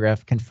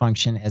paragraph can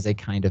function as a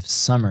kind of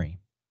summary.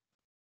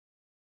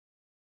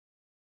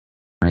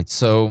 All right,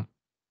 so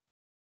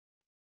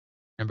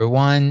number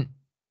 1,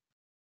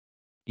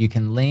 you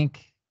can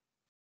link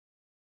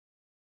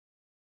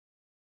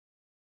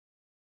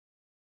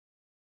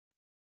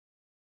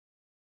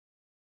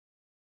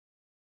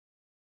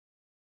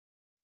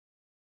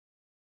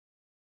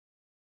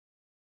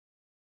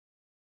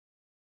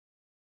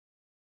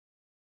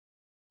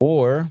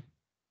or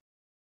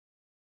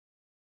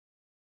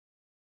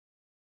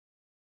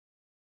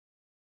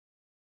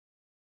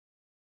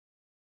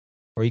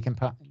or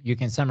you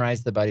can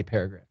summarize the body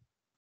paragraph.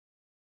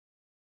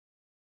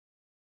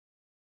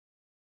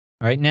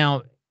 All right,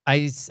 now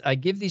I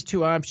give these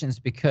two options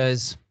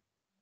because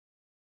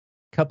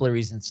a couple of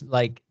reasons.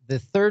 Like the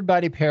third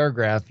body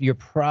paragraph, you're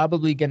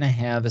probably going to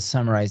have a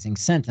summarizing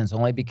sentence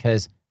only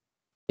because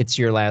it's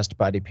your last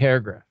body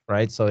paragraph,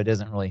 right? So it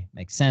doesn't really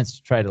make sense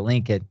to try to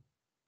link it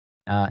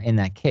in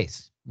that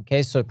case.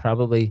 Okay, so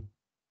probably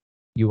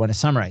you want to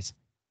summarize.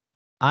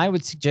 I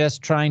would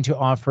suggest trying to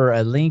offer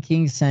a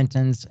linking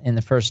sentence in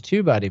the first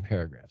two body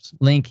paragraphs.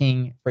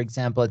 Linking, for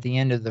example, at the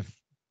end of the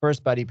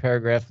first body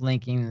paragraph,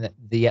 linking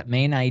the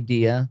main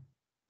idea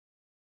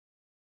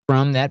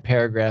from that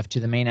paragraph to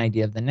the main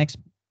idea of the next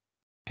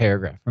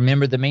paragraph.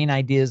 Remember, the main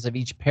ideas of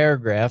each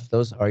paragraph,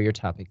 those are your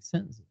topic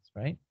sentences,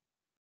 right?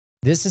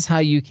 This is how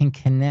you can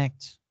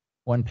connect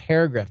one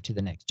paragraph to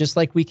the next. Just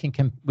like we can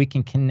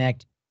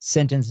connect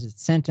sentence to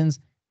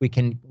sentence, we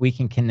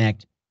can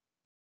connect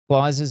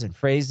clauses and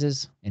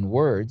phrases and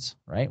words,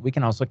 right? We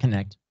can also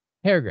connect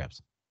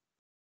paragraphs.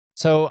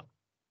 So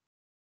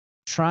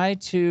try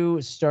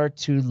to start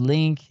to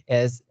link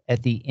as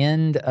at the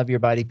end of your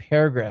body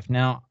paragraph.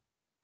 Now,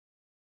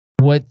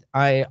 what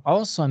I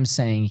also am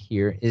saying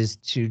here is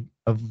to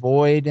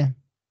avoid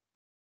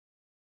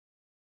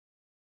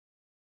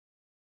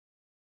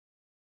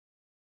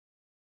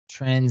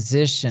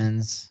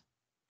transitions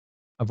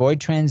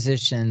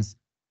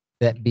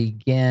that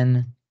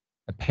begin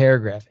a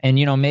paragraph. And,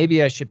 you know,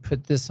 maybe I should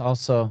put this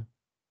also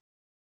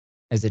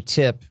as a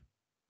tip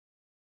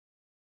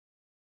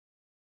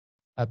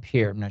up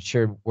here. I'm not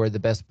sure where the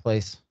best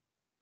place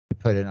to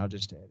put it. I'll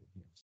just add it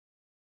here.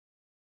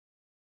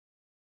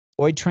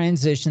 Avoid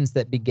transitions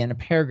that begin a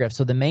paragraph.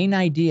 So the main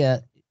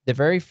idea, the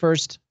very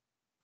first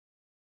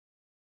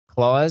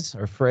clause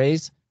or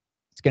phrase,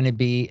 is going to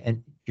be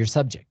your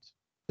subject,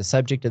 the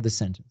subject of the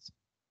sentence.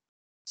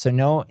 So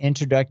no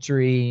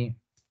introductory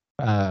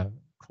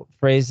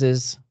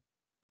phrases,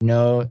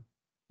 in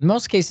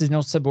most cases,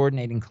 no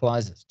subordinating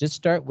clauses. Just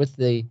start with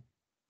the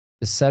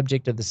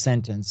subject of the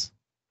sentence,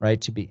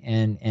 right?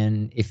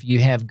 And if you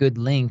have good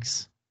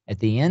links at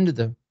the end of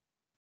the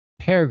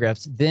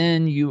paragraphs,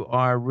 then you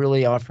are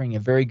really offering a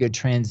very good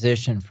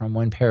transition from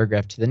one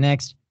paragraph to the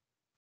next.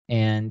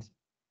 And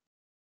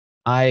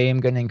I am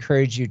going to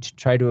encourage you to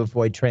try to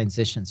avoid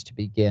transitions to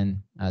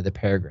begin the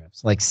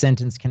paragraphs, like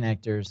sentence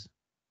connectors,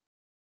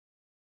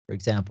 for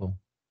example,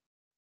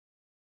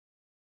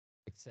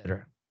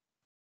 etc.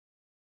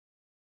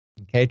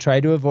 Okay, try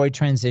to avoid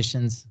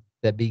transitions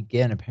that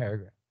begin a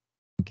paragraph.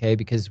 Okay,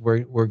 because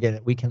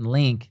we can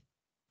link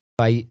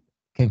by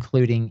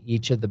concluding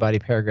each of the body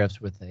paragraphs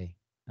with a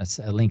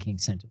linking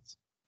sentence.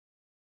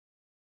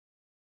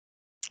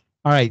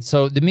 All right,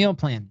 so the M.E.A.L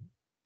plan.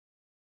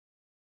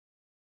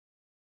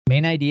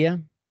 Main idea,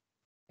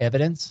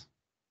 evidence,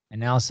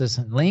 analysis,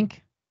 and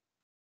link.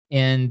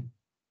 In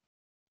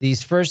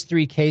these first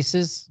three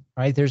cases,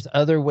 right, there's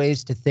other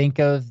ways to think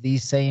of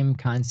these same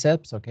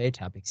concepts, okay?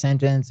 Topic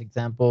sentence,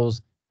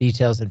 examples,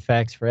 details and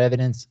facts for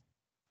evidence,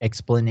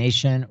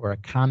 explanation or a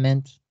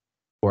comment,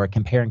 or a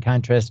compare and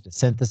contrast, a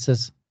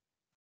synthesis.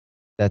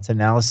 That's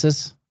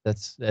analysis.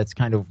 That's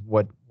kind of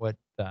what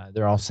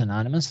they're all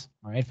synonymous,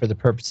 all right, for the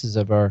purposes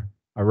of our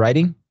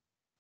writing.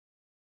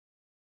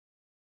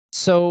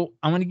 So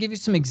I'm going to give you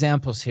some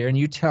examples here, and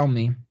you tell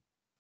me,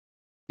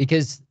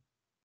 because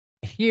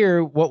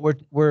here what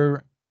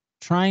we're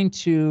trying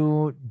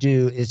to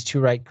do is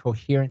to write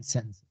coherent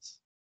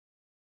sentences,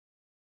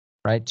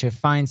 right? To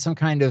find some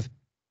kind of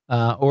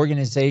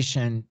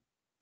organization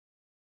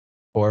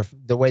or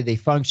the way they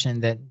function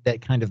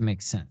that kind of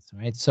makes sense,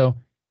 right? So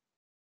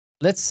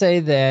let's say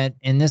that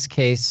in this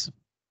case,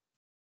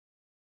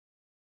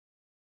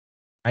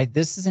 right,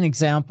 this is an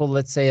example,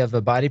 let's say, of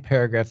a body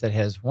paragraph that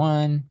has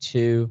 1,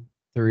 2,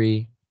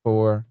 3,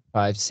 4,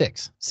 5,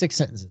 6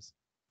 sentences.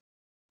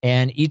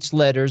 And each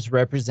letter is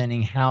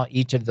representing how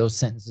each of those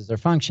sentences are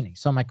functioning.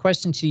 So my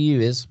question to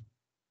you is,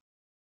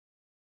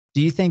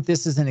 do you think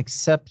this is an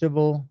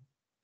acceptable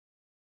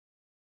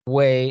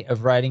way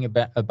of writing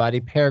a body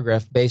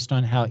paragraph based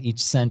on how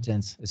each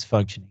sentence is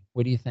functioning?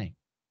 What do you think?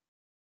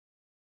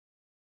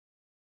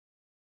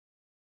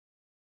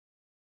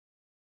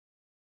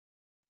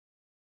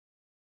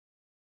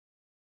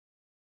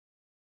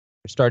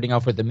 We're starting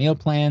off with the M.E.A.L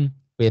plan.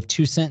 We have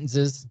 2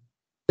 sentences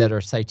that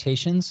are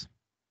citations.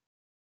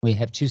 We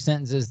have 2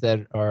 sentences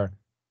that are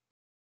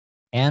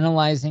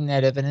analyzing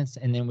that evidence,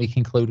 and then we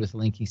conclude with a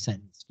linking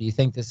sentence. Do you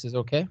think this is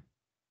okay?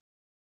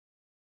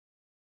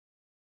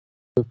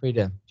 Feel free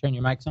to turn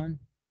your mics on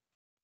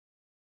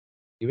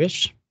if you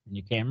wish, and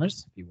your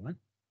cameras if you want.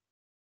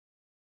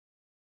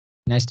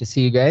 Nice to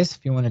see you guys.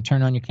 If you want to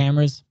turn on your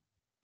cameras.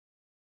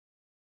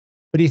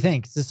 What do you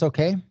think? Is this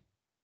okay?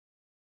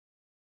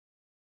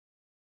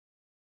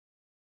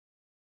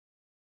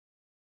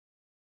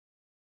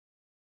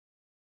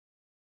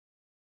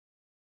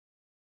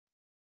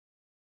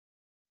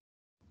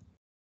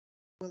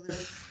 Well,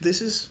 if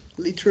this is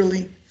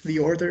literally the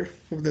order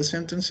of the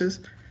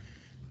sentences,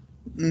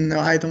 no,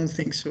 I don't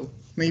think so.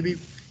 Maybe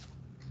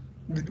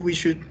we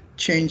should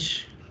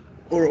change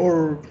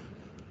or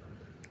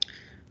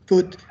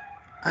put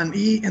an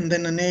E and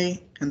then an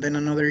A and then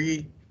another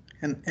E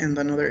and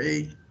another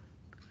A.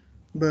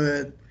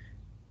 But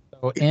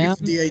So if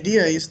the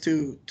idea is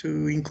to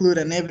include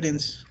an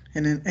evidence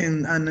and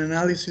an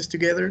analysis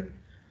together,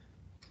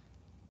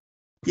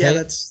 yeah, okay,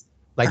 that's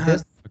like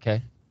this.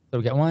 Okay. So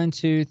we got 1,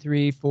 2,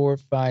 3, 4,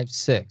 5,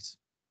 6.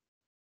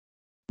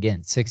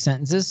 Again, 6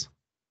 sentences.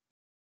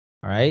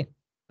 All right.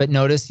 But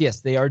notice,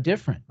 yes, they are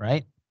different,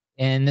 right?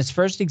 In this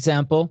first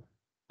example,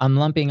 I'm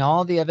lumping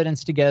all the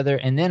evidence together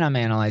and then I'm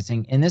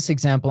analyzing. In this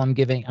example, I'm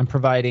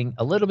providing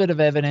a little bit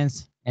of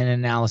evidence and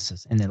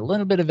analysis, and then a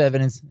little bit of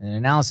evidence and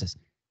analysis.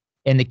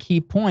 And the key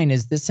point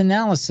is this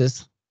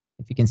analysis,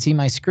 if you can see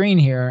my screen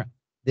here,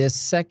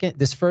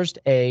 this first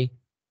A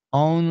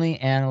only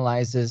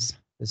analyzes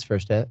this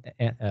first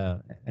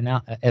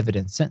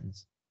evidence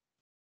sentence.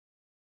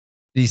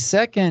 The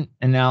second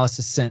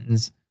analysis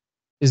sentence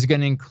is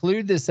going to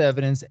include this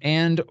evidence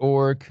and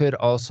or could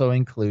also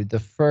include the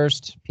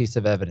first piece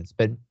of evidence,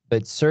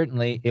 but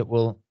certainly it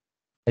will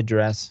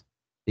address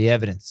the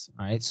evidence.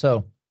 All right.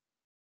 So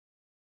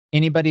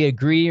anybody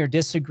agree or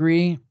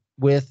disagree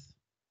with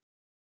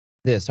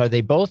this? Are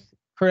they both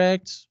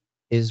correct?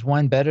 Is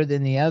one better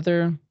than the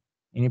other?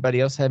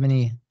 Anybody else have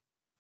any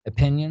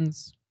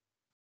opinions?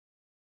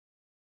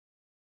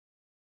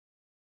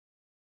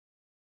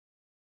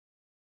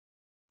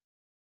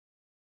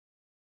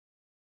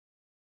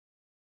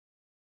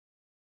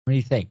 What do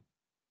you think?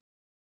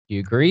 Do you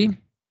agree? Do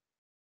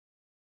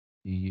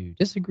you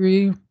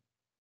disagree?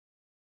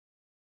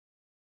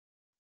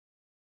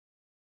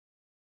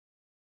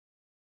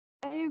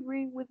 I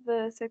agree with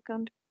the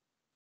second.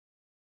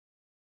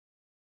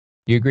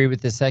 You agree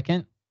with the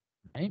second?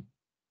 Right?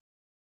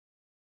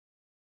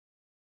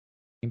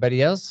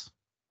 Anybody else?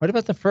 What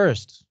about the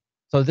first?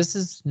 So this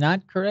is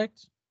not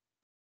correct?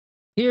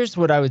 Here's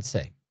what I would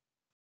say.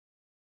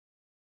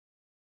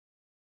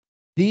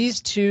 These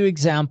two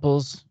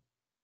examples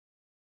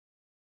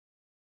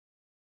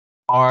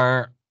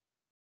are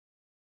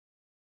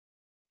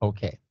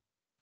okay.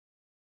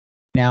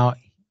 Now,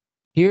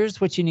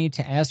 here's what you need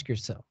to ask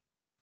yourself.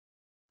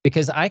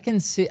 Because I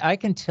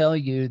can tell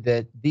you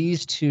that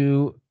these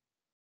two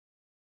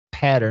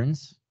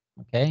patterns,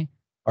 okay,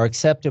 are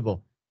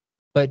acceptable.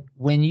 But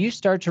when you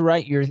start to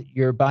write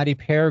your body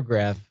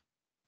paragraph,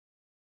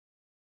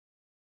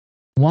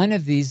 one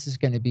of these is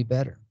going to be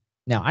better.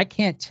 Now, I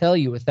can't tell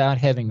you without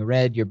having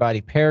read your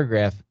body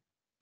paragraph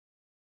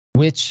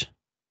which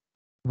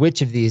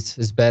of these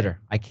is better.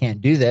 I can't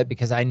do that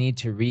because I need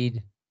to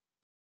read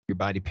your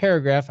body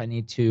paragraph. I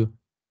need to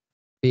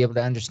be able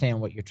to understand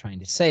what you're trying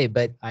to say.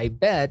 But I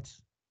bet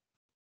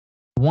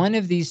one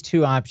of these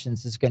two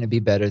options is going to be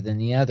better than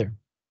the other.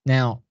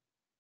 Now,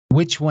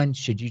 which one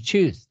should you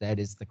choose? That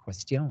is the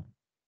question.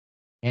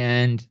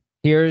 And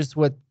here's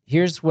what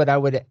I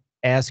would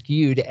ask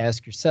you to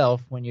ask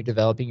yourself when you're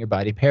developing your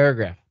body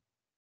paragraph.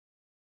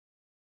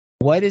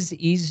 What is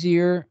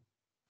easier?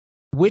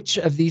 Which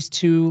of these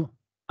two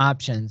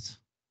options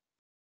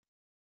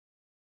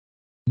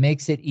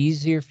makes it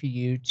easier for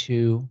you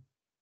to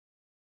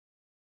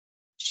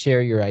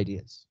share your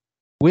ideas?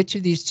 Which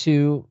of these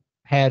two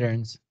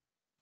patterns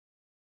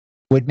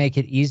would make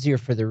it easier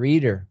for the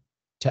reader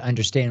to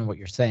understand what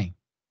you're saying?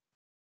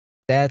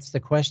 That's the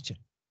question.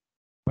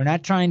 We're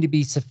not trying to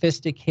be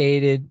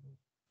sophisticated.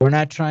 We're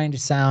not trying to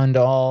sound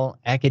all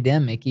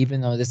academic,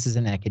 even though this is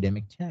an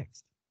academic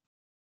text.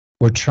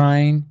 We're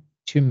trying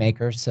to make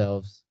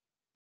ourselves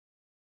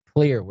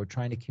clear. We're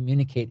trying to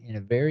communicate in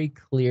a very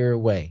clear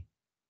way.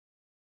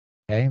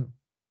 Okay?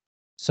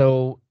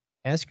 So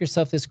ask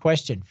yourself this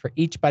question for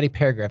each body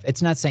paragraph.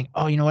 It's not saying,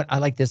 oh, you know what? I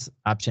like this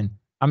option.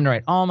 I'm going to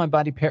write all my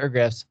body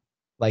paragraphs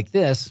like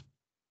this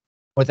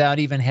without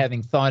even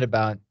having thought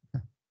about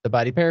the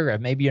body paragraph.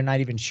 Maybe you're not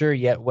even sure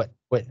yet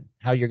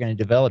how you're going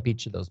to develop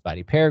each of those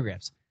body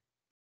paragraphs.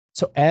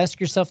 So ask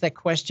yourself that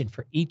question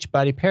for each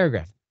body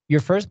paragraph.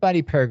 Your first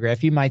body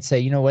paragraph, you might say,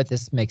 you know what?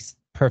 This makes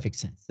perfect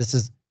sense. This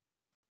is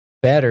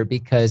better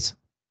because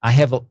I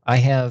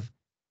have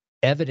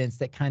evidence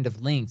that kind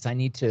of links. I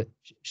need to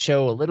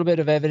show a little bit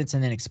of evidence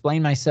and then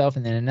explain myself,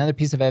 and then another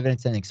piece of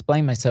evidence and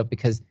explain myself,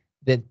 because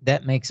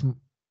that makes more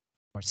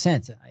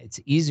sense.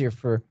 It's easier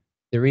for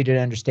the reader to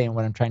understand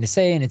what I'm trying to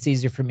say, and it's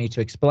easier for me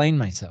to explain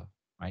myself,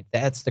 right?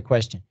 That's the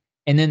question.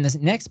 And then the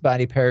next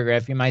body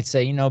paragraph, you might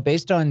say, you know,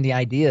 based on the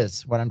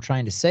ideas, what I'm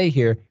trying to say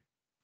here,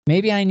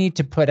 maybe I need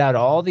to put out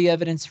all the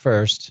evidence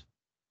first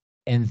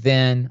and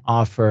then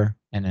offer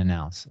an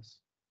analysis.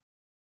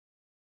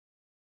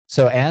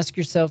 So ask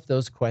yourself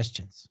those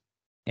questions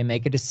and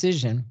make a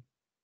decision,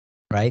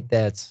 right?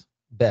 That's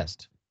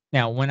best.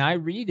 Now, when I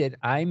read it,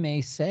 I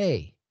may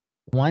say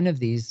one of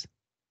these,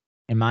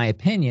 in my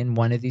opinion,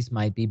 one of these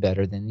might be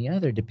better than the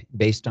other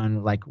based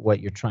on like what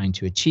you're trying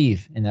to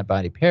achieve in that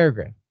body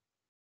paragraph,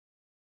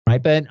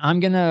 right? But I'm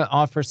going to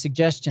offer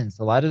suggestions.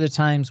 A lot of the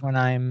times when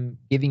I'm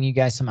giving you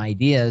guys some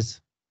ideas,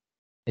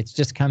 it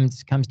just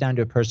comes down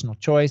to a personal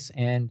choice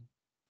and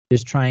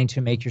just trying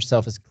to make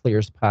yourself as clear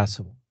as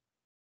possible,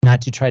 not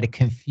to try to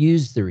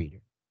confuse the reader.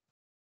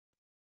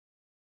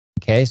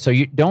 Okay, so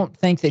you don't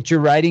think that you're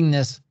writing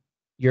this,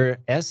 your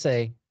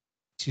essay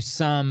to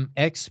some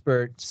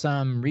expert,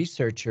 some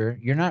researcher.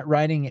 You're not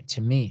writing it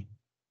to me.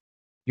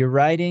 You're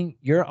writing,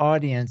 your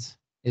audience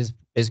is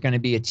going to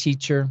be a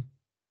teacher,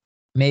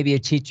 maybe a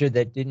teacher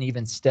that didn't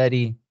even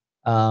study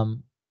the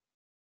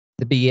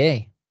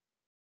BA,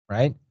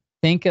 right?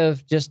 Think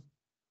of just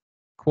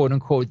quote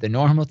unquote the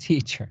normal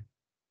teacher,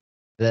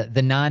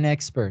 the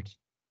non-expert.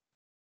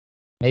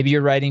 Maybe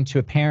you're writing to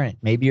a parent.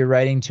 Maybe you're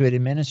writing to an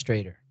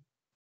administrator.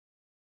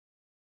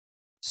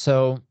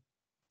 So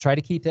try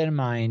to keep that in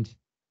mind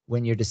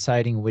when you're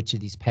deciding which of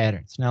these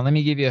patterns. Now, let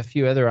me give you a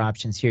few other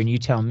options here, and you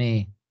tell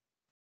me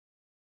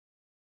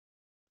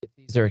if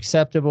these are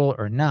acceptable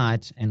or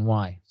not and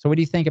why. So what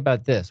do you think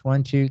about this?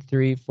 1, 2,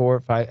 3, 4,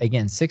 5,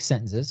 again, 6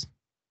 sentences.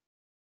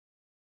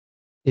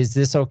 Is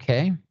this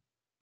okay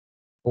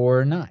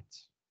or not?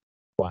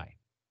 Why?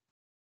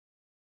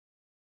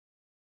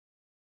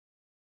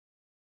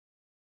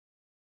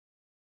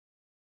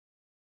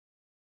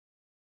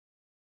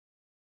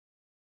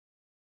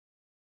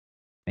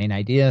 Main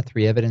idea,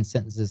 3 evidence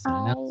sentences.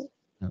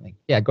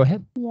 Yeah, go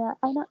ahead. Yeah,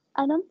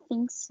 I don't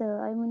think so.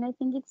 I mean, I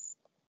think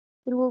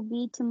it will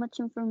be too much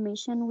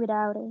information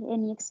without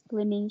any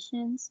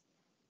explanations.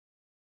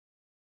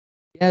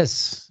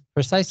 Yes,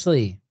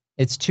 precisely.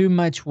 It's too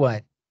much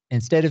what?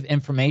 Instead of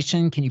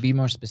information, can you be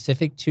more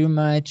specific? Too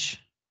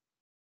much.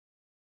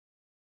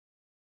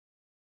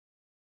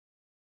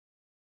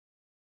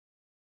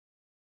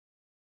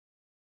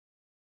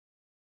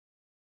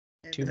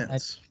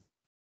 Evidence.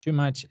 Too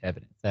much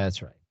evidence.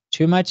 That's right.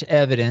 Too much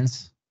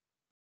evidence,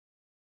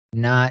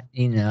 not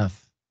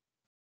enough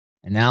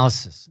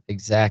analysis.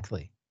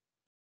 Exactly.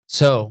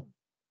 So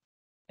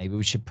maybe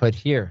we should put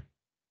here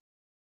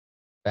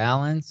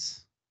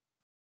balance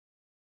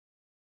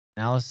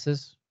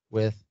analysis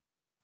with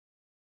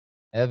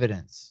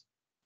evidence.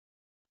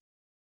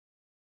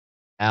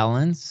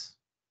 Balance,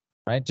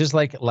 right? Just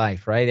like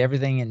life, right?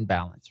 Everything in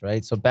balance,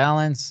 right? So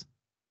balance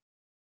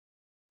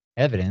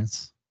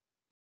evidence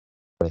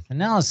with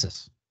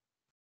analysis.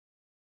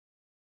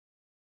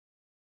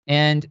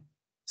 And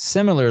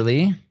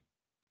similarly,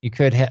 you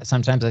could have,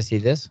 sometimes I see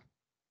this,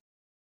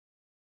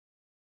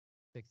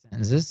 6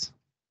 sentences. Is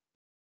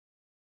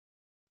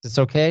this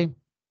okay?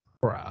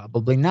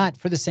 Probably not,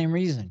 for the same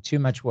reason. Too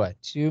much what?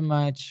 Too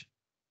much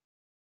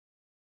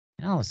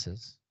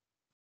analysis,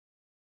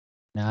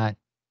 not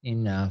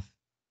enough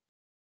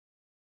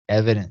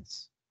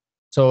evidence.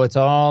 So it's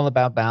all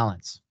about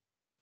balance.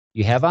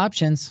 You have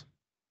options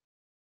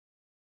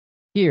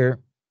here,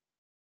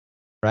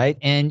 right?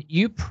 And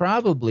you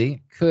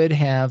probably could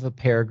have a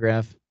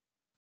paragraph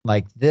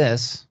like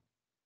this,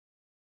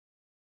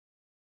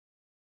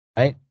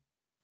 right?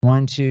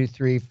 1, 2,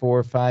 3,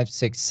 4, 5,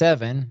 6,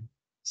 7,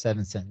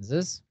 7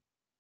 sentences,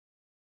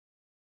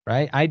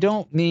 right? I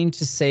don't mean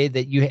to say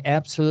that you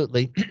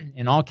absolutely,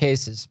 in all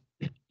cases,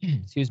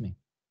 excuse me,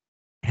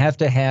 have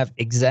to have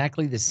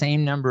exactly the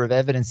same number of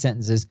evidence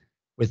sentences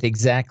with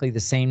exactly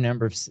the same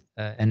number of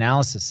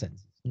analysis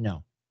sentences.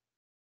 No.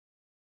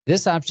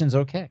 This option's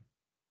okay.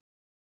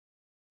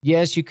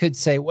 Yes, you could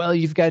say, well,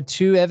 you've got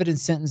 2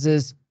 evidence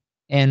sentences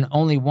and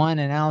only 1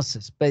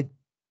 analysis. But,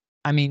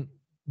 I mean,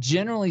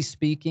 generally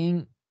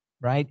speaking,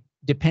 right,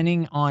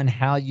 depending on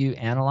how you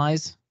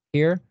analyze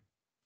here,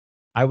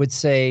 I would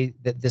say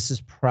that this is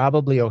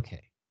probably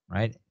okay,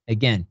 right?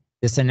 Again,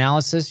 this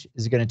analysis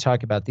is going to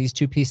talk about these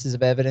 2 pieces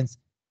of evidence.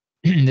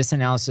 This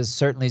analysis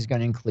certainly is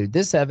going to include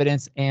this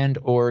evidence and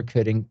or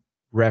could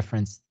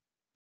reference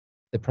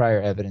the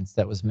prior evidence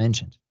that was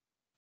mentioned.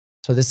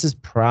 So this is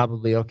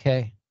probably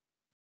okay.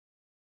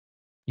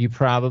 You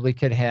probably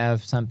could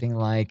have something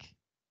like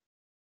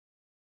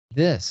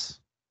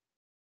this.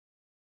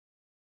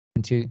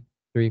 1, 2,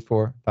 3,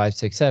 4, 5,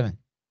 6, 7.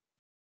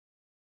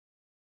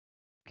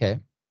 Okay.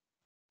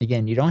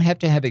 Again, you don't have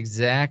to have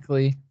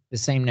exactly the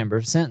same number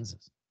of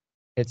sentences.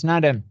 It's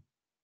not a,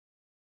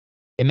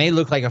 it may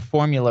look like a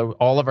formula.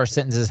 All of our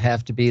sentences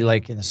have to be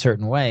like in a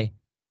certain way.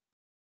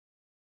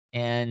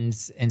 And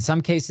in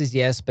some cases,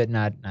 yes, but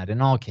not in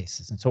all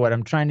cases. And so what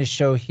I'm trying to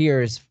show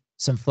here is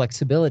some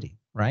flexibility,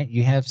 right?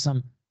 You have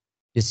some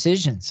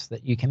decisions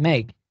that you can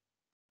make.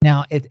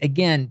 Now,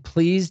 again,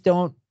 please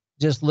don't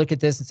just look at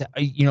this and say,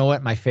 you know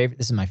what, this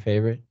is my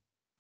favorite,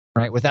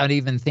 right? Without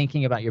even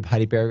thinking about your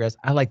body paragraphs.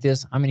 I like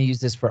this. I'm going to use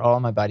this for all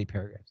my body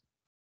paragraphs.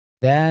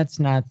 That's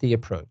not the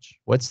approach.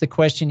 What's the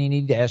question you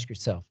need to ask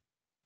yourself?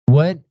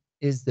 What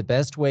is the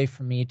best way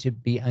for me to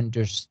be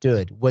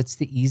understood? What's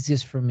the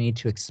easiest for me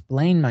to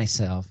explain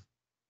myself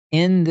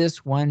in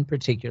this one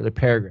particular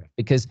paragraph?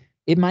 Because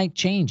it might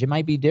change. It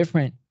might be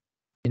different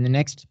in the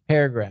next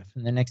paragraph,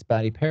 in the next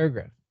body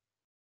paragraph.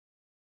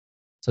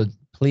 So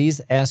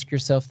please ask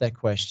yourself that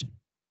question.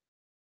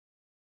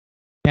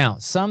 Now,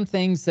 some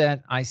things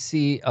that I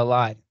see a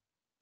lot.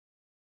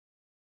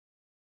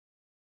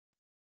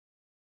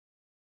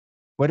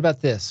 What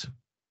about this?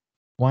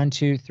 1,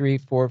 2, 3,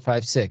 4,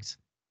 5, 6.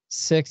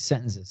 6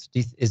 sentences.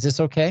 Is this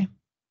okay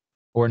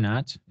or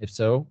not? If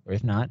so, or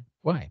if not,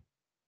 why?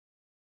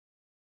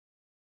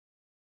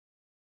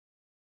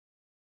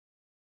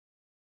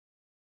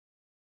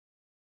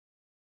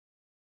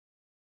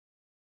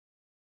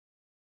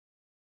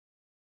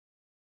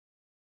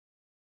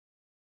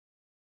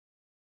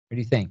 What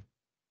do you think?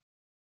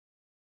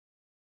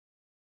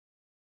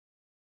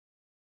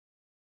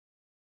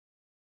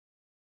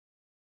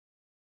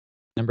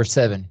 Number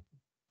 7.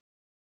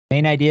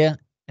 Main idea,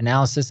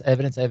 analysis,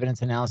 evidence,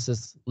 evidence,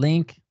 analysis,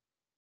 link.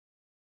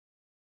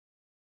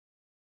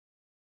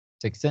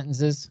 6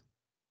 sentences.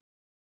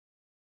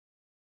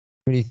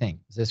 What do you think?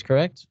 Is this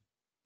correct?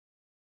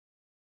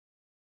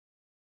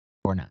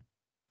 Or not?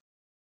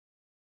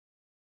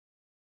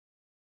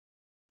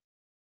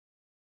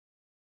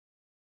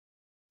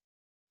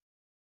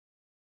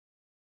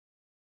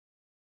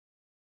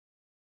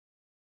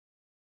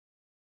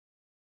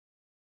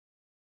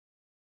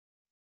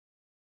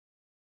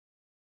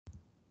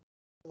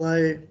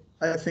 Well,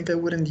 I think I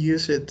wouldn't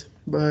use it,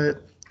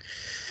 but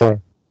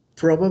Sure.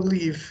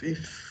 probably if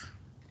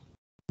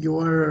you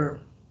are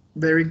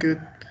very good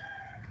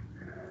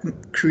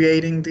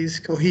creating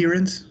this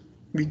coherence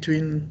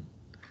between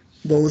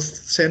both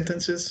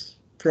sentences,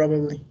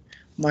 probably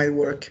might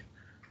work.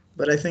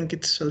 But I think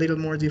it's a little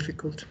more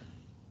difficult.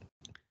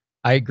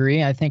 I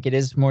agree. I think it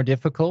is more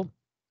difficult.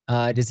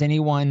 Does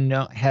anyone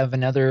have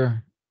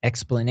another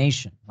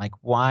explanation? Like,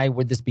 why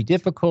would this be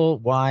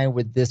difficult? Why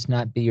would this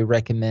not be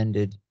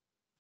recommended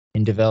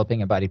in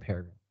developing a body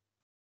paragraph?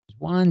 There's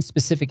one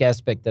specific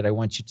aspect that I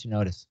want you to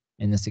notice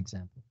in this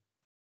example.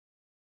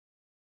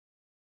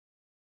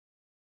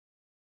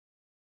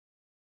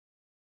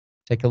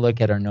 Take a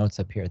look at our notes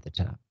up here at the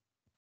top.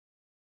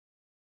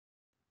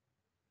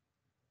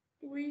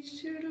 We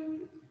should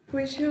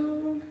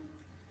avoid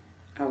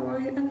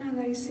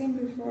analyzing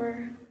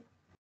before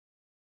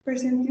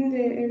presenting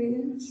the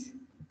evidence.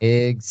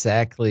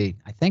 Exactly.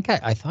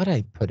 I thought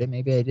I put it,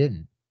 maybe I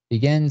didn't.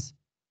 Begins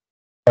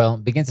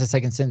the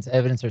second sentence,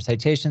 evidence or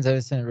citations,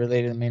 evidence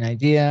related to the main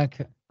idea.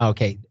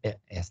 Okay,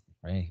 yes,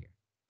 right here.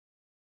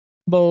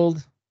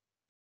 Bold,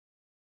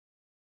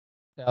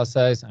 style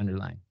size,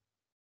 underline.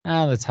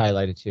 Let's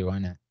highlight it too, why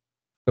not?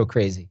 Go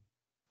crazy.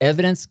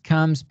 Evidence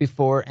comes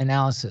before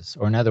analysis,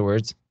 or in other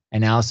words,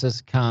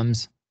 analysis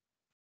comes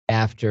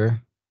after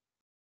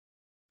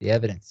the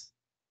evidence.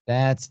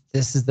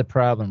 This is the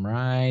problem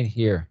right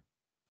here.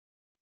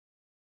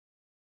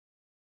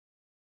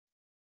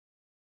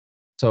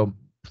 So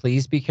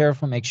please be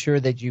careful. Make sure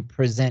that you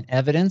present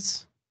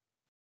evidence.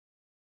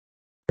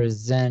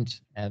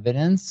 Present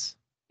evidence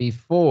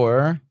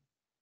before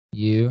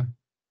you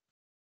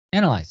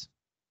analyze.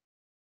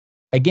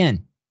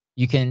 Again,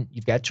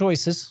 you've got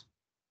choices.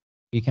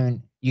 You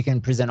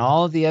can present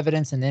all of the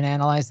evidence and then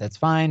analyze. That's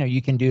fine. Or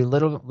you can do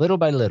little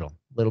by little.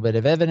 A little bit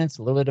of evidence,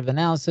 a little bit of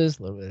analysis,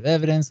 a little bit of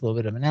evidence, a little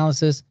bit of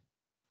analysis.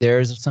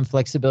 There's some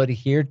flexibility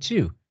here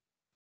too.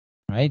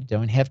 Right?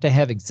 Don't have to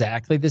have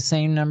exactly the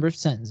same number of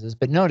sentences.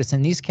 But notice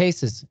in these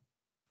cases,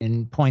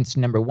 in points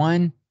number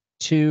 1,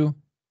 2,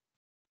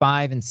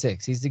 5, and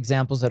 6, these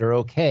examples that are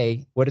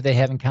okay, what do they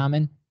have in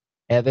common?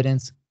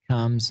 Evidence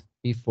comes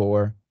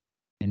before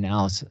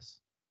analysis.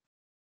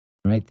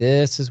 Right?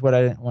 This is what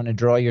I want to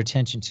draw your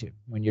attention to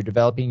when you're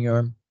developing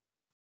your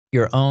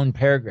own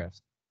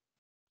paragraphs.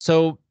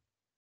 So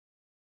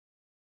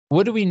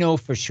what do we know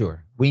for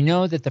sure? We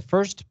know that the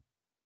first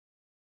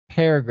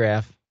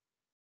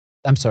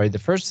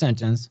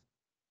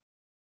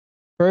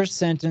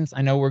sentence,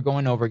 I know we're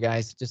going over,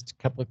 guys, just a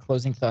couple of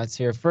closing thoughts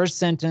here. First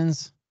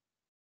sentence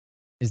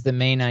is the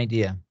main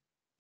idea.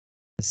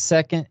 The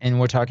second, and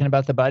we're talking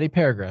about the body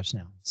paragraphs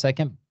now.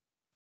 Second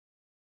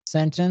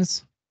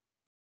sentence,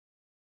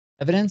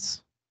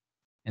 evidence,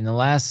 and the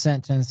last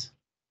sentence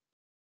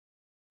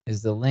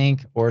is the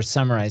link or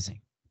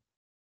summarizing.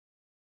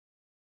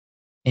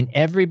 In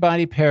every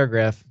body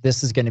paragraph,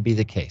 this is going to be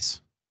the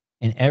case.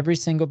 In every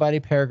single body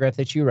paragraph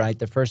that you write,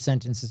 the first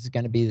sentence is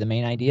going to be the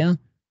main idea.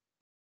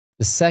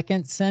 The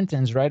second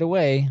sentence right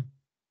away,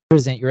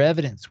 present your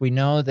evidence. We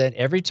know that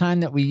every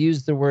time that we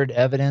use the word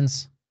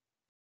evidence,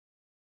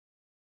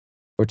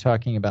 we're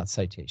talking about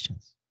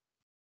citations,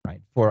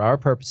 right? For our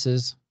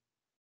purposes,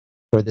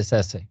 for this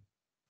essay.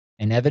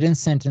 An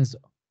evidence sentence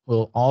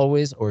will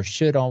always or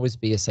should always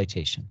be a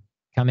citation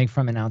coming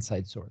from an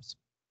outside source.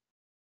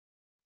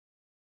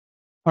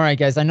 All right,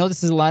 guys, I know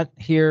this is a lot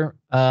here.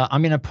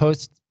 I'm going to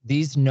post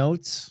these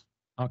notes,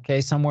 okay,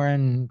 somewhere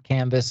in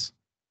Canvas,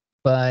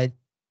 but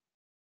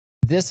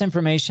this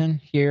information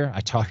here,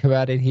 I talk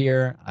about it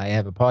here. I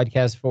have a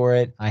podcast for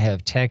it. I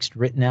have text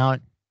written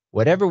out.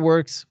 Whatever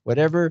works,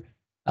 whatever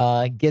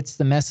gets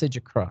the message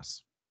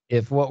across.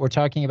 If what we're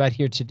talking about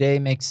here today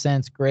makes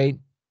sense, great.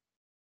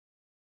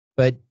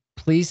 But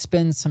please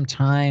spend some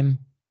time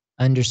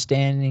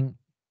understanding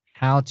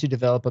how to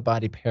develop a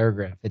body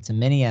paragraph. It's a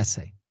mini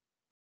essay.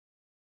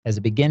 Has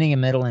a beginning, a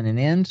middle, and an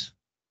end.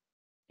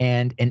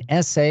 And an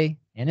essay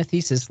and a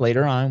thesis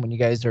later on when you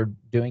guys are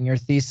doing your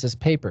thesis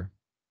paper.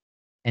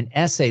 An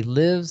essay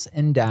lives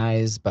and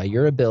dies by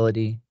your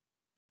ability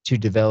to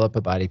develop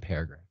a body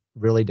paragraph.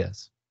 It really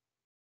does.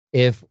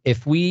 If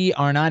we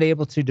are not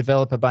able to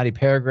develop a body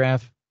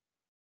paragraph,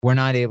 we're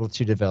not able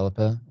to develop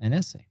an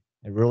essay.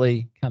 It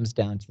really comes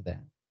down to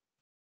that.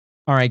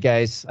 All right,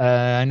 guys.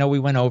 I know we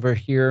went over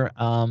here.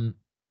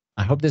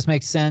 I hope this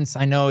makes sense.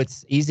 I know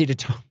it's easy to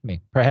talk,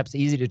 perhaps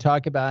easy to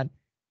talk about.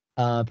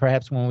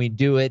 Perhaps when we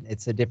do it,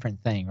 it's a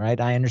different thing, right?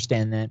 I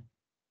understand that.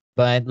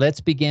 But let's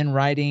begin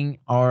writing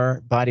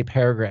our body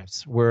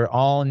paragraphs. We're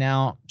all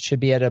now should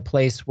be at a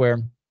place where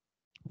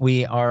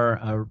we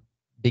are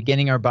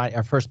beginning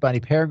our first body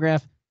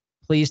paragraph.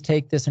 Please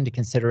take this into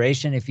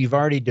consideration. If you've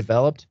already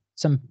developed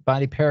some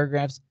body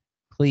paragraphs,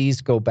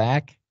 please go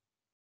back.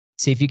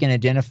 See if you can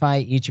identify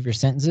each of your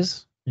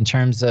sentences in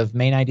terms of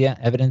main idea,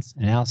 evidence,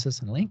 analysis,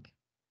 and link.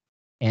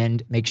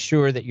 And make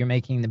sure that you're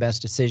making the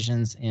best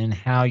decisions in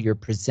how you're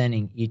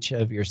presenting each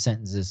of your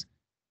sentences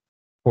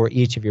for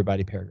each of your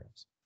body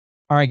paragraphs.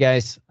 All right,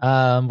 guys,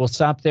 we'll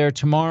stop there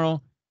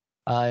tomorrow.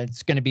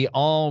 It's going to be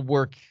all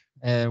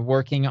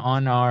working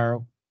on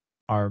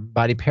our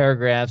body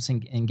paragraphs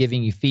and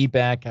giving you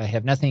feedback. I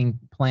have nothing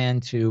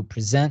planned to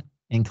present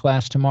in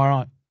class tomorrow.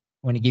 I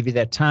want to give you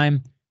that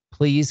time.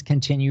 Please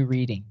continue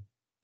reading.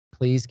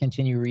 Please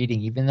continue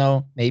reading, even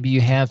though maybe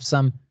you have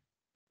some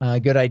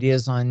good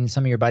ideas on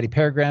some of your body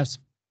paragraphs.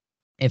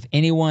 If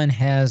anyone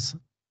has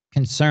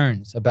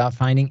concerns about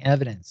finding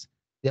evidence,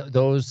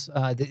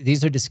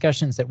 these are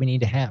discussions that we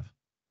need to have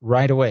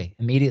right away,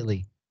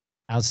 immediately,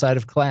 outside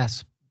of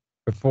class,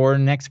 before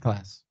next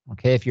class.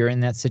 Okay, if you're in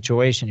that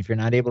situation, if you're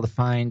not able to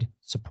find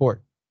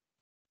support,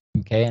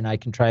 okay, and I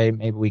can try,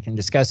 maybe we can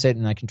discuss it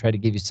and I can try to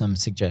give you some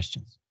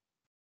suggestions.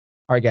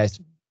 All right, guys,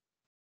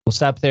 we'll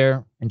stop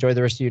there. Enjoy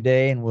the rest of your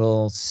day and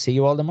we'll see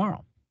you all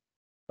tomorrow.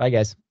 Bye,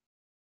 guys.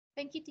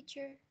 Thank you,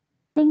 teacher.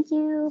 Thank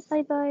you.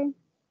 Bye-bye.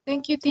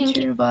 Thank you, Thank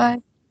teacher. Bye.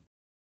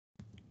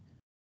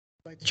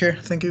 Bye, teacher.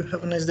 Thank you.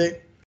 Have a nice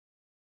day.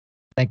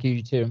 Thank you,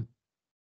 you too.